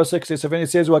 verse number 67. It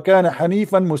says, وَكَانَ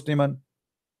حَنِيفًا مُسْلِمًا.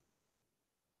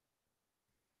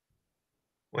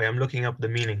 Wait, I'm looking up the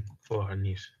meaning for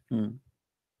Hanif.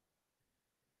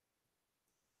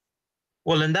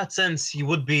 Well, in that sense, he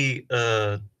would be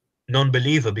a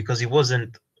non-believer because he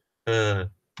wasn't.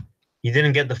 He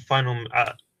didn't get the final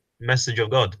message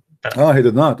of God. He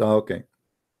did not. Okay.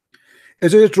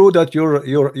 Is it true that your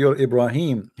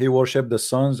Ibrahim, he worshipped the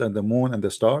suns and the moon and the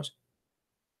stars?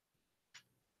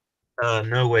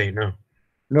 No way, no.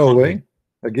 No way.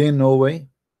 Again, no way.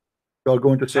 You are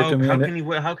going to say to me,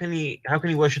 how can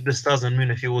he worship the stars and moon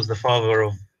if he was the father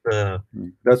of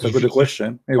that's a good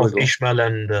question. Here we go. Ishmael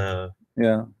and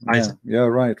Isaac. Yeah,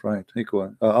 right.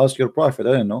 Equal. Ask your prophet.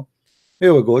 I don't know.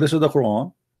 Here we go. This is the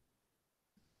Quran,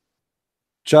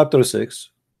 chapter 6,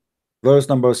 verse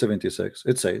number 76.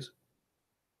 It says,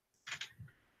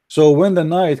 so when the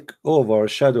night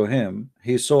overshadowed him,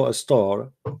 he saw a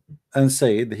star and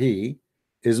said, he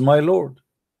is my Lord.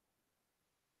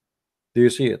 Do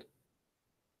you see it?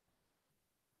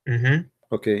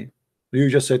 Okay. You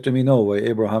just said to me, no way,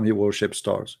 Abraham, he worshipped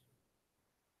stars.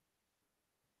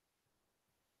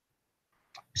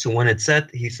 So when it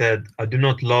set, he said, I do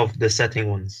not love the setting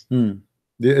ones.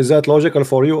 Is that logical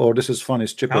for you, or this is funny,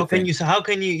 stupid? How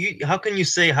can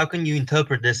you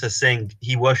interpret this as saying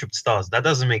he worshipped stars? That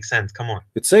doesn't make sense. Come on.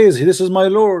 It says, this is my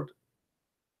Lord.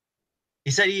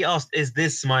 He said, he asked, is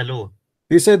this my Lord?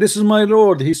 He said, this is my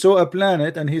Lord. He saw a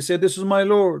planet and he said, this is my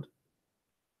Lord.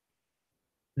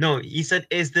 No, he said,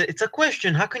 it's a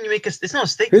question. How can you make it's not a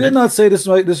statement? He did not say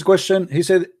this question. He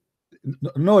said,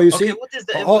 no, you see. What is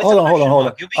the, hold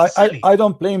on. I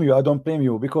don't blame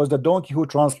you because the donkey who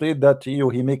translate that to you,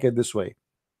 he make it this way.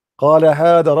 قال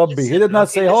هذا ربي. He did not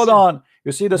say, hold on.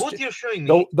 You see this? What you're showing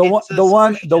me,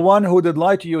 the one who did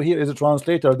lie to you here is a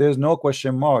translator. There's no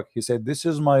question mark. He said, this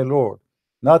is my Lord.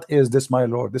 Not is this my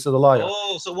Lord. This is a liar.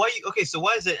 Oh, so why? Okay, so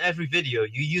why is it every video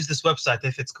you use this website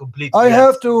if it's complete? I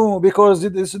have to, because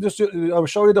this I'll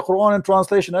show you the Quran in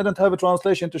translation. I don't have a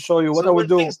translation to show you what I would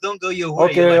do. Things don't go your way.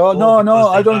 Okay, like, no,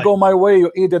 I don't go my way.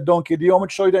 You idiot donkey. Do you want me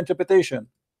to show you the interpretation?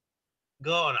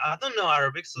 Go on. I don't know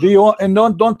Arabic. So do you want, and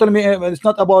don't tell me it's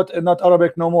not about not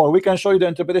Arabic no more. We can show you the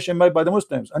interpretation made by the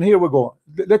Muslims. And here we go.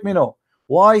 Let me know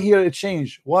why here it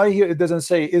changed. Why here it doesn't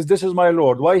say is this is my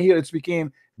Lord. Why here it's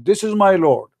became this is my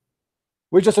Lord.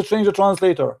 We just changed the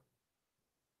translator.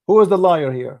 Who is the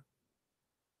liar here?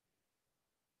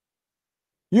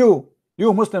 You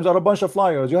Muslims are a bunch of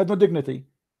liars. You have no dignity.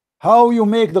 How you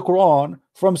make the Quran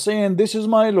from saying this is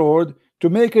my Lord to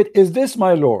make it is this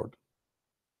my Lord?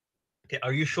 Okay,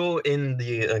 are you sure in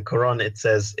the Quran it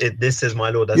says this is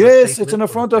my Lord? Yes, it's in the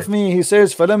front of me. He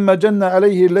says فَلَمَّا جَنَّ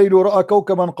عَلَيْهِ اللَّيْلُ رَأَى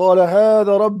كَوْكَبًا قَالَ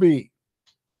هَذَا رَبِّي.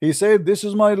 He said this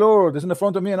is my Lord. It's in the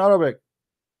front of me in Arabic.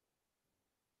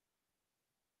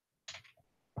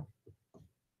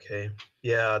 Okay.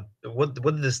 Yeah. What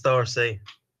did the star say?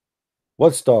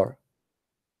 What star?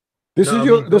 This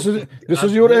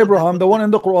is your Abraham, the one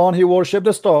in the Quran. He worshipped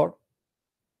the star.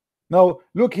 Now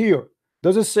look here.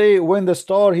 Does it say when the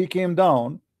star he came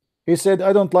down, he said,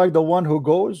 I don't like the one who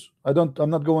goes. I'm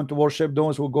not going to worship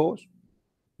those who goes.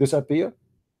 Disappear.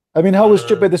 I mean, how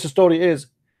stupid this story is.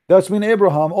 That's when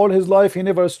Abraham all his life he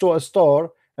never saw a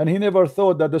star, and he never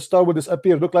thought that the star would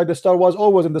disappear. Looked like the star was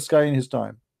always in the sky in his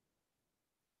time.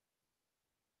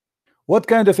 What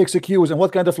kind of excuse and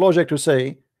what kind of logic to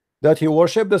say that he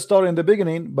worshipped the star in the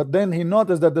beginning, but then he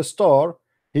noticed that the star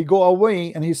he go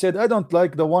away and he said, I don't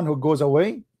like the one who goes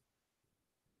away?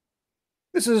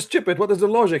 This is stupid. What is the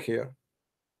logic here?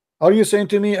 Are you saying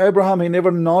to me Abraham he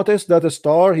never noticed that a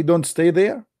star he don't stay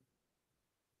there?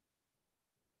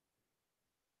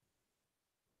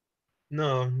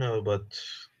 No, but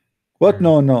what?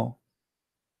 No.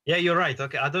 Yeah, you're right.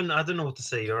 Okay, I don't know what to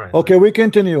say. You're right. Okay, we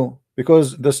continue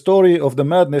because the story of the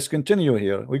madness continue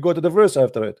here. We go to the verse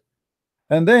after it,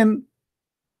 and then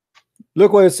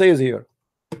look what it says here.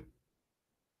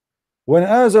 When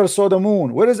Azar saw the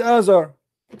moon, where is Azar?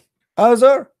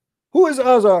 Azar? Who is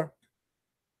Azar?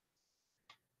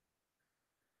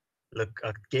 Look,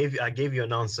 I gave you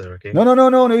an answer. Okay.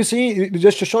 No. You see,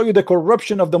 just to show you the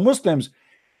corruption of the Muslims.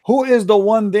 Who is the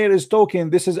one there is talking?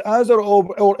 This is Azar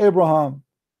or Abraham?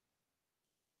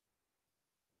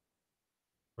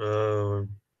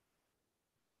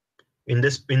 In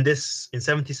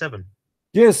 77.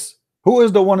 Yes. Who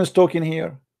is the one is talking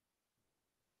here?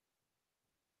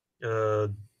 I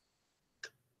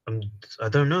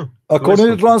don't know. According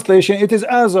to the translation, it is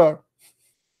Azar.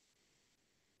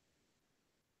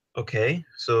 Okay,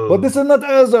 so. But this is not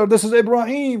Azar. This is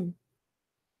Ibrahim.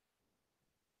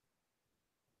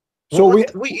 So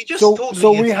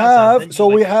we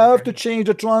have to change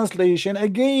the translation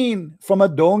again from a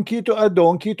donkey to a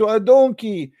donkey to a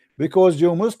donkey, because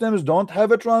you Muslims don't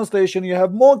have a translation, you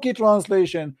have monkey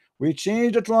translation. We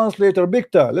change the translator.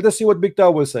 Bikta, let us see what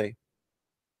Bikta will say.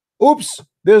 Oops,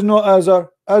 there's no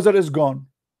Azar. Azar is gone.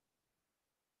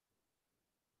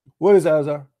 Where is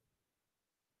Azar?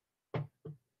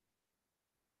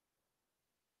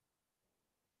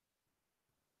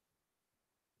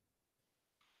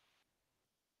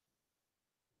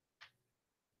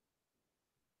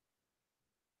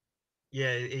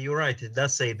 Yeah, you're right. It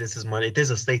does say this is money. It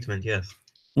is a statement, yes.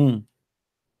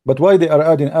 But why they are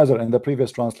adding Azar in the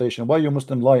previous translation? Why you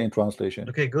Muslim lie in translation?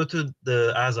 Okay, go to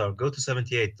the Azar. Go to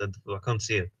 78. I can't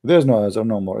see it. There's no Azar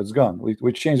no more. It's gone.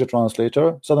 We changed the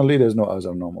translator. Suddenly there's no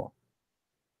Azar no more.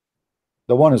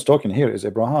 The one is talking here is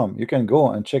Abraham. You can go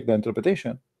and check the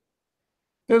interpretation.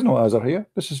 There's no Azar here.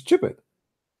 This is stupid.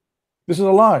 This is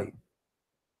a lie.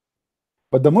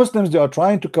 But the Muslims, they are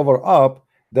trying to cover up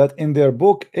that in their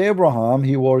book Abraham,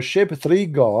 he worshipped 3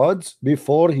 gods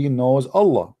before he knows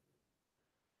Allah: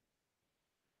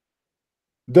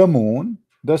 the moon,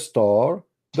 the star,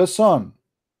 the sun.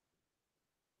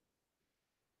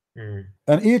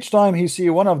 And each time he see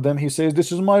one of them, he says,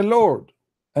 this is my Lord.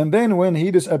 And then when he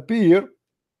disappear,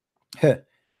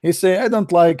 he say, I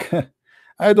don't like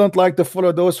to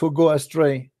follow those who go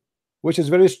astray, which is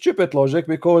very stupid logic,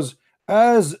 because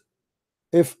as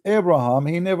if Abraham,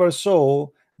 he never saw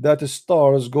that the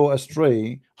stars go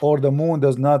astray or the moon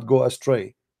does not go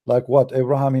astray. Like what?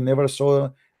 Abraham, he never saw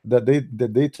the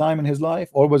daytime in his life.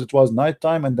 Always it was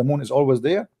nighttime and the moon is always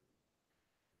there.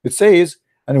 It says,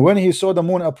 and when he saw the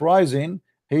moon uprising,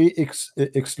 he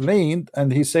explained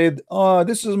and he said,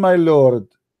 this is my Lord.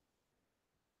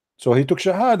 So he took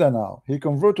Shahada now. He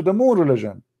converted to the moon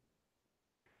religion.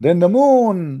 Then the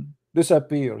moon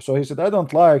disappeared. So he said, I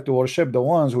don't like to worship the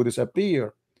ones who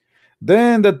disappear.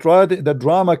 Then the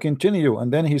drama continued,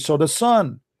 and then he saw the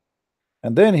sun,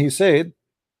 and then he said,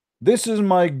 this is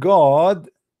my God.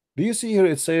 Do you see here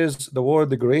it says the word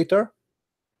the greater?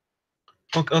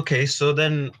 Okay, so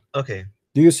then okay.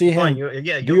 Do you see him?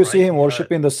 Do you see him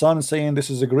worshiping the sun, saying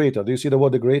this is the greater? Do you see the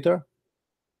word the greater?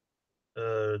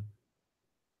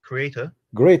 Creator.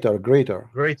 Greater.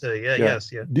 Yeah.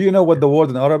 Yes. Yeah. Do you know what the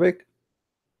word in Arabic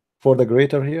for the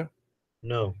greater here?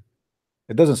 No.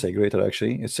 It doesn't say greater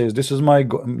actually. It says this is my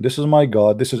God.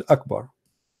 This is Akbar.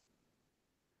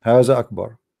 Haza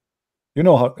Akbar. You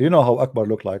know how Akbar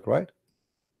look like, right?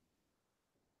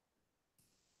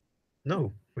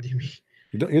 No. What do you mean?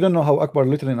 You don't know how Akbar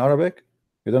literally in Arabic?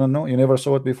 You don't know? You never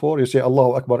saw it before? You say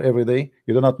Allahu Akbar every day.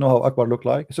 You do not know how Akbar look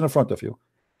like? It's in front of you.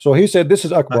 So he said this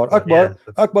is Akbar.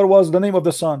 Akbar was the name of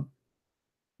the sun.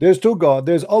 There's 2 gods.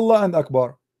 There's Allah and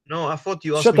Akbar. No, I thought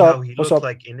you asked me how he looked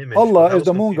like in image. Allah is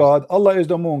the moon god. Allah is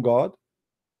the moon god.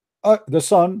 The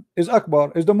sun is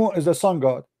Akbar, is the sun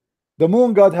god. The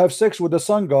moon god have sex with the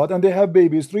sun god, and they have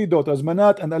babies, 3 daughters,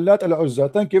 Manat and Allat al-Uzza.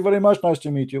 Thank you very much. Nice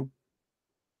to meet you.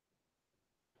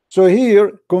 So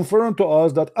here confirmed to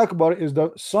us that Akbar is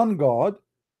the sun god,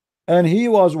 and he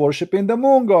was worshiping the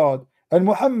moon god. And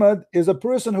Muhammad is a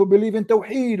person who believes in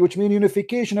Tawheed, which means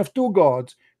unification of 2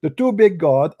 gods, the 2 big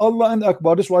God, Allah and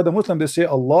Akbar. This is why the Muslim, they say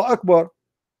Allah Akbar.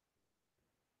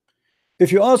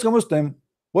 If you ask a Muslim,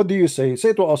 what do you say?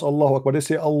 Say to us Allahu Akbar. They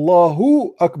say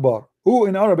Allahu Akbar. Who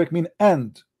in Arabic mean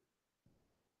and.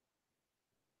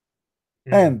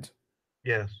 And.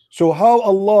 Yes. So how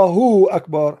Allahu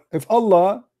Akbar? If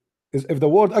the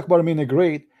word Akbar mean a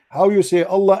great, how you say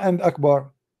Allah and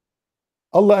Akbar?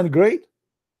 Allah and great?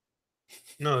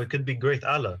 No, it could be great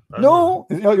Allah. No,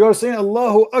 you're saying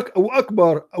Allahu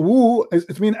Akbar. Woo,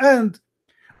 it means and.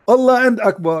 Allah and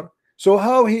Akbar. So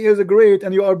how he is a great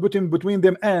and you are putting between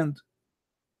them and.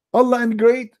 Allah and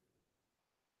great.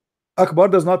 Akbar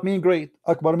does not mean great.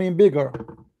 Akbar mean bigger.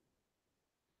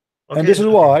 Okay, and this is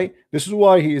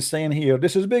why he is saying here,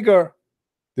 this is bigger.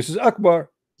 This is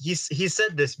Akbar. He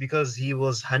said this because he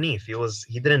was Hanif.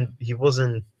 He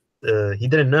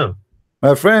didn't know.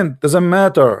 My friend, doesn't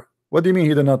matter. What do you mean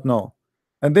he did not know?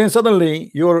 And then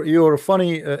suddenly your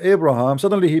funny Abraham,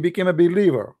 suddenly he became a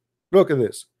believer. Look at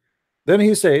this. Then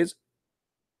he says,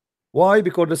 why?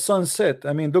 Because the sun set.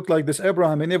 I mean, look like this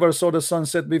Abraham, he never saw the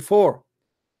sunset before.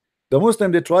 The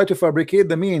Muslim, they try to fabricate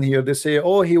the mean here. They say,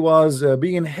 oh, he was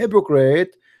being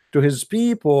hypocrite to his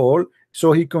people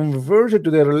So he converted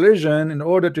to their religion in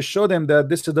order to show them that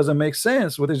this doesn't make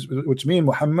sense, which mean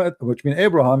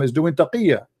Abraham is doing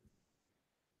taqiyya,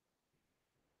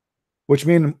 which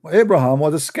mean Abraham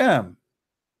was a scam.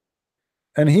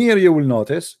 And here you will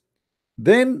notice,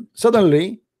 then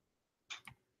suddenly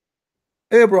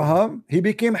Abraham, he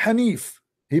became Hanif.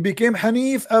 He became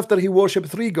Hanif after he worshipped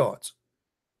 3 gods.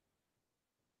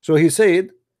 So he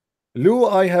said, "Lo,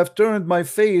 I have turned my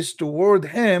face toward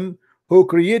him who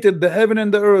created the heaven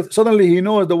and the earth." Suddenly he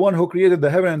knows the one who created the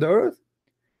heaven and the earth.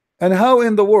 And how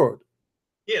in the world?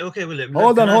 Yeah, okay, William.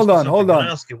 Hold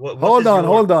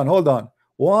on.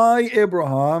 Why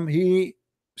Abraham, he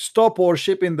stopped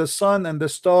worshiping the sun and the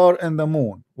star and the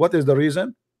moon? What is the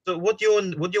reason? So what do you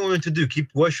want me to do?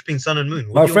 Keep worshipping sun and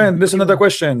moon? My friend, this is not a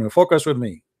question. Focus with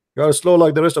me. You are slow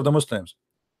like the rest of the Muslims.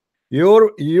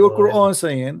 Your Quran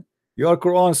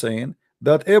saying,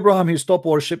 that Abraham, he stopped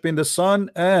worshiping the sun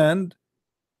and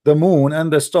the moon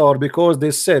and the star because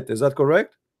they said, is that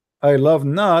correct? I love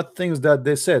not things that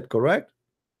they said, correct?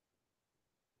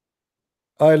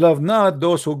 I love not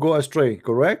those who go astray,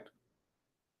 correct?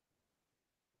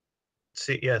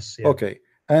 See, yes, yeah. Okay.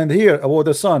 And here about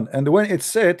the sun, and when it's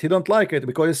set, he don't like it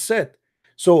because it's set.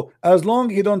 So as long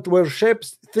he don't worship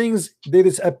things that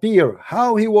disappear,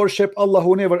 how he worship Allah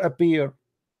who never appear?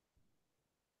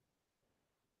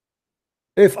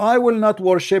 If I will not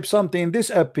worship something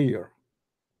disappear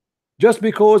just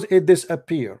because it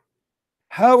disappear,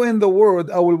 how in the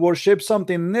world I will worship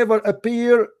something never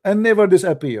appear and never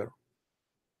disappear?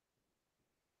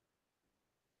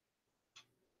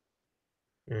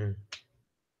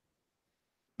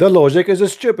 The logic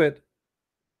is stupid.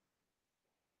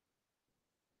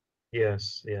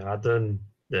 Yes, yeah, I don't.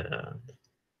 Yeah,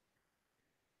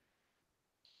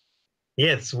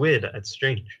 it's weird. It's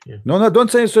strange. Yeah. No, don't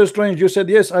say it's so strange. You said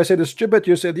yes. I said it's stupid.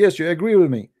 You said yes. You agree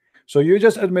with me. So you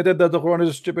just admitted that the Quran is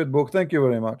a stupid book. Thank you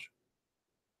very much.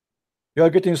 You are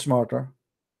getting smarter.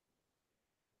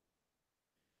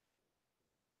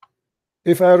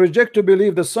 If I reject to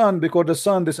believe the sun because the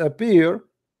sun disappear,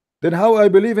 then how I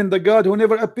believe in the God who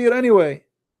never appear anyway?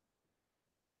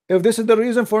 If this is the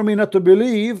reason for me not to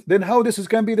believe, then how this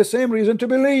can be the same reason to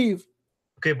believe?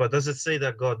 Okay, but does it say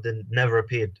that God never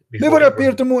appeared before never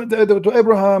appeared to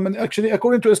Abraham? And actually,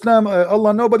 according to Islam,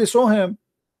 Allah, nobody saw him.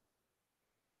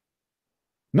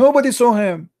 Nobody saw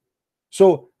him.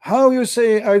 So how you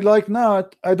say I like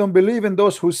not, I don't believe in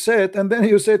those who said, and then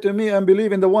you say to me, I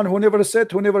believe in the one who never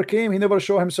said, who never came, he never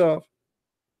showed himself.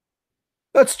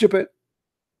 That's stupid.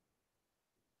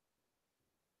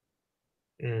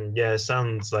 Yeah, it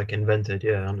sounds like invented.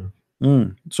 Yeah, I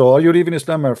know. So are you leaving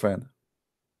Islam, my friend?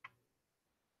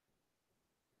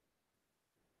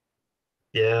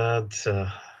 Yeah,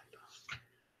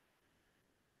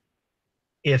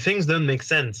 yeah, things don't make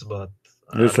sense, but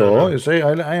you say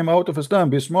I am out of Islam.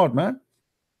 Be smart, man.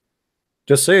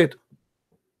 Just say it.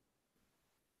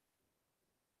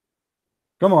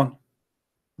 Come on,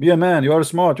 be a man. You are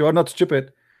smart. You are not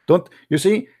stupid. Don't you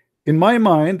see? In my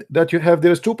mind, that you have,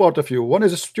 there is 2 parts of you. One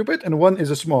is a stupid and one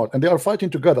is a smart, and they are fighting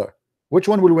together. Which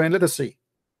one will win? Let us see.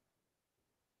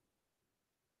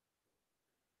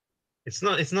 It's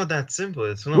not that simple.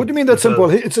 It's not. What do you mean that simple?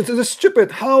 It's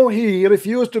stupid. How he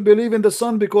refused to believe in the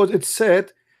sun because it's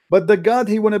said, but the God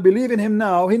he want to believe in him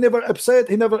now, he never upset.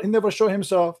 He never show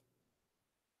himself.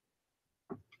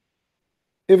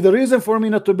 If the reason for me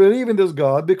not to believe in this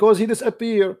God because he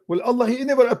disappear, well, Allah, he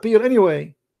never appear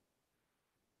anyway.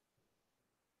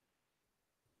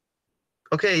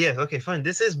 Okay, yeah, okay, fine.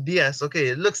 This is BS. Okay,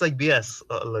 it looks like BS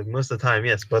like most of the time,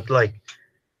 yes. But like,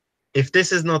 if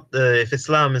this is not if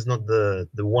Islam is not the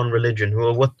one religion,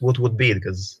 what would be?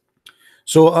 Because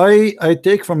so I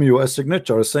take from you a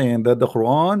signature saying that the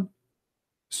Quran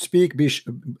speak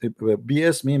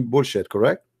BS mean bullshit,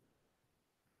 correct?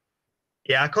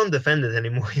 Yeah, I can't defend it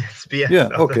anymore. It's BS. Yeah,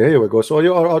 okay, here we go. So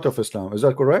you are out of Islam, is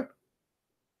that correct?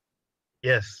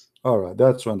 Yes. All right,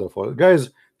 that's wonderful, guys.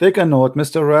 Take a note.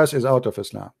 Mr. Ras is out of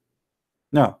Islam.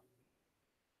 Now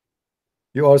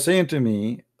you are saying to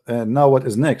me, now what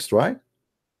is next, right?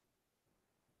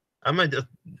 I might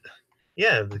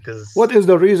yeah, because what is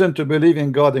the reason to believe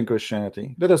in God in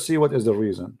Christianity? Let us see what is the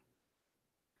reason.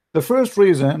 The first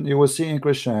reason you will see in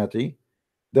Christianity,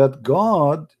 that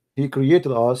God, he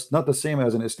created us, not the same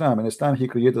as in Islam. In Islam he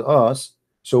created us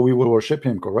so we will worship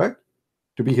him, correct?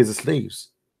 To be his slaves.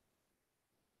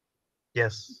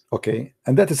 Yes. Okay,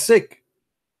 and that is sick,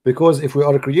 because if we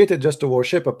are created just to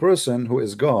worship a person who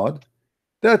is God,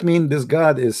 that means this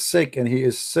God is sick and he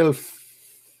is self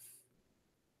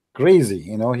crazy,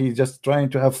 you know, he's just trying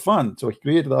to have fun. So he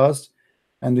created us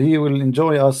and he will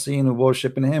enjoy us seeing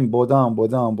worshiping him, bow down, bow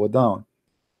down, bow down.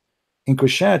 In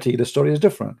Christianity, the story is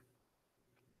different.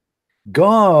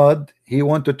 God, he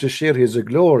wanted to share his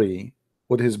glory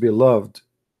with his beloved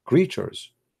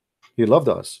creatures. He loved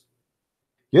us.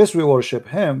 Yes, we worship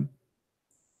him,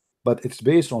 but it's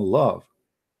based on love.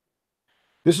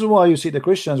 This is why you see the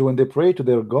Christians, when they pray to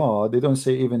their God, they don't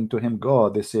say even to him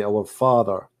God, they say our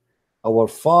Father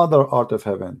art of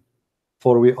heaven,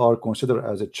 for we are considered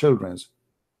as a children's,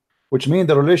 which means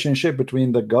the relationship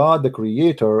between the God, the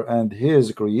creator, and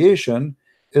his creation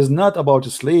is not about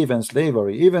slave and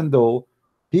slavery, even though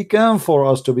he can for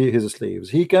us to be his slaves.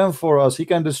 He can for us, he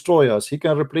can destroy us, he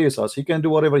can replace us, he can do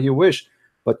whatever he wish,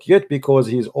 but yet because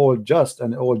he's all just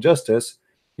and all justice,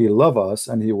 he loves us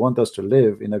and he wants us to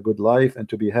live in a good life and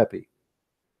to be happy.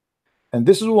 And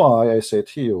this is why I say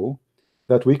to you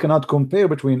that we cannot compare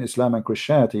between Islam and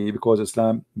Christianity, because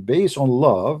Islam based on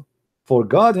love, for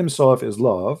God himself is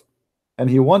love, and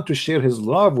he wants to share his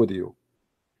love with you.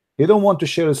 He don't want to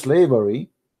share slavery.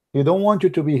 He don't want you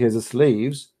to be his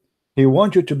slaves. He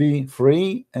wants you to be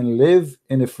free and live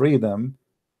in a freedom.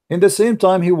 In the same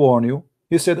time, he warned you.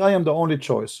 He said, I am the only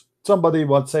choice. Somebody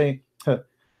would say,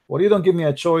 well, you don't give me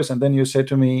a choice, and then you say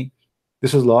to me,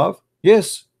 this is love?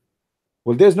 Yes.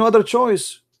 Well, there's no other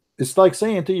choice. It's like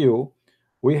saying to you,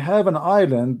 we have an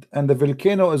island and the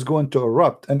volcano is going to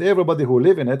erupt and everybody who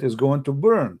live in it is going to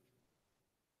burn.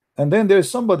 And then there's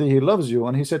somebody, he loves you,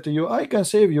 and he said to you, I can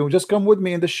save you, just come with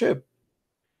me in the ship.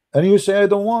 And you say, I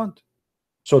don't want.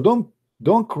 So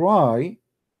don't cry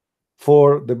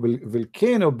for the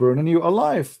volcano burning you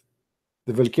alive.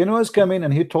 The volcano is coming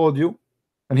and he told you,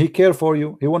 and he cared for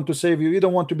you, he want to save you. You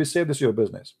don't want to be saved, this is your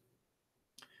business.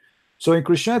 So in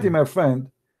Christianity, my friend,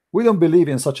 we don't believe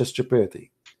in such a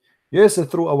stupidity. Yes,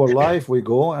 through our life we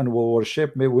go and we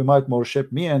worship, maybe we might worship,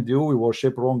 me and you, we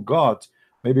worship wrong gods.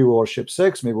 Maybe we worship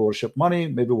sex, maybe we worship money,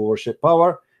 maybe we worship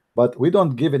power, but we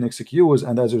don't give an excuse.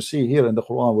 And as you see here in the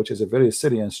Quran, which is a very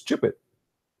silly and stupid,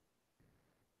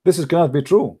 this cannot be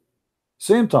true.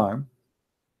 Same time,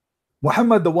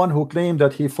 Muhammad, the one who claimed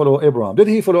that he followed Abraham, did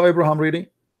he follow Abraham really?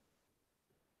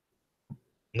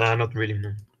 No, not really,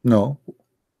 no. No.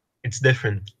 It's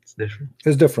different. It's different.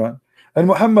 It's different. And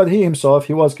Muhammad, he himself,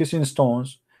 he was kissing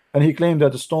stones, and he claimed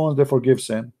that the stones, they forgive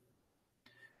sin.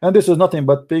 And this is nothing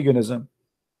but paganism.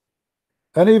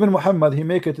 And even Muhammad, he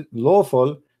make it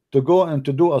lawful to go and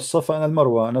to do a Safa and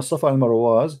al-Marwa. And a Safa and al-Marwa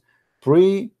was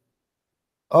pre-Arab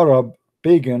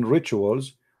pagan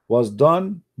rituals, was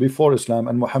done before Islam,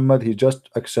 and Muhammad, he just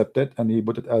accepted and he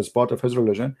put it as part of his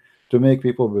religion to make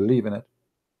people believe in it.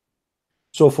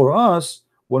 So for us,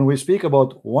 when we speak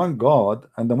about one God,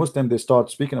 and the Muslim, they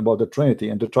start speaking about the Trinity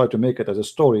and to try to make it as a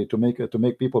story to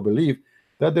make people believe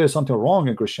that there is something wrong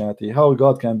in Christianity, how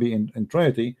God can be in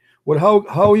Trinity. Well,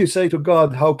 how you say to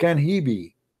God, how can he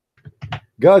be?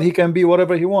 God, he can be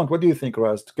whatever he wants. What do you think,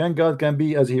 Rast? Can God can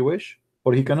be as he wish,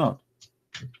 or he cannot?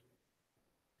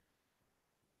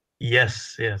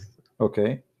 Yes, yes.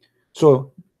 Okay.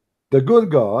 So the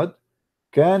good God,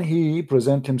 can he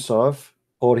present himself,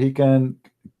 or he can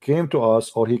came to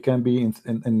us, or he can be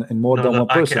in more than one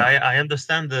person? I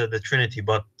understand the Trinity,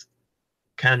 but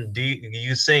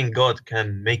you saying God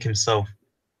can make himself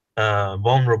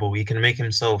vulnerable? He can make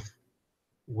himself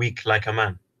weak like a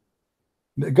man.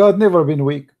 God never been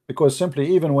weak, because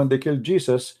simply even when they killed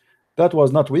Jesus, that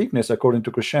was not weakness according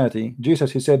to Christianity.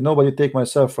 Jesus, he said, nobody take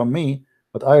myself from me,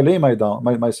 but I lay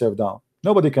myself down.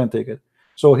 Nobody can take it.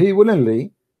 So he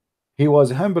willingly, he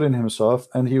was humbling himself,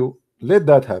 and he let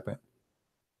that happen.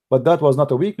 But that was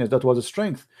not a weakness, that was a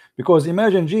strength. Because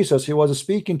imagine Jesus, he was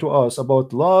speaking to us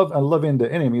about love and loving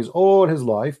the enemies all his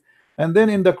life, and then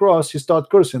in the cross he started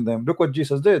cursing them. Look what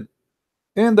Jesus did.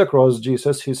 In the cross,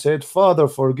 Jesus, he said, Father,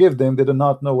 forgive them, they do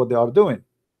not know what they are doing.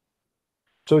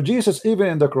 So Jesus, even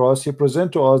in the cross, he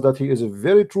present to us that he is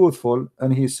very truthful,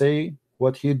 and he say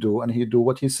what he do, and he do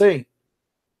what he say.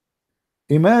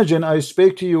 Imagine I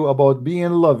speak to you about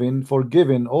being loving,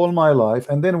 forgiving all my life,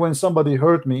 and then when somebody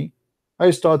hurt me,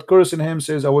 I start cursing him,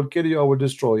 says, I will kill you, I will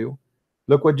destroy you.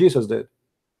 Look what Jesus did.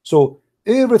 So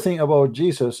everything about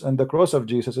Jesus and the cross of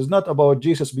Jesus is not about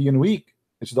Jesus being weak.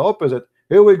 It's the opposite.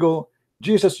 Here we go.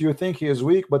 Jesus, you think he is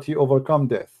weak, but he overcome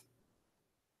death.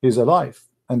 He's alive,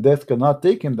 and death cannot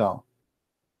take him down.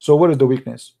 So what is the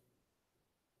weakness?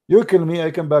 You kill me,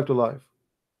 I come back to life.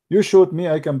 You shoot me,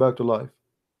 I come back to life.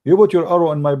 You put your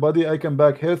arrow in my body, I come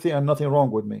back healthy and nothing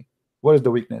wrong with me. What is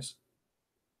the weakness?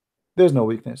 There's no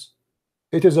weakness.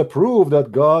 It is a proof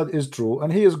that God is true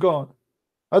and he is God.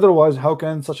 Otherwise, how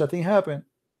can such a thing happen?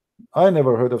 I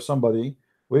never heard of somebody,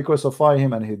 we crucify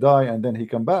him and he die and then he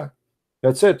come back.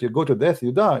 That's it. You go to death,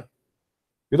 you die.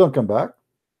 You don't come back.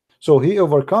 So he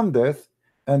overcome death,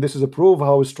 and this is a proof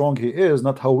how strong he is,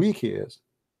 not how weak he is.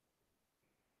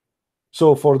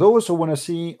 So for those who want to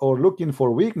see or looking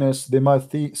for weakness, they might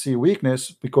see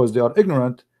weakness because they are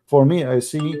ignorant. For me, I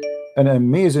see an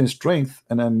amazing strength,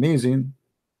 an amazing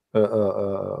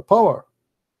power.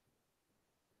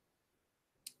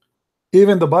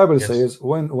 Even the Bible Yes. says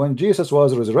when Jesus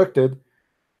was resurrected,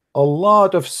 a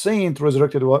lot of saints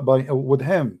resurrected with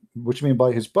him, which means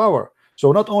by his power. So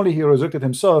not only he resurrected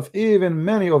himself, even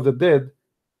many of the dead,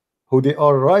 who they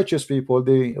are righteous people,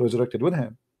 they resurrected with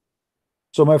him.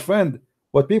 So my friend,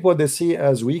 what people they see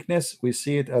as weakness, we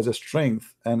see it as a strength,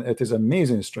 and it is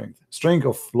amazing strength. Strength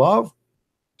of love,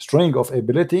 strength of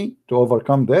ability to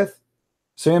overcome death,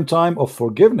 same time of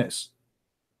forgiveness.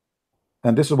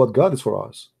 And this is what God is for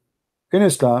us. In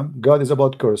Islam, God is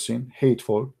about cursing,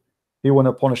 hateful. He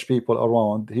wanna punish people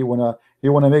around. He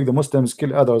wanna make the Muslims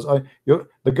kill others.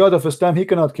 The God of Islam, he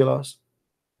cannot kill us.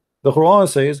 The Quran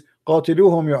says,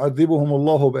 قاتلوهم يعذبهم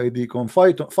الله بأيديكم.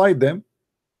 Fight them,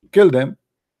 kill them.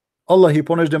 Allah, he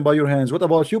punished them by your hands. What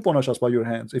about you punish us by your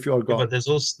hands if you are Yeah, God? but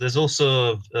there's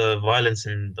also violence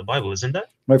in the Bible, isn't there?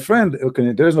 My friend,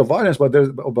 okay, there is no violence,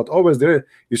 but always there.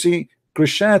 You see,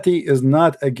 Christianity is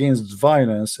not against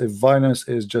violence if violence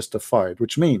is justified,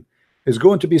 which means it's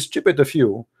going to be stupid of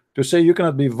you to say you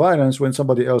cannot be violent when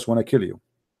somebody else want to kill you.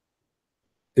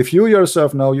 If you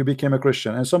yourself now you became a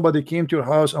Christian and somebody came to your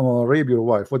house and will rape your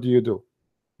wife, what do? You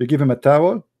give him a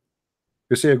towel?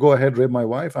 You say, go ahead, rape my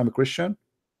wife, I'm a Christian?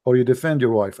 Or you defend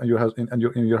your wife and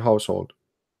in your household?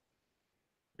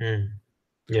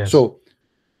 Yes. So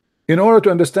in order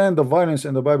to understand the violence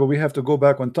in the Bible, we have to go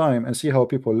back on time and see how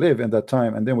people live in that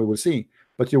time, and then we will see.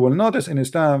 But you will notice in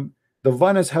Islam, the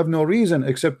violence have no reason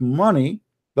except money.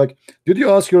 Like, did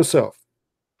you ask yourself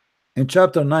in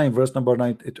chapter 9, verse number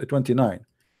 29,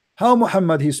 how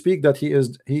Muhammad he speak that he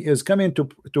is coming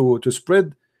to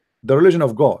spread the religion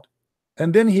of God,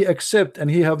 and then he accept and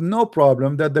he have no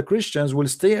problem that the Christians will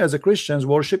stay as a Christians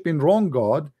worshiping wrong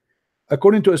God.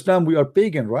 According to Islam, we are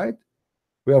pagan, right?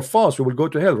 We are false, we will go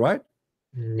to hell, right?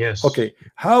 Yes. Okay,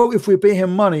 how if we pay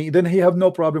him money, then he have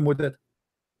no problem with it?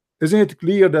 Isn't it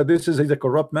clear that he's a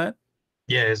corrupt man?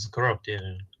 Yeah, it's corrupt. Yeah.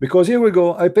 Because here we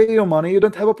go, I pay you money, you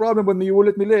don't have a problem with me, you will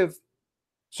let me live.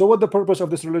 So what the purpose of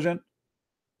this religion?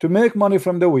 To make money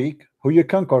from the weak, who you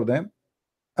conquer them,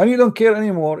 and you don't care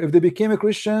anymore if they became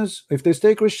Christians, if they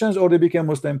stay Christians or they became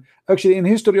Muslim. Actually, in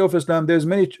history of Islam, there's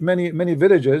many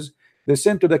villages they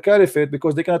sent to the caliphate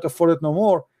because they cannot afford it no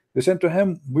more. They sent to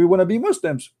him, we want to be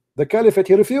Muslims. The caliphate,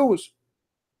 he refused,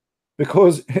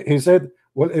 because he said,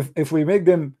 well, if we make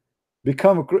them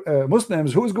become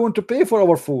Muslims, who's going to pay for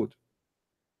our food?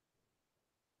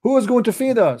 Who is going to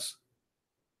feed us?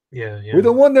 Yeah. We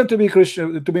don't want them to be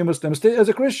Christian, to be Muslims. Stay as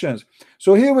a Christians.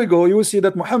 So here we go. You will see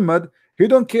that Muhammad, he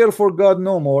don't care for God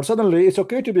no more. Suddenly, it's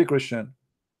okay to be Christian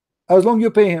as long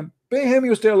you pay him. Pay him,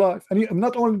 you stay alive. And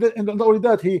not only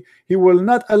that, he will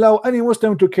not allow any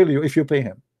Muslim to kill you if you pay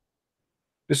him.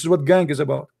 This is what gang is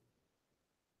about.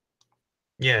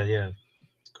 Yeah.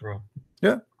 It's corrupt.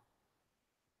 Yeah.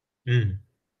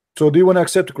 So do you want to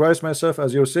accept Christ myself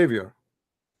as your savior?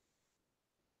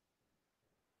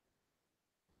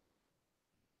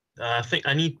 I think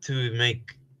I need to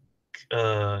make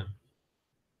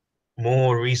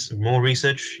more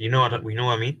research. You know what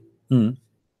I mean?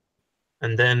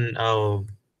 And then I'll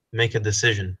make a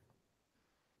decision.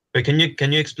 But can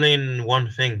you explain one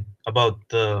thing about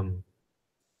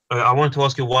I want to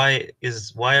ask you why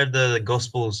are the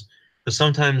Gospels? Because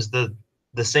sometimes the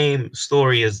same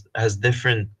story has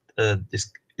different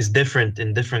is different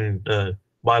in different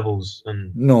Bibles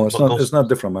and no, it's not. Gospels. It's not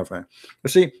different, my friend. You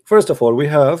see, first of all, we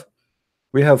have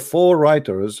 4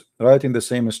 writers writing the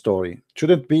same story.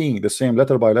 Should it be the same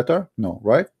letter by letter? No,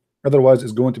 right? Otherwise,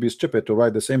 it's going to be stupid to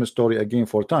write the same story again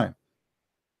 4 times.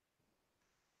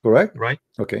 Correct? Right.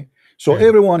 Okay. So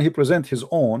everyone he present his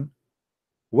own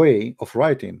way of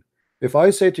writing. If I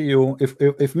say to you,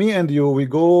 if me and you we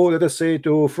go, let us say,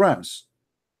 to France,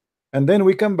 and then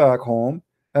we come back home,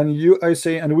 and I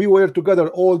say, and we were together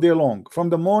all day long from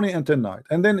the morning until night,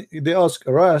 and then they ask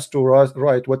Ras to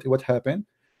write what happened,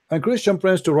 and Christian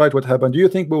Prince to write what happened. Do you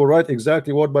think we will write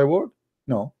exactly word by word?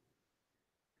 No.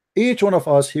 Each one of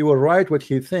us, he will write what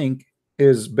he think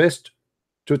is best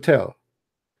to tell.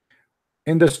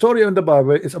 In the story in the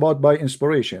Bible, it's about by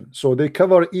inspiration, so they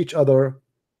cover each other,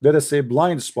 let us say,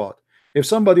 blind spot. If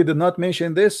somebody did not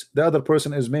mention this, the other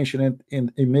person is mentioning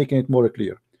it in making it more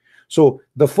clear. So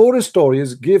the 4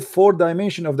 stories give 4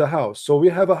 dimensions of the house. So we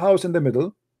have a house in the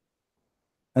middle,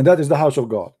 and that is the house of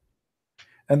God.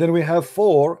 And then we have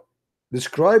 4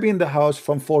 describing the house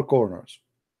from 4 corners.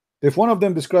 If one of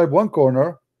them describe one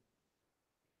corner,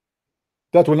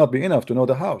 That will not be enough to know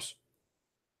the house,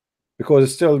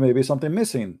 because still maybe something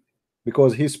missing,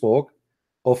 because he spoke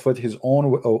of it his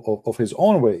own of his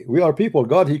own way. We are people.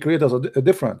 God, he created us a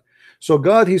different. So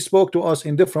God, he spoke to us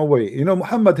in different way. You know,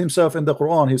 Muhammad himself in the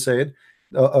Quran, he said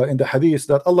in the hadith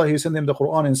that Allah, he sent him the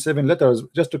Quran in 7 letters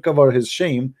just to cover his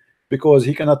shame, because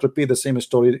he cannot repeat the same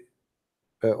story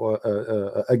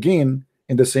again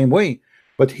in the same way.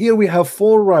 But here we have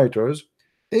 4 writers.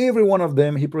 Every one of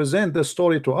them, he present the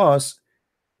story to us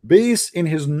based in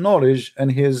his knowledge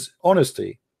and his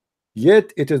honesty.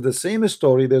 Yet it is the same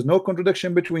story. There's no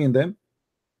contradiction between them.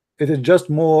 It is just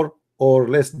more or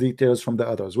less details from the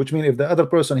others, which means if the other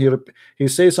person he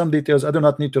says some details, I do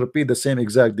not need to repeat the same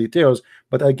exact details,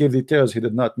 but I give details he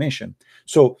did not mention.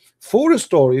 So 4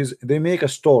 stories, they make a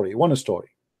story, one story.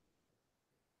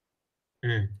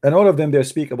 And all of them, they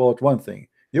speak about one thing.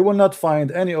 You will not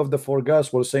find any of the 4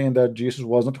 gospels saying that Jesus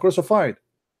was not crucified.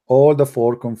 All the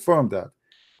 4 confirm that.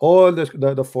 All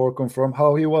the 4 confirm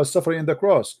how he was suffering in the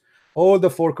cross. All the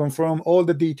 4 confirm all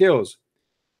the details.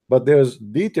 But there's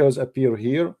details appear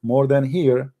here more than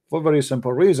here for a very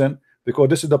simple reason, because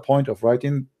this is the point of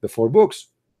writing the 4 books.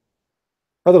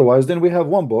 Otherwise, then we have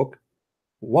one book,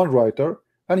 one writer,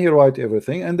 and he write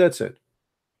everything, and that's it.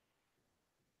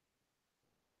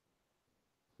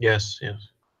 Yes, yes.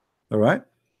 All right.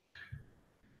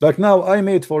 Like now, I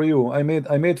made for you. I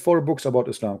made 4 books about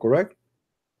Islam, correct?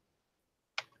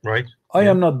 Right. I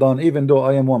am not done, even though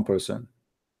I am one person,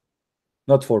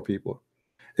 not 4 people.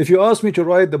 If you ask me to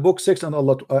write the book 6 and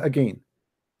Allah again,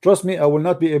 trust me, I will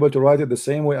not be able to write it the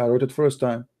same way I wrote it first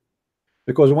time,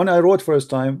 because when I wrote first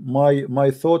time,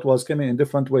 my thought was coming in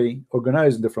different way,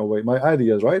 organized in different way. My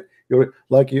ideas, right? You're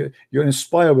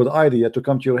inspired with idea to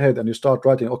come to your head, and you start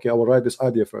writing. Okay, I will write this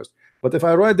idea first. But if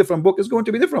I write different book, it's going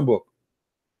to be different book.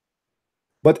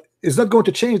 But it's not going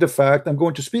to change the fact I'm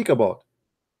going to speak about.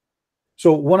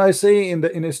 So when I say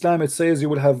in Islam, it says you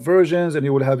will have versions and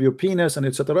you will have your penis and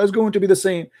etc. It's going to be the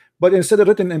same, but instead of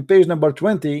written in page number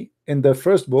 20 in the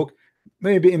first book,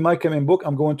 maybe in my coming book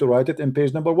I'm going to write it in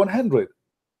page number 100.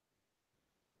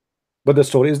 But the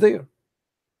story is there,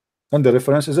 and the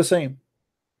reference is the same.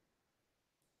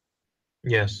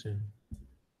 Yes.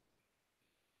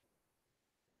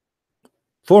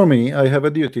 For me, I have a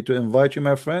duty to invite you,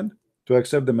 my friend, to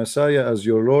accept the Messiah as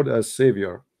your Lord, as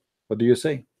Savior. What do you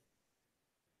say?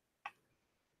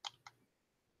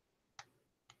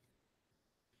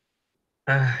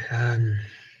 I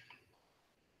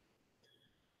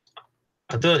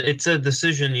thought it's a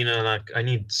decision, you know, like I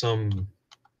need some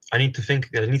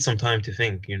time to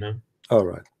think, you know. All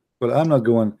right. Well, I'm not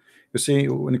going. You see,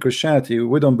 in Christianity,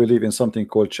 we don't believe in something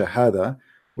called shahada.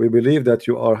 We believe that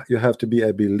you have to be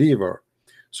a believer.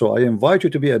 So I invite you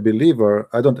to be a believer.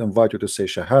 I don't invite you to say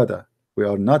shahada. We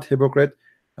are not hypocrite,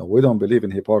 and we don't believe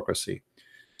in hypocrisy.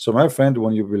 So my friend,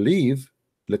 when you believe,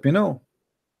 let me know.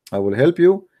 I will help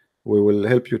you. We will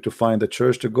help you to find a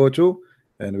church to go to,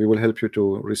 and we will help you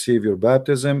to receive your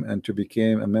baptism and to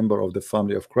become a member of the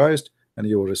family of Christ, and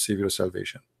you will receive your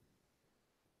salvation.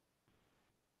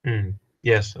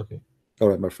 Yes, okay. All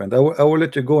right, my friend. I will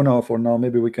let you go now. For now,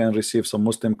 maybe we can receive some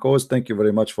Muslim calls. Thank you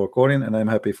very much for calling, and I'm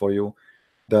happy for you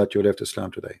that you left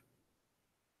Islam today.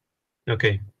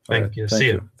 Okay, thank you. Thank See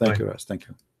you. Thank Bye. you, Ras. Thank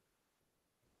you.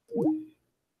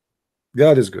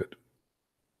 God is good.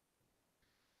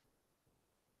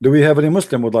 Do we have any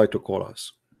Muslim would like to call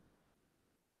us?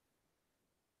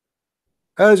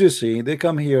 As you see, they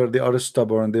come here, they are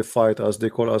stubborn, they fight us, they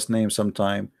call us names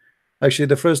sometime. Actually,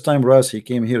 the first time Ras he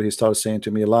came here, he started saying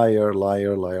to me, liar,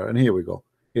 liar, liar, and here we go.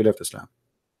 He left Islam.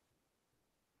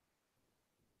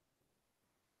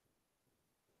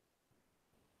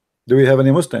 Do we have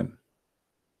any Muslim?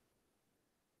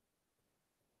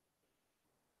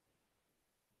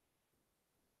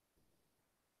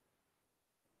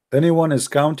 Anyone is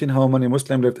counting how many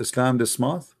Muslims left Islam this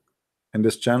month in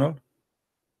this channel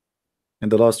in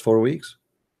the last 4 weeks?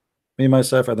 Me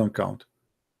myself, I don't count,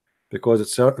 because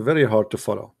it's very hard to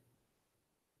follow.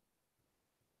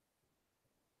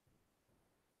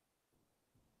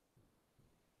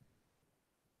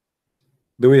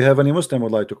 Do we have any Muslim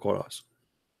would like to call us?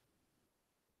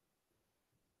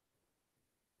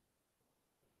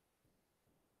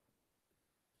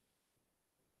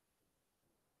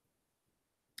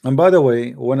 And by the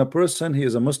way, when a person he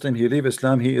is a Muslim, he leave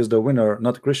Islam, he is the winner,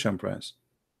 not Christian Prince,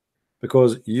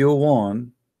 because you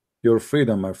won your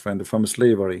freedom, my friend, from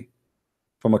slavery,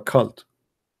 from a cult.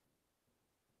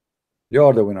 You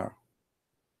are the winner.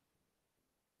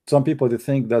 Some people they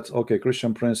think that okay,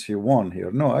 Christian Prince he won here.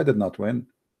 No, I did not win.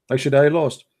 Actually, I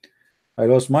lost. I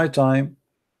lost my time.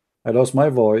 I lost my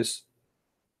voice.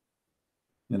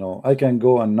 You know, I can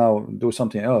go and now do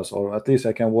something else, or at least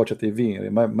I can watch a TV.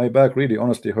 My back really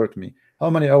honestly hurt me. How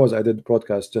many hours I did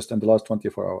broadcast just in the last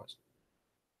 24 hours?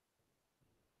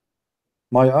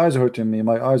 My eyes hurting me.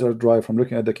 My eyes are dry from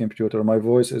looking at the computer. My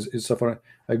voice is suffering.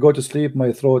 I go to sleep,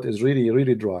 my throat is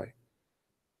really dry.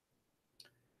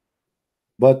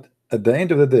 But at the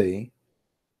end of the day,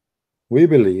 we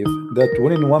believe that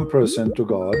winning one person to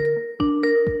God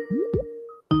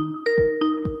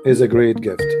is a great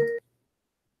gift.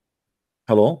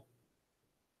 Hello?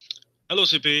 Hello,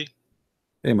 CP.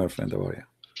 Hey, my friend, how are you?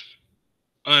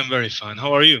 I'm very fine.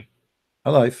 How are you?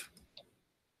 Alive.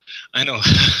 I know.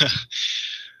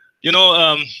 You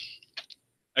know,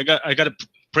 I got to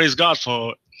praise God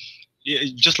for,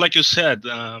 just like you said.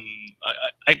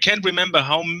 I can't remember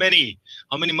how many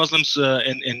Muslims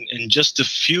in just a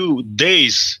few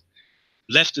days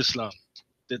left Islam.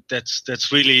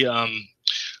 That's really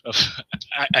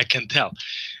I can tell.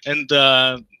 And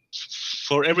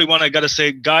for everyone, I gotta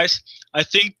say, guys, I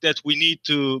think that we need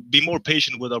to be more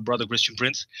patient with our brother Christian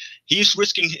Prince. He's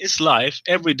risking his life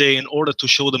every day in order to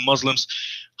show the Muslims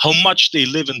how much they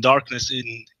live in darkness.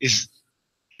 Is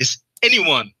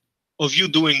anyone of you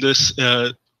doing this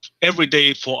every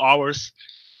day for hours?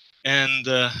 And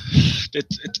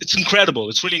it's incredible.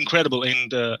 It's really incredible.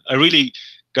 And I really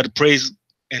got to praise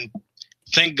and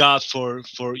thank God for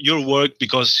your work,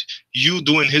 because you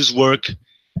doing His work,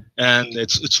 and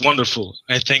it's wonderful.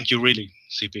 I thank you, really,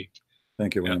 CP.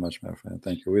 Thank you very much, my friend.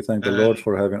 Thank you. We thank the Lord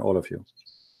for having all of you.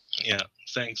 Yeah,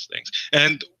 thanks.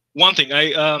 And one thing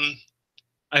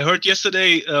I heard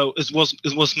yesterday,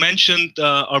 it was mentioned,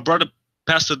 our brother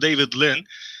Pastor David Lynn,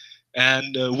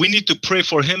 and we need to pray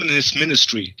for him and his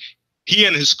ministry. He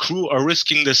and his crew are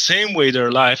risking the same way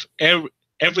their life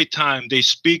every time they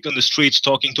speak on the streets,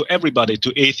 talking to everybody,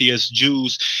 to atheists,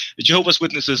 Jews, Jehovah's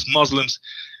Witnesses, Muslims.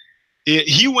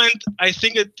 He went, I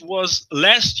think it was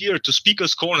last year, to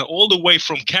Speaker's Corner, all the way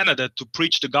from Canada, to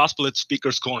preach the gospel at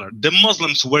Speaker's Corner. The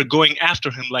Muslims were going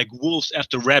after him like wolves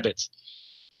after rabbits,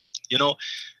 you know.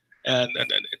 And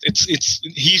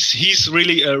he's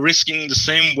really risking the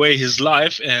same way his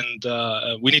life, and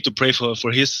we need to pray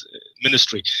for his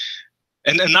ministry.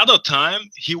 And another time,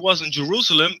 he was in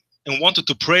Jerusalem and wanted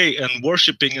to pray and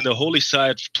worshiping in the holy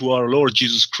site to our Lord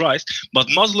Jesus Christ, but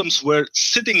Muslims were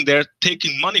sitting there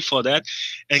taking money for that,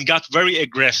 and got very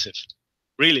aggressive,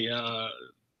 really.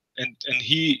 And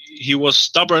he was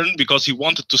stubborn because he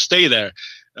wanted to stay there.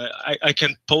 I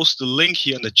can post the link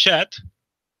here in the chat,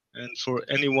 and for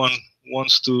anyone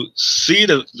wants to see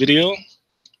the video,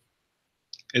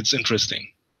 it's interesting.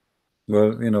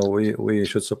 Well, you know, we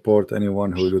should support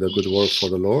anyone who do the good work for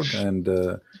the Lord, and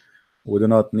we do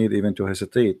not need even to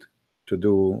hesitate to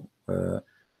do,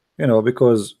 you know,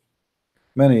 because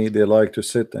many, they like to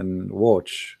sit and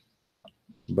watch,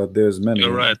 but there's many,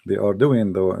 right, they are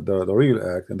doing the real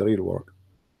act and the real work.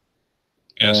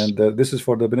 yes. And this is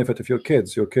for the benefit of your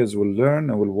kids. Your kids will learn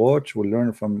and will watch, will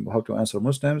learn from how to answer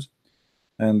Muslims,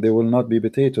 and they will not be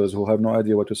potatoes who have no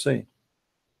idea what to say,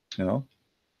 you know.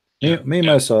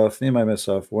 Myself,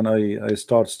 when I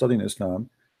start studying Islam,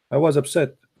 I was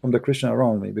upset from the Christian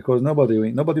around me, because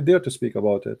nobody dared to speak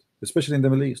about it, especially in the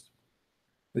Middle East.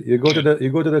 You go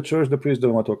to the church, the priest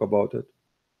don't want to talk about it.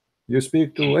 You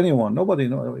speak to anyone, nobody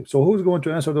know. So who's going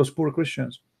to answer those poor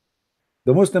Christians?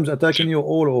 The Muslims attacking you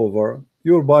all over.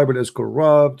 Your Bible is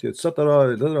corrupt,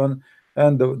 etc.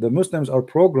 And the Muslims are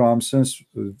programmed since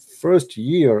the first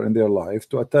year in their life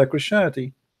to attack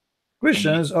Christianity.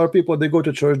 Christians are people, they go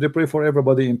to church, they pray for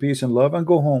everybody in peace and love and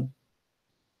go home.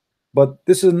 But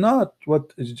this is not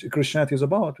what Christianity is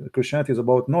about. Christianity is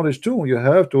about knowledge too. You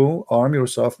have to arm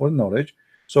yourself with knowledge.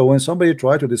 So when somebody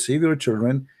try to deceive your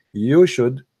children, you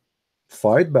should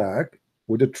fight back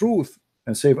with the truth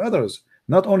and save others.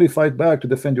 Not only fight back to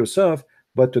defend yourself,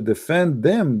 but to defend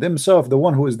themselves, the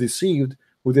one who is deceived,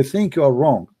 who they think you are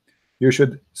wrong. You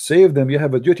should save them. You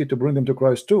have a duty to bring them to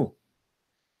Christ too.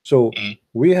 So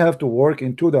we have to work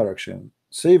in two directions: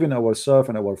 saving ourselves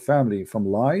and our family from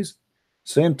lies,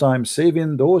 same time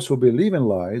saving those who believe in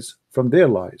lies from their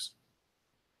lies.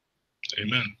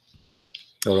 Amen.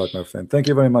 All right, my friend. Thank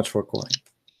you very much for calling.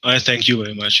 I thank you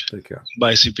very much. Take care.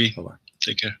 Bye, CP. Bye-bye.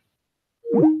 Take care.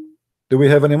 Do we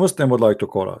have any Muslim would like to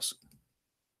call us?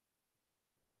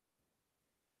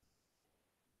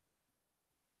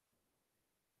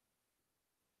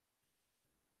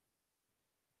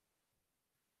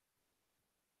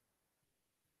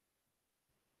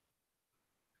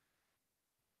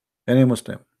 Any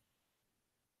Muslim?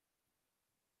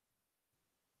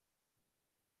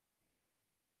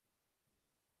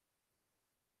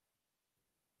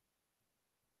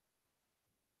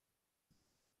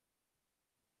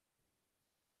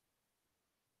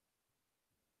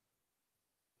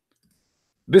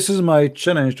 This is my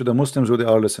challenge to the Muslims who they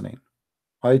are listening.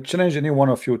 I challenge any one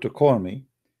of you to call me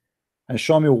and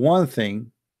show me one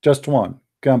thing, just one,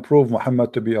 can prove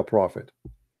Muhammad to be a prophet.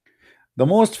 The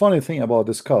most funny thing about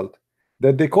this cult,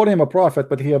 that they call him a prophet,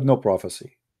 but he have no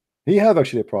prophecy. He have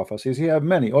actually prophecies. He have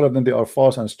many. All of them, they are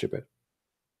false and stupid.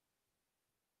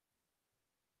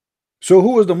 So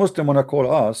who is the Muslim wanna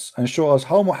call us and show us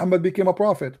how Muhammad became a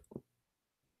prophet?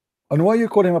 And why you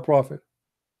call him a prophet?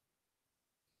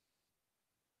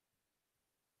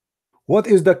 What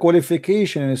is the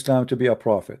qualification in Islam to be a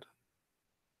prophet?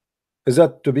 Is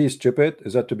that to be stupid?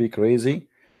 Is that to be crazy?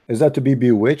 Is that to be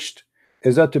bewitched?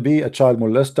 Is that to be a child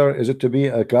molester? Is it to be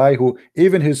a guy who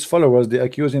even his followers, they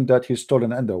accuse him that he's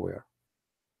stolen underwear?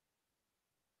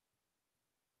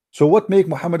 So what make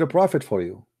Muhammad a prophet for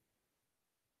you?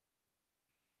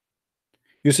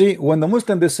 You see, when the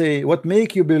Muslim they say, what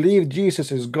make you believe Jesus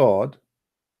is God?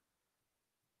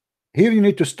 Here you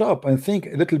need to stop and think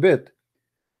a little bit,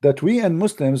 that we and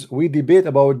Muslims, we debate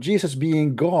about Jesus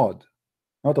being God,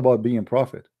 not about being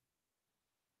prophet.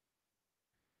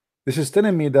 This is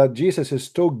telling me that Jesus is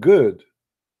too good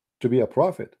to be a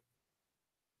prophet,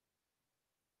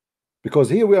 because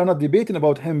here we are not debating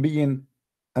about him being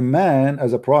a man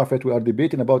as a prophet. We are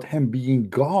debating about him being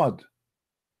God.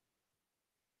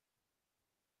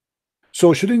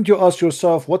 So shouldn't you ask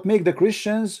yourself, what make the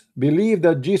Christians believe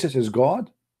that Jesus is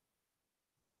God?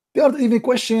 They aren't even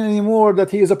questioning anymore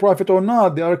that he is a prophet or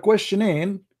not. They are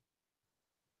questioning,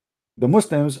 the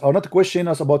Muslims are not questioning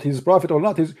us about his prophet or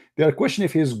not. They are questioning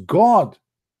if he is God.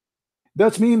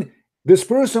 That means this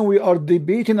person we are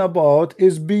debating about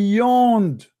is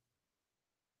beyond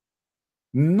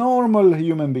normal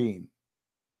human being,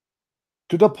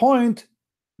 to the point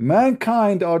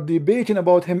mankind are debating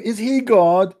about him, is he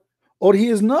God or he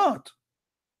is not?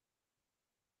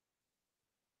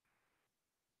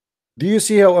 Do you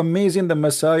see how amazing the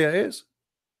Messiah is?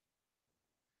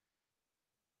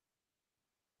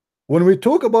 When we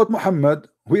talk about Muhammad,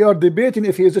 we are debating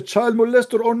if he is a child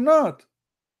molester or not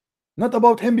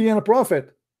about him being a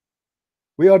prophet.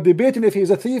 We are debating if he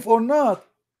is a thief or not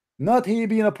he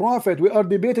being a prophet. We are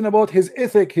debating about his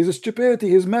ethic, his stupidity,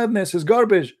 his madness, his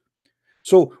garbage.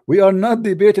 So we are not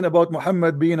debating about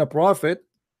Muhammad being a prophet.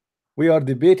 We are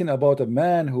debating about a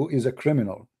man who is a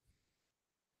criminal.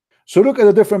 So look at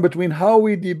the difference between how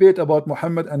we debate about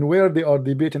Muhammad and where they are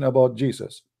debating about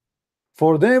Jesus.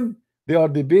 For them, they are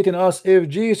debating us if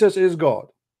Jesus is God.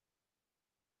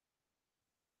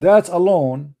 That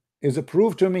alone is a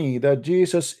proof to me that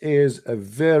Jesus is a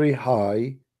very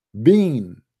high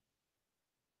being.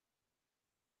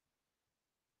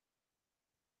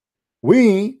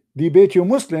 We debate, you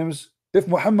Muslims, if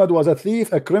Muhammad was a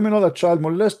thief, a criminal, a child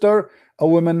molester, a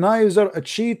womanizer, a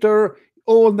cheater,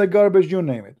 all the garbage, you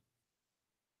name it.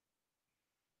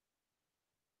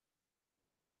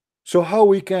 So how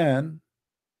we can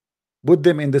put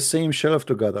them in the same shelf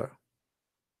together?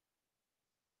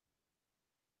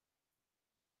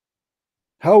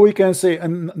 How we can say,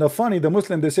 and the funny, the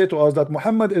Muslim, they say to us that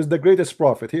Muhammad is the greatest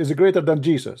prophet. He is greater than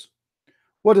Jesus.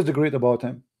 What is the great about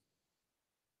him?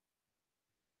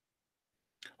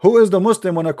 Who is the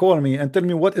Muslim wanna call me and tell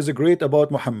me what is great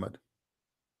about Muhammad?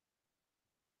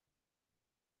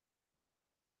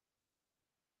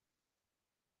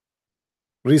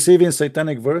 Receiving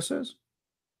satanic verses?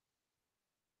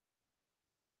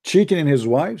 Cheating in his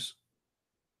wives?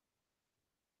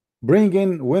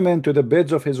 Bringing women to the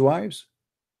beds of his wives?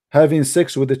 Having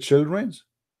sex with the children?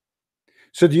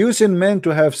 Seducing men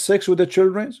to have sex with the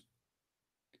children?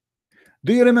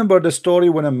 Do you remember the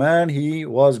story when a man, he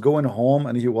was going home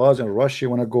and he was in rush, he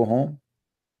want to go home?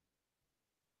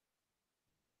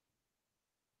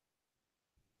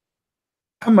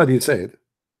 Muhammad, he said,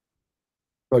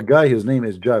 a guy, his name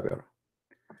is Jabir.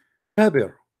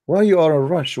 Jabir, why you are in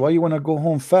rush? Why you want to go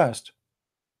home fast?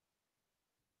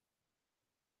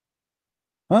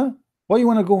 Huh? Why you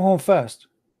want to go home fast?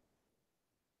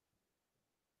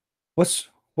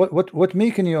 What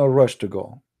making you a rush to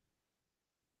go?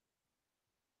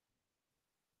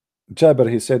 Jabir,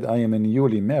 he said, I am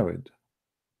newly married.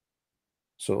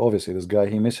 So obviously this guy,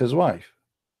 he missed his wife.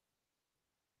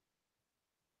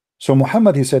 So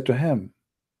Muhammad, he said to him,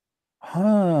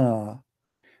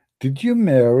 did you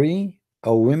marry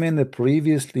a woman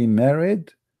previously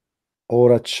married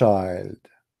or a child?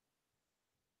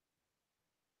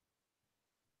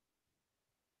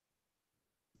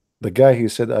 The guy, he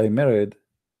said, I married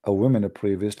a woman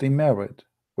previously married,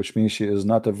 which means she is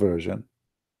not a virgin.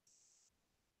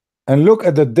 And look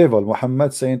at the devil,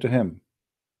 Muhammad, saying to him,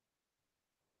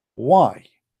 why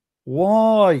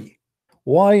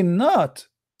not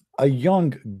a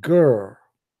young girl?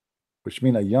 which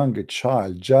means a young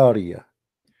child, Jariya,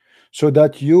 so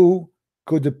that you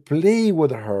could play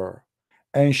with her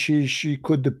and she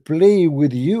could play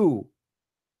with you.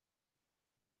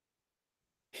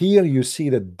 Here you see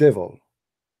the devil.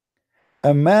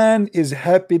 A man is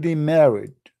happily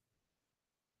married.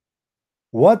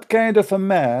 What kind of a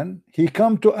man? He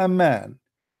come to a man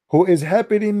who is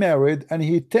happily married and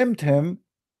he tempt him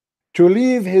to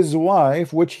leave his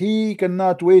wife, which he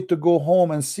cannot wait to go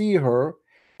home and see her,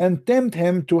 and tempt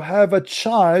him to have a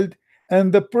child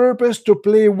and the purpose to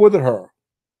play with her.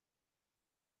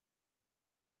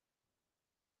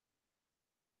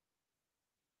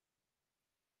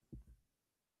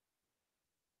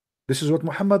 This is what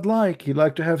Muhammad like. He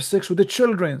liked to have sex with the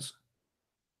children's.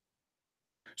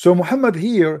 So Muhammad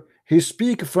here, he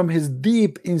speak from his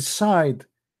deep inside,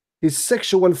 his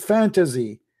sexual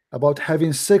fantasy about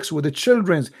having sex with the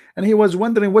children's, and he was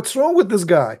wondering what's wrong with this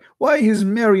guy. Why he's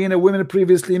marrying a woman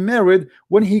previously married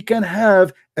when he can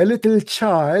have a little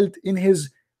child in his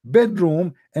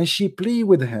bedroom and she play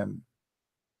with him.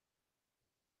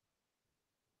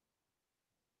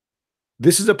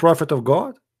 This is the prophet of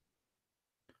God.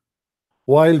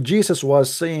 While Jesus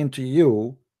was saying to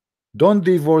you, don't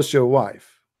divorce your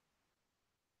wife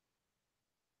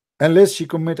unless she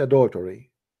commit adultery.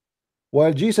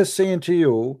 While Jesus saying to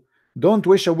you, don't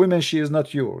wish a woman she is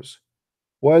not yours.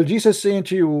 While Jesus saying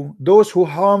to you, those who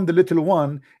harm the little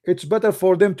one, it's better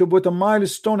for them to put a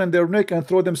milestone in their neck and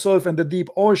throw themselves in the deep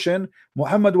ocean.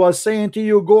 Muhammad was saying to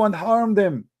you, go and harm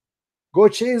them, go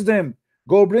chase them,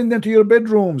 go bring them to your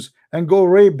bedrooms and go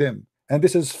rape them. And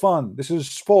this is fun, this is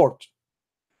sport,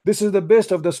 this is the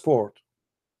best of the sport.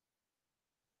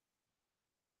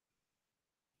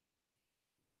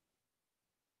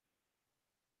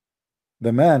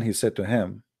 The man, he said to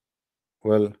him,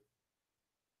 well,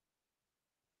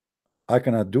 I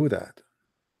cannot do that.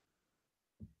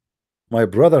 My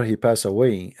brother, he passed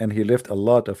away and he left a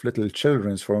lot of little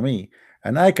children for me,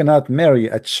 and I cannot marry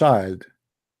a child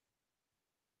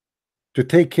to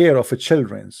take care of a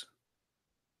children's.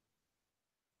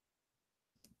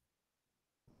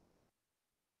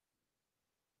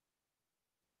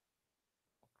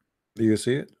 Do you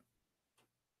see it?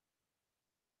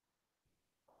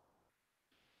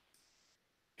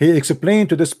 He explained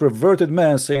to this perverted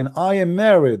man saying, I am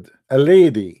married a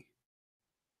lady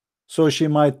so she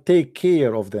might take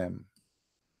care of them.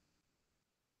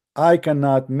 I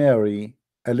cannot marry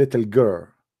a little girl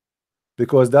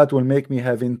because that will make me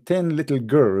having 10 little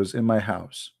girls in my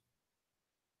house.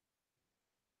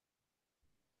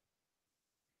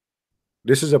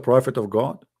 This is a prophet of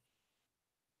God.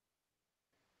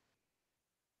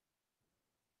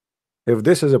 If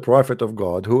this is a prophet of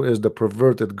God, who is the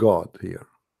perverted God here?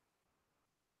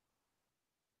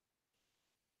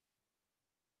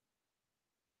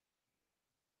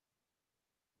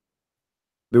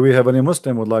 Do we have any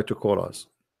Muslim would like to call us?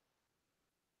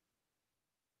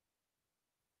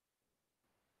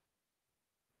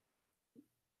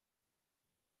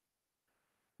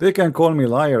 They can call me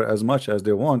liar as much as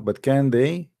they want, but can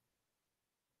they?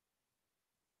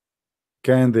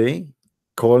 Can they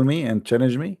call me and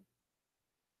challenge me?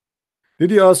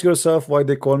 Did you ask yourself why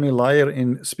they call me liar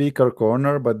in speaker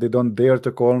corner, but they don't dare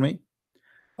to call me?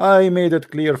 I made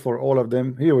it clear for all of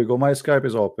them. Here we go. My Skype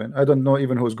is open. I don't know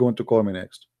even who's going to call me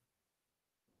next.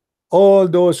 All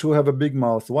those who have a big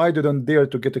mouth, why they don't dare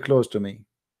to get close to me?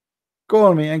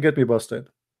 Call me and get me busted.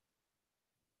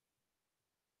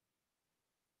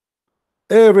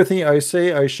 Everything I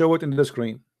say, I show it in the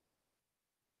screen.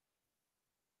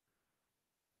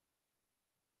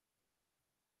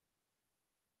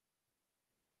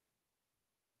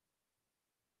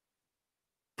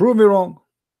 Prove me wrong.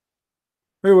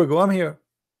 Here we go. I'm here.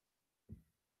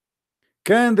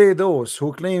 Can they, those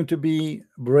who claim to be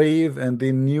brave and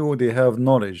they knew they have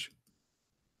knowledge,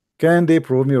 can they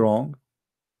prove me wrong?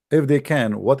 If they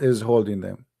can, what is holding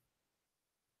them?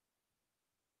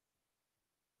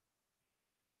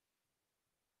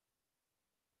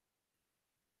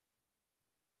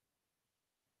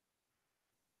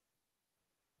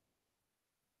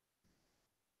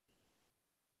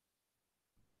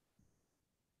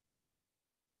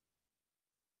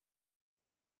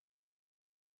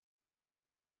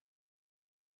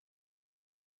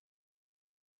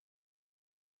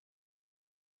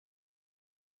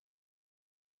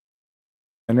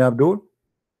 And Abdul?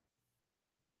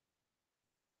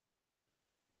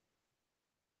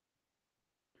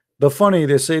 The funny,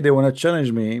 they say they want to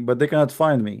challenge me, but they cannot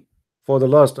find me for the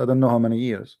last I don't know how many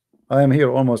years. I am here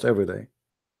almost every day.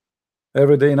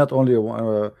 Every day, not only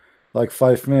like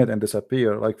 5 minutes and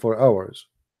disappear, like for hours.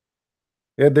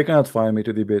 Yet they cannot find me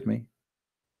to debate me.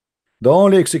 The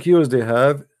only excuse they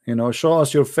have, you know, show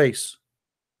us your face.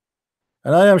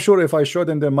 And I am sure if I show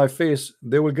them my face,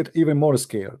 they will get even more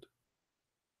scared.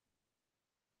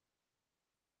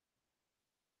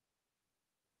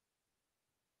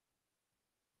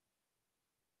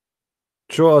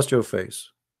 Show us your face.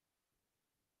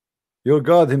 Your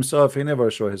God himself, he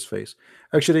never show his face.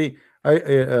 Actually,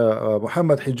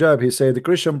 Muhammad Hijab, he said the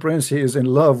Christian prince, he is in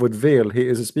love with veil. He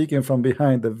is speaking from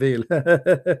behind the veil.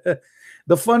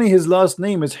 The funny, his last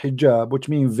name is Hijab, which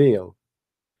means veil.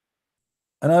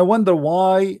 And I wonder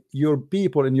why your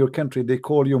people in your country, they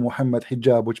call you Muhammad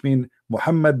Hijab, which means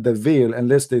Muhammad the veil,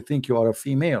 unless they think you are a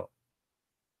female.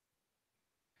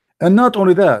 And not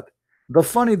only that, the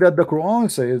funny that the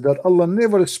Quran says that Allah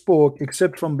never spoke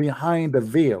except from behind the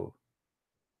veil.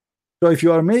 So if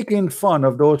you are making fun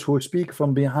of those who speak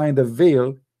from behind the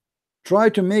veil, try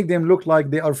to make them look like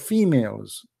they are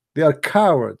females. They are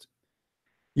cowards.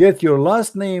 Yet your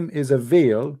last name is a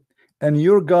veil, and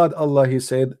your God Allah, he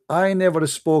said, I never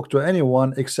spoke to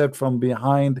anyone except from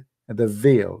behind the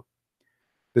veil.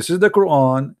 This is the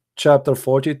Quran, chapter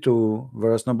 42,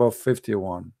 verse number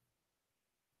 51.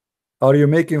 Are you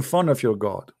making fun of your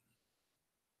God?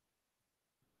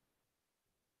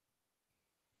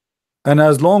 And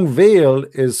as long veil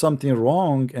is something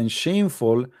wrong and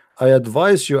shameful, I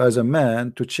advise you as a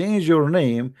man to change your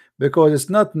name, because it's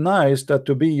not nice that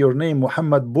to be your name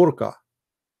Muhammad Burqa.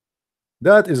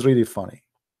 That is really funny.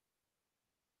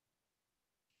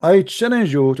 I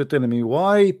challenge you to tell me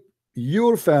why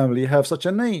your family have such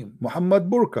a name, Muhammad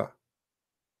Burqa.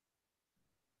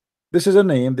 This is a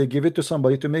name they give it to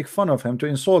somebody to make fun of him, to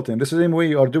insult him. This is the same way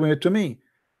you are doing it to me.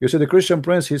 You say the Christian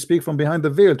prince, he speak from behind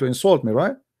the veil to insult me,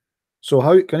 right? So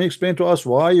how can you explain to us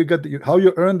why you get how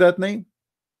you earned that name?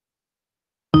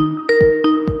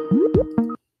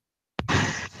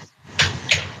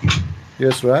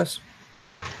 Yes, Ras.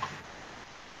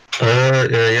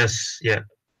 Yes, yeah.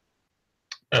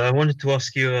 I wanted to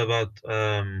ask you about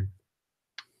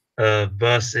a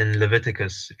verse in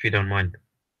Leviticus, if you don't mind.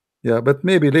 Yeah, but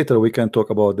maybe later we can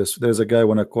talk about this. There's a guy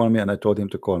wanna call me, and I told him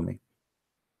to call me.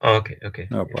 Oh, okay, okay.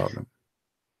 No problem.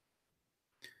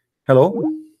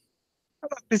 Hello.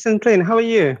 Listen, Plain, how are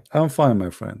you? I'm fine,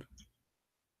 my friend.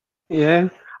 Yeah,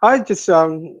 I just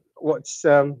watched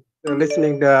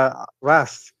listening to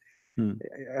Ras.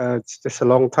 It's just a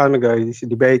long time ago. He's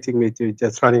debating me to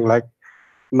just running like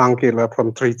monkey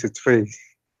from tree to tree,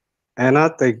 and I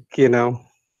think he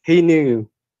knew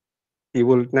he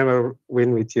would never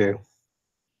win with you.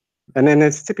 And then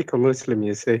it's typical Muslim,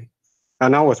 you see.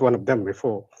 And I was one of them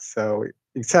before, so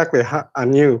exactly how I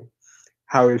knew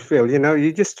how it feels.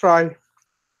 You just try.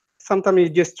 Sometimes you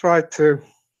just try to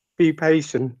be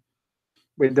patient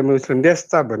with the Muslim. They're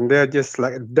stubborn. They're just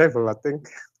like a devil, I think.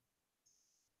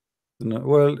 No,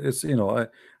 well, it's I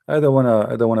don't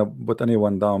wanna put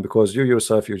anyone down, because you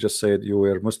yourself, you just said you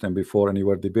were Muslim before and you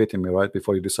were debating me right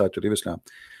before you decided to leave Islam.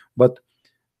 But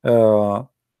every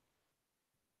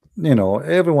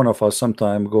one of us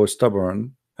sometimes goes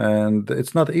stubborn, and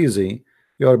it's not easy.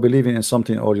 You are believing in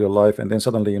something all your life, and then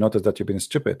suddenly you notice that you've been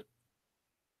stupid.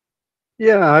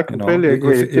 Yeah, I completely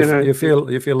agree. You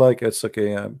feel like it's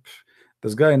okay.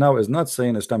 This guy now is not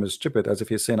saying Islam is stupid, as if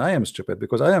he's saying I am stupid,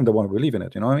 because I am the one who believe in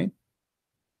it. You know what I mean?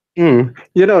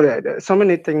 So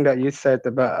many things that you said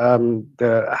about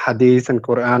the Hadith and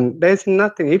Quran. There's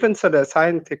nothing, even so the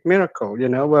scientific miracle.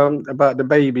 About the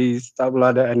babies, stuff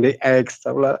like that, and the eggs,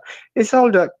 stuff like that. It's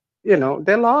all that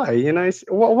they lie.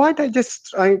 Why they just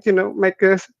trying make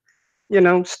a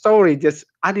story just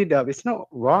add it up? It's not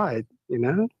right.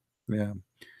 Yeah.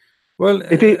 Well,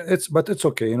 it's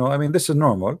okay. I mean, this is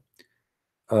normal.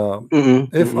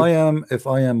 If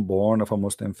I am born of a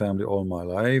Muslim family all my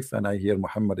life, and I hear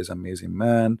Muhammad is an amazing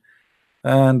man,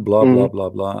 and blah blah blah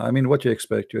blah. I mean, what you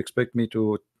expect? You expect me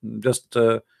to just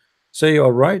say you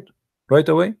are right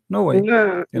away? No way.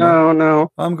 No.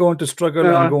 I'm going to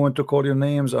struggle. I'm going to call you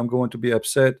names. I'm going to be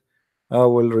upset. I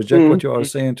will reject what you are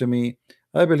saying to me.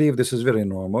 I believe this is very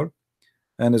normal,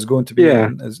 and it's going to be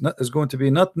it's going to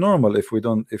be not normal if you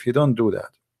don't do that.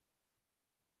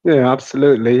 Yeah,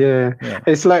 absolutely. Yeah.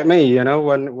 It's like me,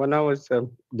 when I was a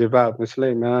devout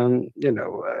Muslim,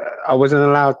 I wasn't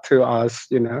allowed to ask,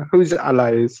 who's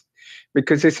Allah is,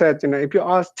 because he said, if you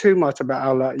ask too much about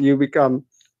Allah, you become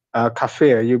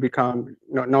kafir, you become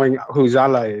not knowing who's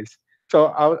Allah is.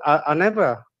 So I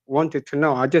never wanted to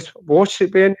know. I just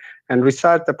worship Him and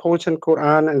recite the portion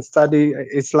Quran and study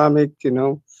Islamic,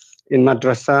 in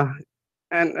madrasa.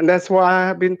 And that's why I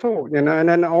have been taught, and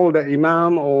then all the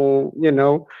imam or,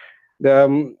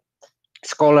 the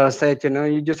scholars said,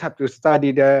 you just have to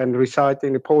study there and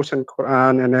reciting the portion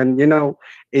Quran, and then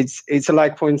it's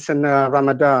like, for instance,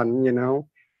 Ramadan.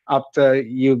 After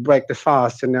you break the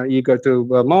fast, you go to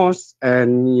the mosque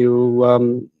and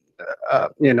you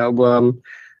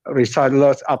recite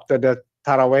lots after the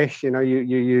Tarawih.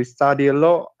 You study a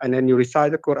lot and then you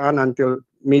recite the Quran until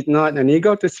midnight and you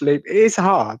go to sleep. It's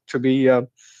hard to be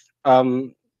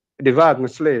devout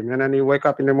Muslim, and then you wake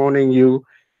up in the morning, you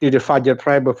do the Fajr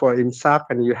prayer before Imsak,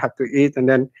 and you have to eat,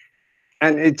 and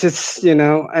it just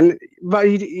but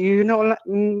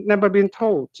never been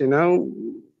told,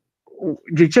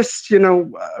 you just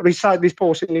recite this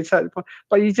portion inside,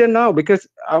 but you don't know, because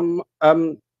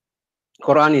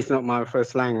Quran is not my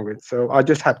first language, so I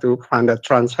just have to find a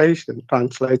translation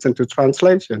to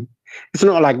translation. It's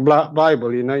not like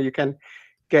Bible, you can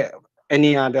get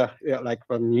any other, like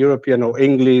from European or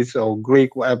English or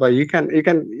Greek, whatever. You can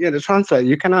translate.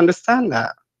 You can understand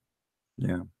that.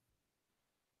 Yeah.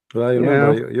 Well, I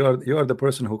remember you are the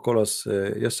person who called us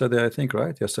yesterday, I think,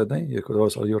 right? Yesterday you could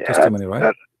also your testimony,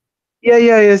 right?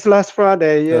 It's last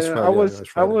Friday. Yeah, last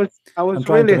Friday, I was I'm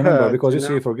trying really to remember hurt, because you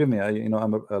see, forgive me,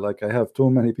 I'm like, I have too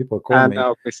many people call me.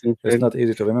 It's not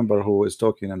easy to remember who is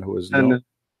talking and who is not.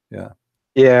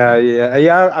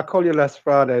 I called you last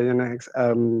Friday,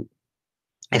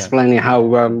 explaining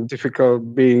how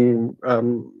difficult being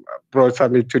brought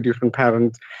up with two different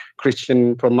parents,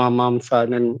 Christian from my mom's side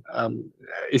and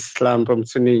Islam from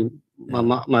Sunni,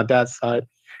 my dad's side.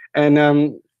 And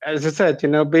as I said,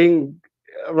 being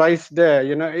raised there,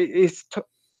 it's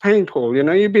painful.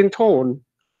 You've been told,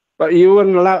 but you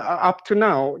weren't allowed up to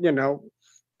now,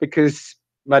 because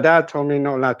my dad told me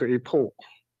not allowed to eat pork.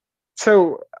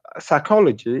 So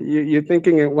psychology, you're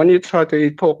thinking when you try to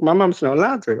eat pork, my mom's not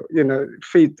allowed to,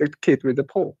 feed the kid with the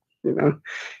pork,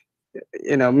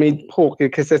 meat pork,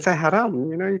 because it's a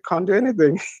haram, you can't do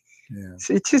anything.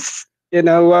 So it's just,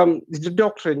 the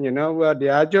doctrine, the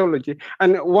ideology.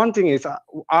 And one thing is,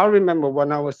 I remember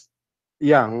when I was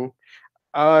young,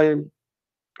 my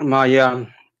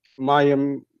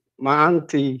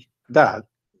auntie dad,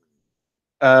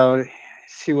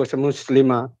 she was a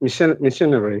Muslim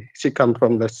missionary. She come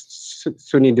from the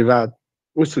Sunni devout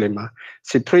Muslim.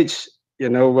 She preached,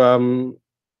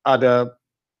 other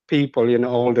people,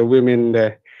 all the women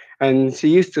there. And she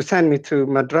used to send me to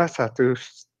madrasa to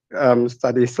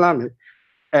study Islamic.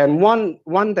 And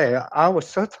one day I was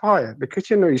so tired because,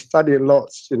 you study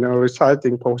lots,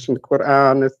 reciting portion of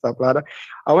Quran and stuff like that.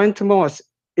 I went to mosque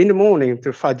in the morning to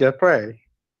Fajr pray.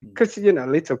 Because,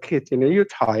 little kid, you're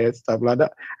tired, stuff like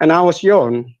that. And I was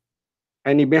young.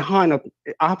 And behind,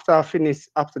 after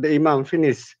the Imam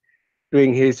finished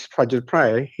doing his Fajr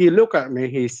prayer, he looked at me,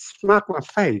 he smacked my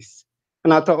face.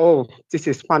 And I thought, oh, this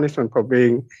is punishment for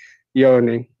being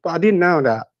yawning. But I didn't know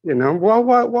that,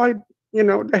 why,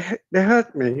 they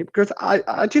hurt me because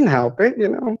I didn't help it,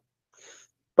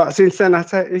 But since then I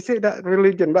said, is it that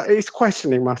religion? But it's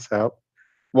questioning myself.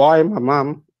 Why my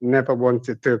mom never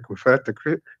wanted to convert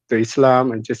to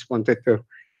Islam and just wanted to,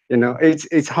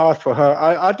 it's hard for her.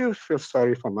 I do feel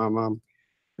sorry for my mom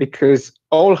because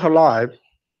all her life,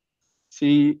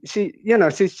 she's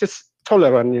just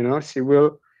tolerant, she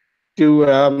will do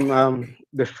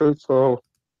the food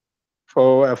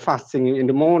for fasting in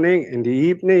the morning, in the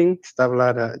evening, stuff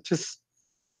like that.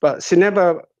 But she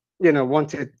never,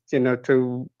 wanted,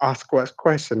 to ask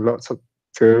questions, lots of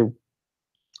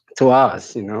to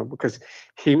us, because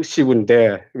she wouldn't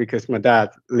dare because my dad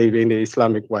lived in the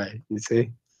Islamic way, you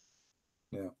see.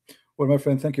 Yeah. Well, my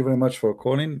friend, thank you very much for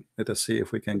calling. Let us see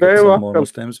if we can get some more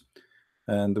Muslims.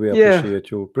 And we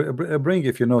appreciate you. Bring,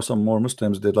 if you know some more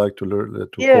Muslims they'd like to learn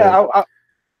call.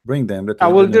 Bring them. I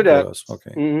will do that.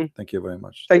 Okay. Thank you very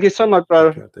much. Thank you so much,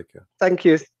 brother. Take care. Thank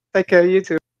you. Take care. You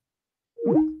too.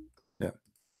 Yeah.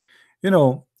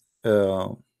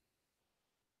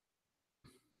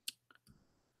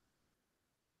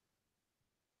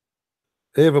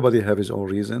 Everybody have his own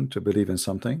reason to believe in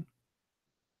something,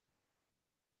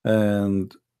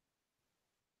 and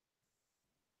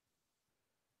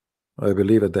I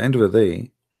believe at the end of the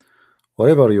day,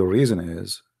 whatever your reason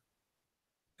is,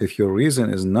 if your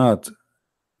reason is not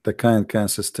the kind can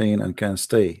sustain and can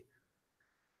stay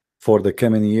for the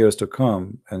coming years to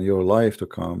come and your life to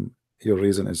come, your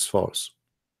reason is false.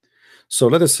 So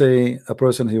let us say a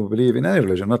person who believes in any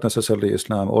religion, not necessarily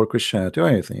Islam or Christianity or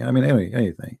anything, I mean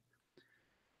anything.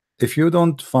 If you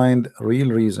don't find real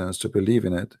reasons to believe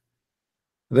in it,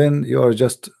 then you are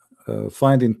just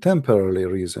finding temporary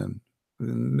reason.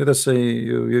 Let us say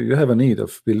you have a need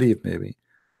of belief, maybe.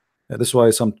 That's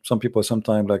why some people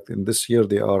sometimes, like in this year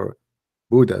they are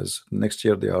Buddhas, next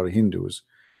year they are Hindus.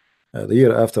 the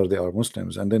year after they are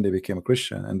Muslims, and then they became a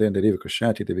Christian, and then they leave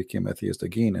Christianity, they became atheist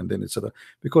again, and then etc.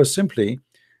 Because simply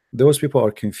those people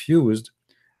are confused,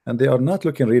 and they are not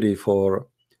looking really for,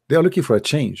 they are looking for a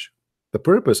change. The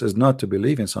purpose is not to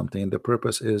believe in something, the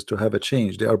purpose is to have a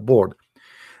change. They are bored.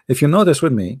 If you notice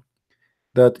with me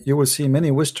that you will see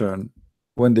many Western,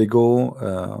 when they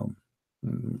go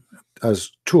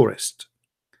as tourists,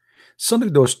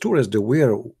 suddenly those tourists, they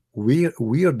wear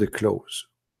weird clothes.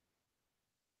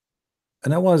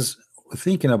 And I was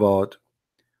thinking about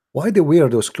why they wear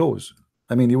those clothes.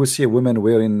 I mean, you will see a woman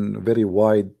wearing very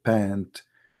wide pant.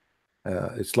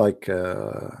 It's like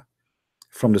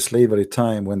from the slavery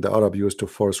time when the Arab used to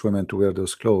force women to wear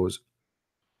those clothes.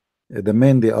 The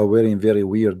men, they are wearing very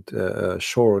weird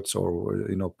shorts or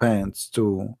pants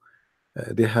too.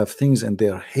 They have things in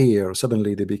their hair.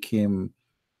 Suddenly they became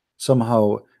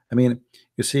somehow, I mean,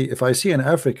 you see, if I see an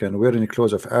African wearing the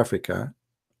clothes of Africa,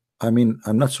 I mean,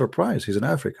 I'm not surprised, he's an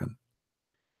African.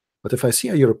 But if I see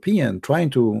a European trying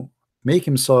to make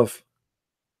himself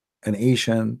an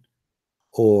Asian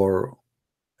or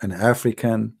an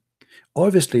African,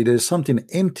 obviously there's something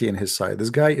empty in his side.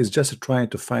 This guy is just trying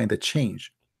to find a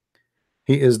change.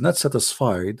 He is not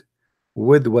satisfied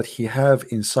with what he have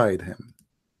inside him.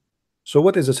 So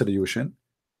what is the solution?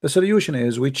 The solution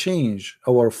is we change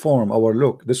our form, our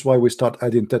look. This is why we start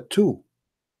adding tattoo.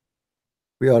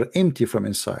 We are empty from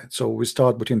inside, so we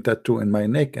start putting tattoo in my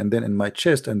neck, and then in my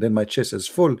chest, and then my chest is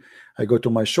full. I go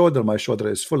to my shoulder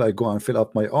is full. I go and fill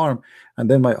up my arm, and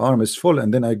then my arm is full,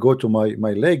 and then I go to my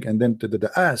leg, and then to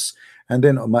the ass, and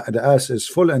then the ass is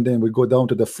full, and then we go down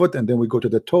to the foot, and then we go to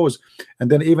the toes, and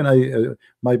then even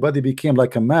my body became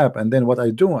like a map. And then what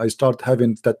I do, I start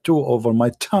having tattoo over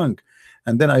my tongue,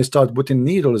 and then I start putting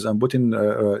needles and putting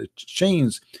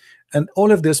chains, and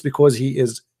all of this because he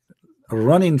is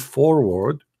running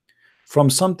forward from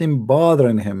something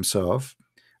bothering himself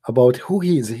about who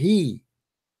he is.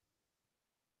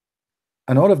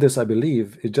 And all of this, I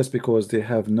believe, is just because they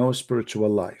have no spiritual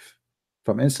life.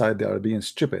 From inside they are being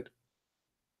stupid.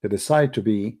 They decide to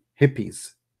be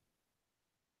hippies.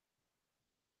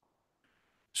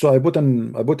 So I put a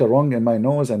ring in my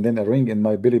nose, and then a ring in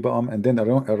my belly button, and then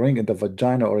a ring in the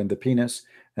vagina or in the penis,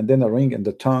 and then a ring in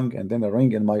the tongue, and then a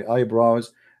ring in my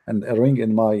eyebrows, and a ring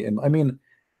in my I mean,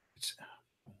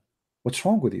 what's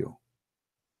wrong with you?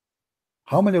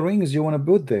 How many rings you want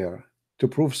to put there to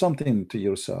prove something to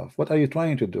yourself? What are you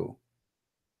trying to do?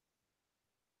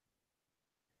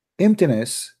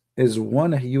 Emptiness is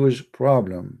one huge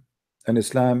problem, and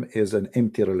Islam is an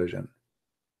empty religion.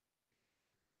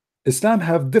 Islam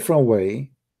have different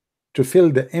way to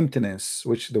fill the emptiness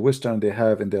which the Western they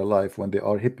have in their life when they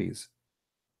are hippies.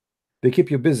 They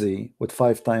keep you busy with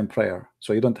 5-time prayer,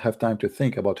 so you don't have time to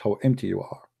think about how empty you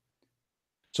are.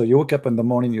 So you wake up in the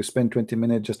morning, you spend 20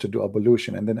 minutes just to do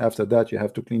ablution, and then after that you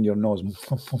have to clean your nose,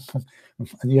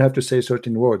 and you have to say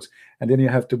certain words, and then you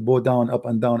have to bow down, up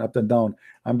and down, up and down.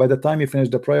 And by the time you finish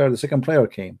the prayer, the second prayer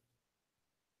came.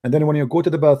 And then when you go to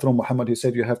the bathroom, Muhammad, he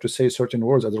said you have to say certain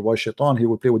words, otherwise shaitan, he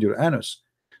will play with your anus.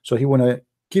 So he want to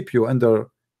keep you under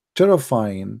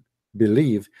terrifying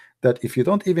belief that if you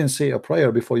don't even say a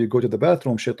prayer before you go to the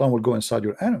bathroom, shaitan will go inside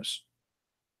your anus.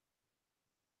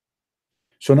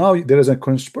 So now there is a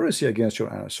conspiracy against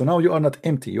your anus. So now you are not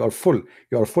empty, you are full.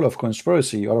 You are full of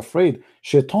conspiracy. You are afraid.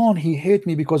 Shaitan, he hate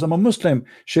me because I'm a Muslim.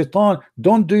 Shaitan,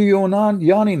 don't do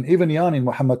yanin. Even yanin,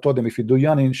 Muhammad told them, if you do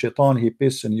yanin, shaitan, he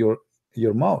piss in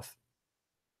your mouth.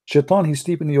 Shaitan, he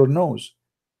sleep in your nose.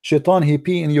 Shaitan, he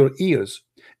pee in your ears.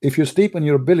 If you sleep in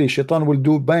your belly, shaitan will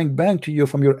do bang bang to you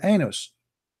from your anus.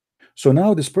 So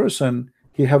now this person,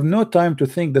 he have no time to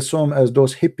think the same as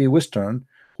those hippie Western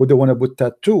who they want to put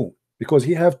tattoo, because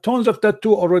he have tons of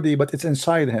tattoo already, but it's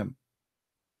inside him.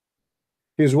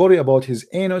 He's worried about his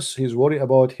anus, he's worried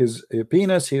about his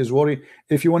penis, he is worried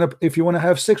if you want to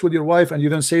have sex with your wife and you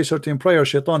don't say certain prayer,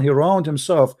 shaitan, he round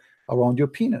himself around your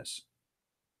penis.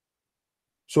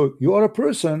 So you are a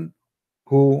person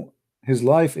who his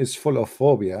life is full of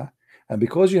phobia, and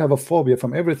because you have a phobia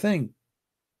from everything,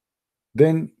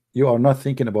 then you are not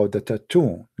thinking about the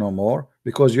tattoo no more,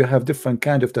 because you have different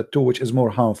kind of tattoo which is more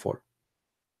harmful.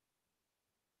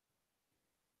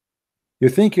 You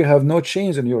think you have no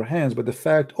chains in your hands, but the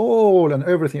fact all and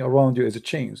everything around you is a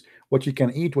chains. What you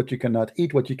can eat, what you cannot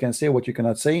eat, what you can say, what you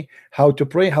cannot say, how to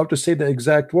pray, how to say the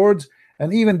exact words,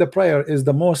 and even the prayer is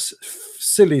the most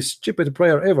silly, stupid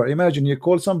prayer ever. Imagine you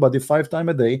call somebody 5 times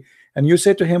a day and you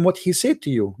say to him what he said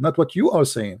to you, not what you are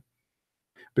saying.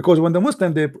 Because when the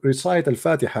Muslim they recite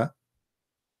Al-Fatiha,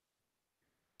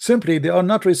 simply they are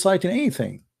not reciting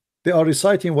anything. They are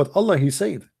reciting what Allah he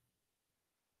said.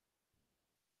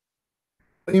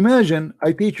 Imagine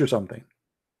I teach you something.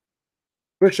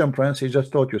 Christian Prince, he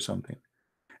just taught you something.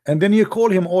 And then you call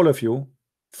him, all of you,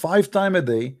 5 times a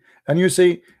day, and you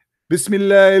say,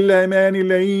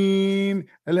 Bismillahirrahmanirrahim,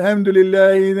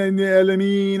 Alhamdulillahi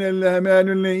alamin,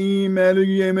 Alrahmanirrahim,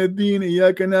 Maliki yawmiddin,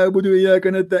 Iyyaka na'budu wa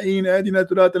iyyaka nasta'in, Ihdina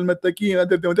siratal mustaqim,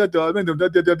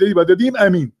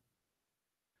 Amin.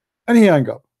 And he hang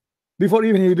up before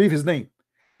even he leave his name.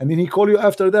 And then he call you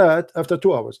after that, after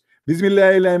 2 hours.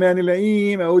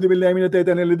 Bismillahirrahmanirrahim, A'udhu billahi minash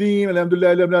shaitanir rajim,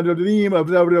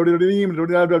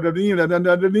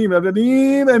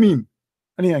 Alhamdulillahi, Amin.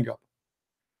 And he hang up.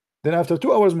 Then after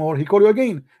 2 hours more, he call you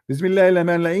again.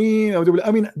 Bismillahirrahmanirrahim.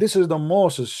 I mean, this is the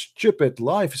most stupid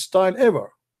lifestyle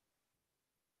ever.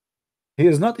 He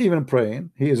is not even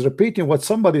praying. He is repeating what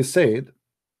somebody said,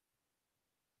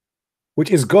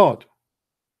 which is God.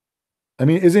 I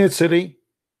mean, isn't it silly?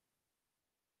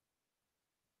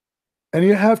 And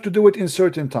you have to do it in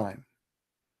certain time.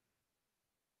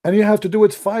 And you have to do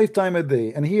it 5 times a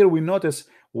day. And here we notice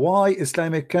why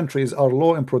Islamic countries are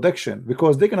low in production,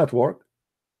 because they cannot work.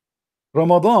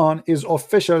 Ramadan is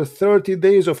official 30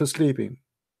 days of sleeping.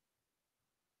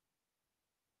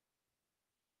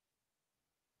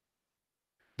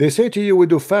 They say to you we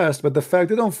do fast, but the fact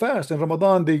they don't fast. In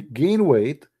Ramadan they gain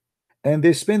weight and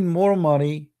they spend more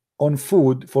money on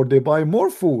food, for they buy more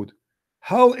food.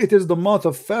 How it is the month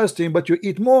of fasting but you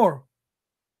eat more?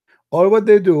 Or what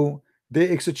they do, they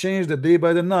exchange the day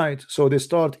by the night. So they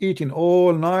start eating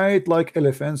all night like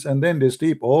elephants, and then they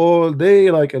sleep all day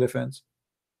like elephants.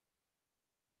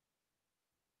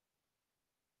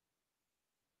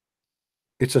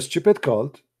 It's a stupid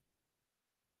cult.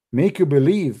 Make you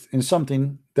believe in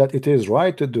something that it is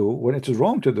right to do when it is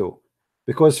wrong to do.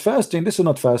 Because fasting, this is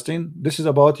not fasting. This is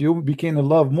about you becoming in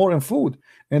love more in food.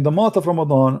 In the month of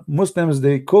Ramadan, Muslims,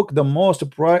 they cook the most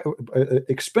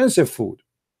expensive food.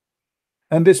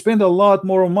 And they spend a lot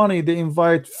more money. They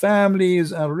invite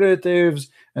families and relatives,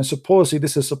 and supposedly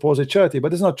this is supposed charity,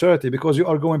 but it's not charity because you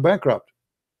are going bankrupt.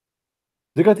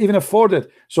 They can't even afford it.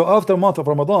 So after a month of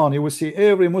Ramadan, you will see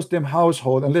every Muslim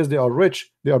household, unless they are rich,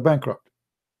 they are bankrupt.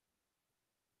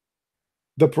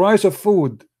 The price of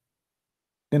food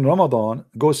in Ramadan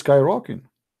goes skyrocketing.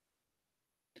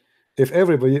 If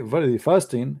everybody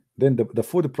fasting, then the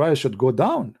food price should go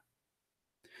down.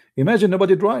 Imagine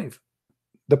nobody drive.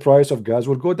 The price of gas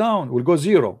will go down, will go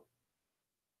zero.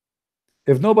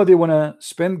 If nobody wanna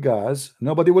spend gas,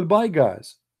 nobody will buy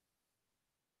gas.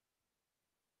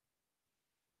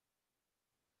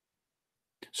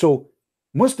 So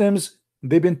Muslims,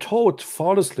 they've been taught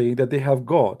falsely that they have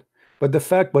God, but the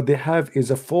fact what they have is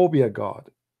a phobia God.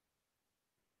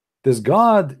 This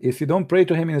God, if you don't pray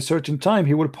to him in a certain time,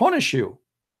 he will punish you.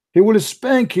 He will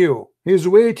spank you. He's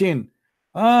waiting.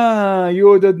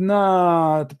 You did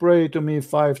not pray to me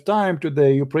 5 times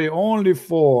today. You pray only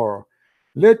 4.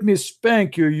 Let me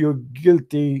spank you, you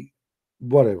guilty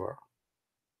whatever.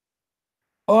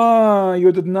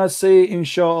 You did not say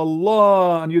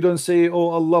inshallah, and you don't say, oh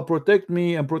Allah protect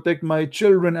me and protect my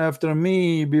children after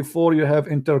me before you have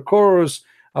intercourse.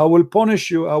 I will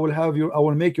punish you. I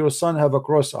will make your son have a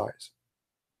cross eyes.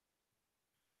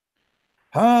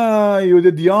 You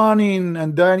did yawning,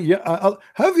 and then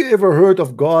have you ever heard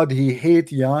of God? He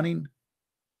hate yawning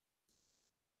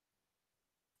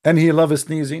and he loves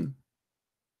sneezing.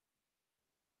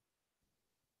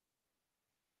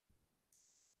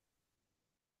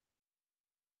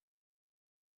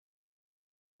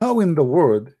 How in the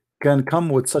world can come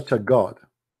with such a God?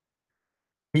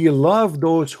 He loves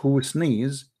those who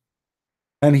sneeze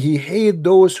and he hate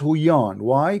those who yawn.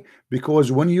 Why?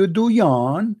 Because when you do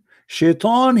yawn,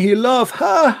 Shaitan, he love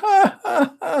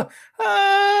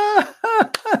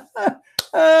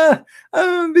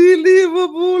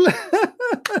unbelievable.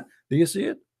 Do you see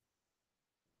it?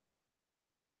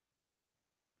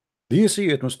 Do you see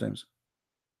it, Muslims?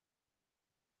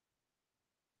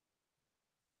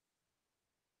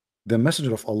 The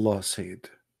Messenger of Allah said,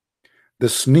 the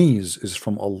sneeze is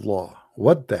from Allah.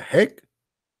 What the heck?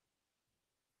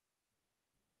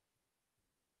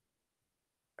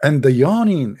 And the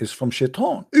yawning is from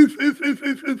Shaitan. If.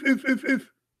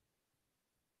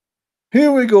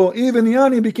 Here we go. Even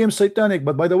yawning became satanic.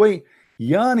 But by the way,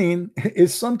 yawning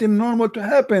is something normal to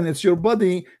happen. It's your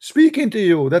body speaking to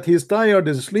you that he's tired,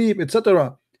 is asleep,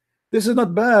 etc. This is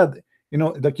not bad. You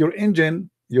know, like your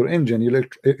engine,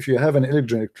 if you have an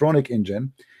electronic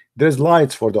engine, there's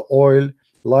lights for the oil,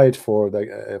 light for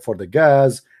the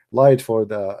gas, light for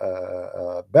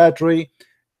the battery.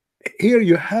 Here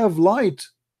you have light.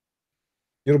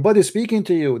 Your body speaking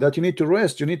to you that you need to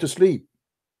rest, you need to sleep.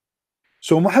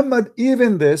 So Muhammad,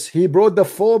 even this, he brought the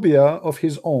phobia of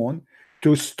his own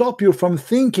to stop you from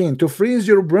thinking, to freeze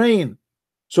your brain.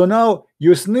 So now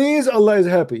you sneeze, Allah is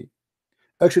happy.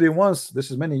 Actually, once,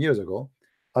 this is many years ago,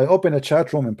 I opened a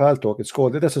chat room in Paltalk. It's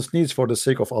called "Let us sneeze for the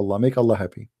sake of Allah, make Allah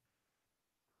happy."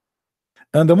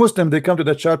 And the Muslim, they come to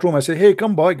the chat room. I say, hey,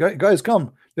 come by, guys,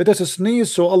 come. Let us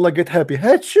sneeze so Allah get happy.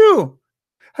 Achoo!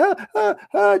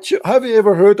 Achoo! Have you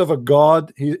ever heard of a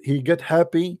God? He get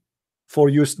happy for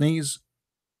you sneeze.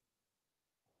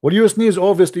 When you sneeze,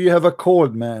 obviously you have a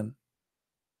cold, man.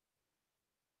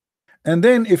 And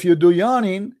then if you do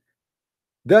yawning,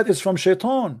 that is from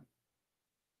shaitan.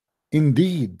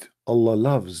 Indeed, Allah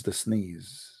loves the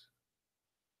sneeze,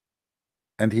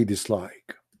 and He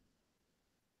dislike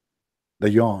the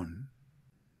yawn.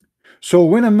 So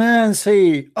when a man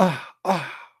say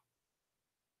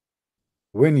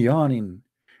when yawning,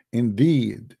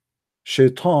 indeed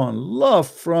shaitan love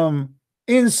from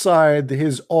inside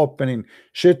his opening.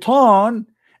 Shaitan,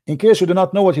 in case you do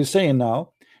not know what he's saying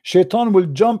now, shaitan will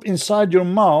jump inside your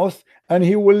mouth and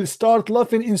he will start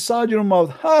laughing inside your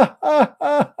mouth.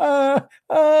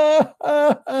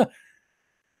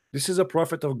 This is a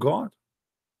prophet of God.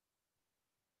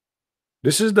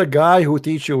 This is the guy who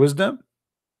teach you wisdom.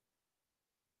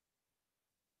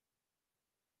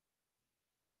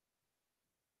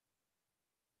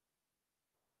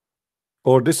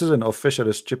 Or this is an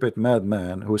official stupid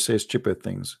madman who says stupid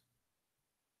things.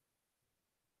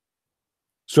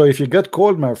 So if you get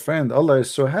cold, my friend, Allah is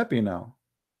so happy now.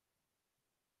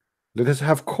 Let us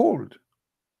have cold.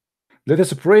 Let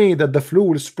us pray that the flu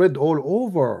will spread all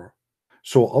over,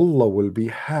 so Allah will be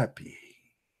happy.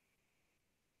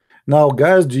 Now,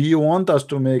 guys, do you want us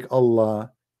to make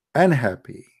Allah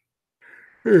unhappy?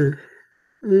 And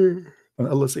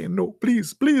Allah saying, no,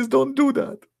 please, please don't do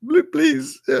that.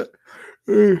 Please.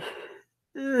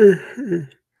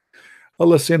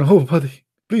 Allah saying, oh, buddy,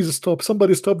 please stop.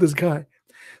 Somebody stop this guy.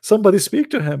 Somebody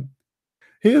speak to him.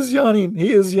 He is yawning.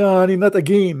 He is yawning. Not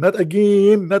again. Not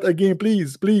again. Not again.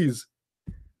 Please, please.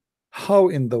 How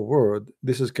in the world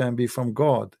this can be from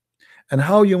God? And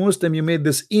how, you Muslim, you made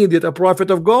this idiot a prophet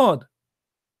of God?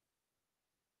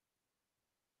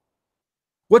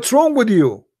 What's wrong with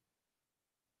you?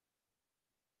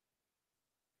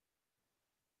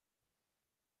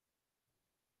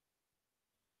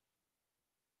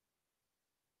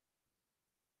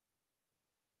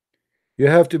 You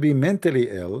have to be mentally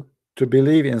ill to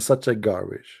believe in such a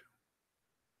garbage.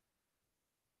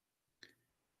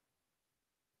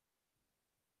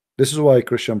 This is why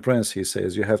Christian Prince, he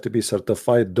says, you have to be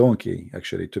certified donkey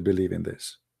actually to believe in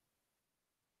this.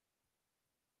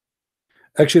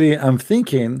 Actually, I'm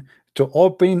thinking to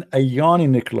open a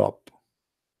yawning club.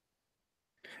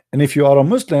 And if you are a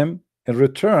Muslim, in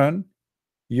return,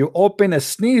 you open a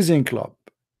sneezing club.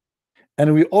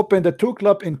 And we open the two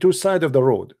club in two sides of the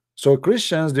road. So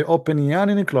Christians, they open a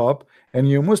yawning club, and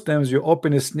you Muslims, you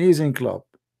open a sneezing club.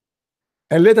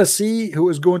 And let us see who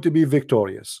is going to be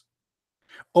victorious.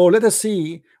 Or let us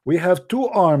see, we have two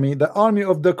armies, the army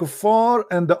of the kuffar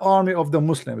and the army of the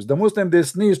Muslims. The Muslims, they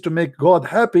sneeze to make God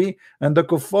happy, and the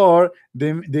kuffar,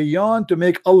 they yawn to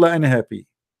make Allah unhappy.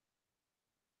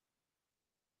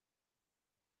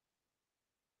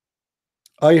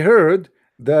 I heard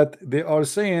that they are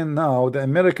saying now, the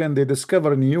American, they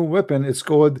discover a new weapon. It's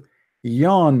called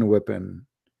yawn weapon.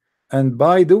 And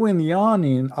by doing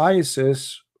yawning,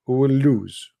 ISIS will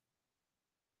lose.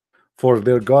 For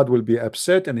their God will be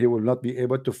upset and he will not be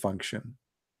able to function.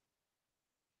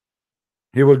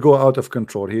 He will go out of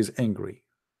control. He is angry.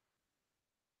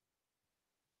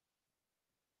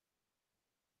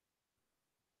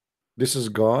 This is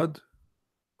God,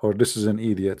 or this is an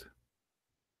idiot?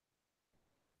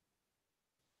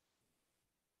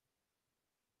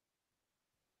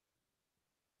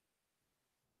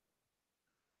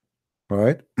 All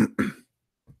right.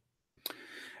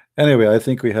 Anyway, I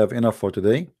think we have enough for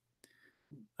today.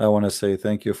 I want to say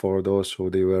thank you for those who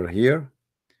they were here.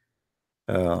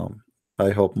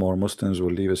 I hope more Muslims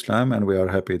will leave Islam, and we are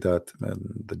happy that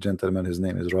the gentleman, his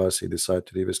name is Rasi, decided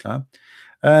to leave Islam.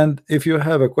 And if you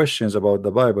have questions about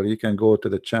the Bible, you can go to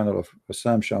the channel of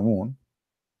Sam Shamoun.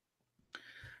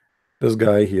 This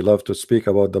guy, he loves to speak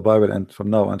about the Bible, and from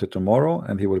now until tomorrow,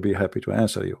 and he will be happy to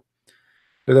answer you.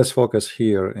 Let us focus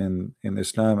here in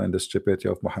Islam and the stupidity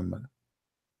of Muhammad.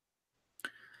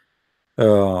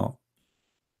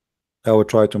 I will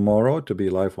try tomorrow to be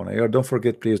live on air. Don't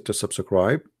forget, please, to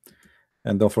subscribe,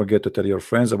 and don't forget to tell your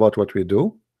friends about what we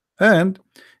do. And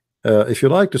if you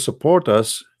like to support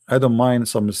us, I don't mind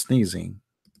some sneezing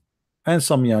and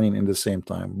some yawning in the same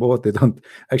time. Both, they don't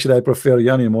actually. I prefer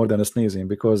yawning more than sneezing,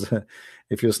 because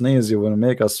if you sneeze, you will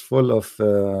make us full of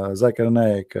Zakir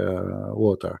Naik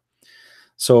water.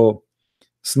 So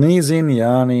Sneezing,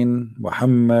 yawning,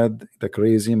 Muhammad, the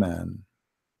crazy man,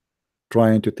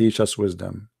 trying to teach us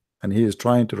wisdom, and he is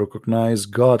trying to recognize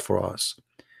God for us.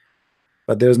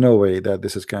 But there's no way that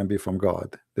this can be from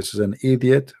God. This is an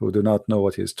idiot who do not know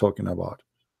what he's talking about.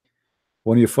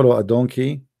 When you follow a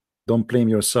donkey, don't blame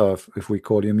yourself if we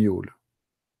call you mule,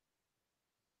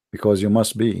 because you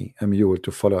must be a mule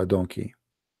to follow a donkey.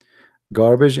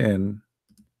 Garbage in,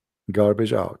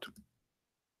 garbage out,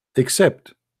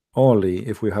 except only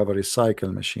if we have a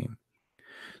recycle machine.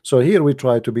 So here we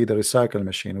try to be the recycle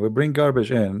machine. We bring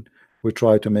garbage in, we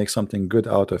try to make something good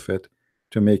out of it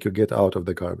to make you get out of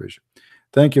the garbage.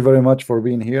 Thank you very much for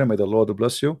being here. May the Lord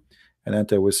bless you, and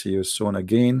until we see you soon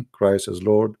again. Christ is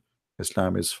Lord,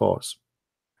 Islam is false,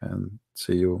 and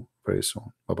see you very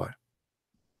soon. Bye-bye.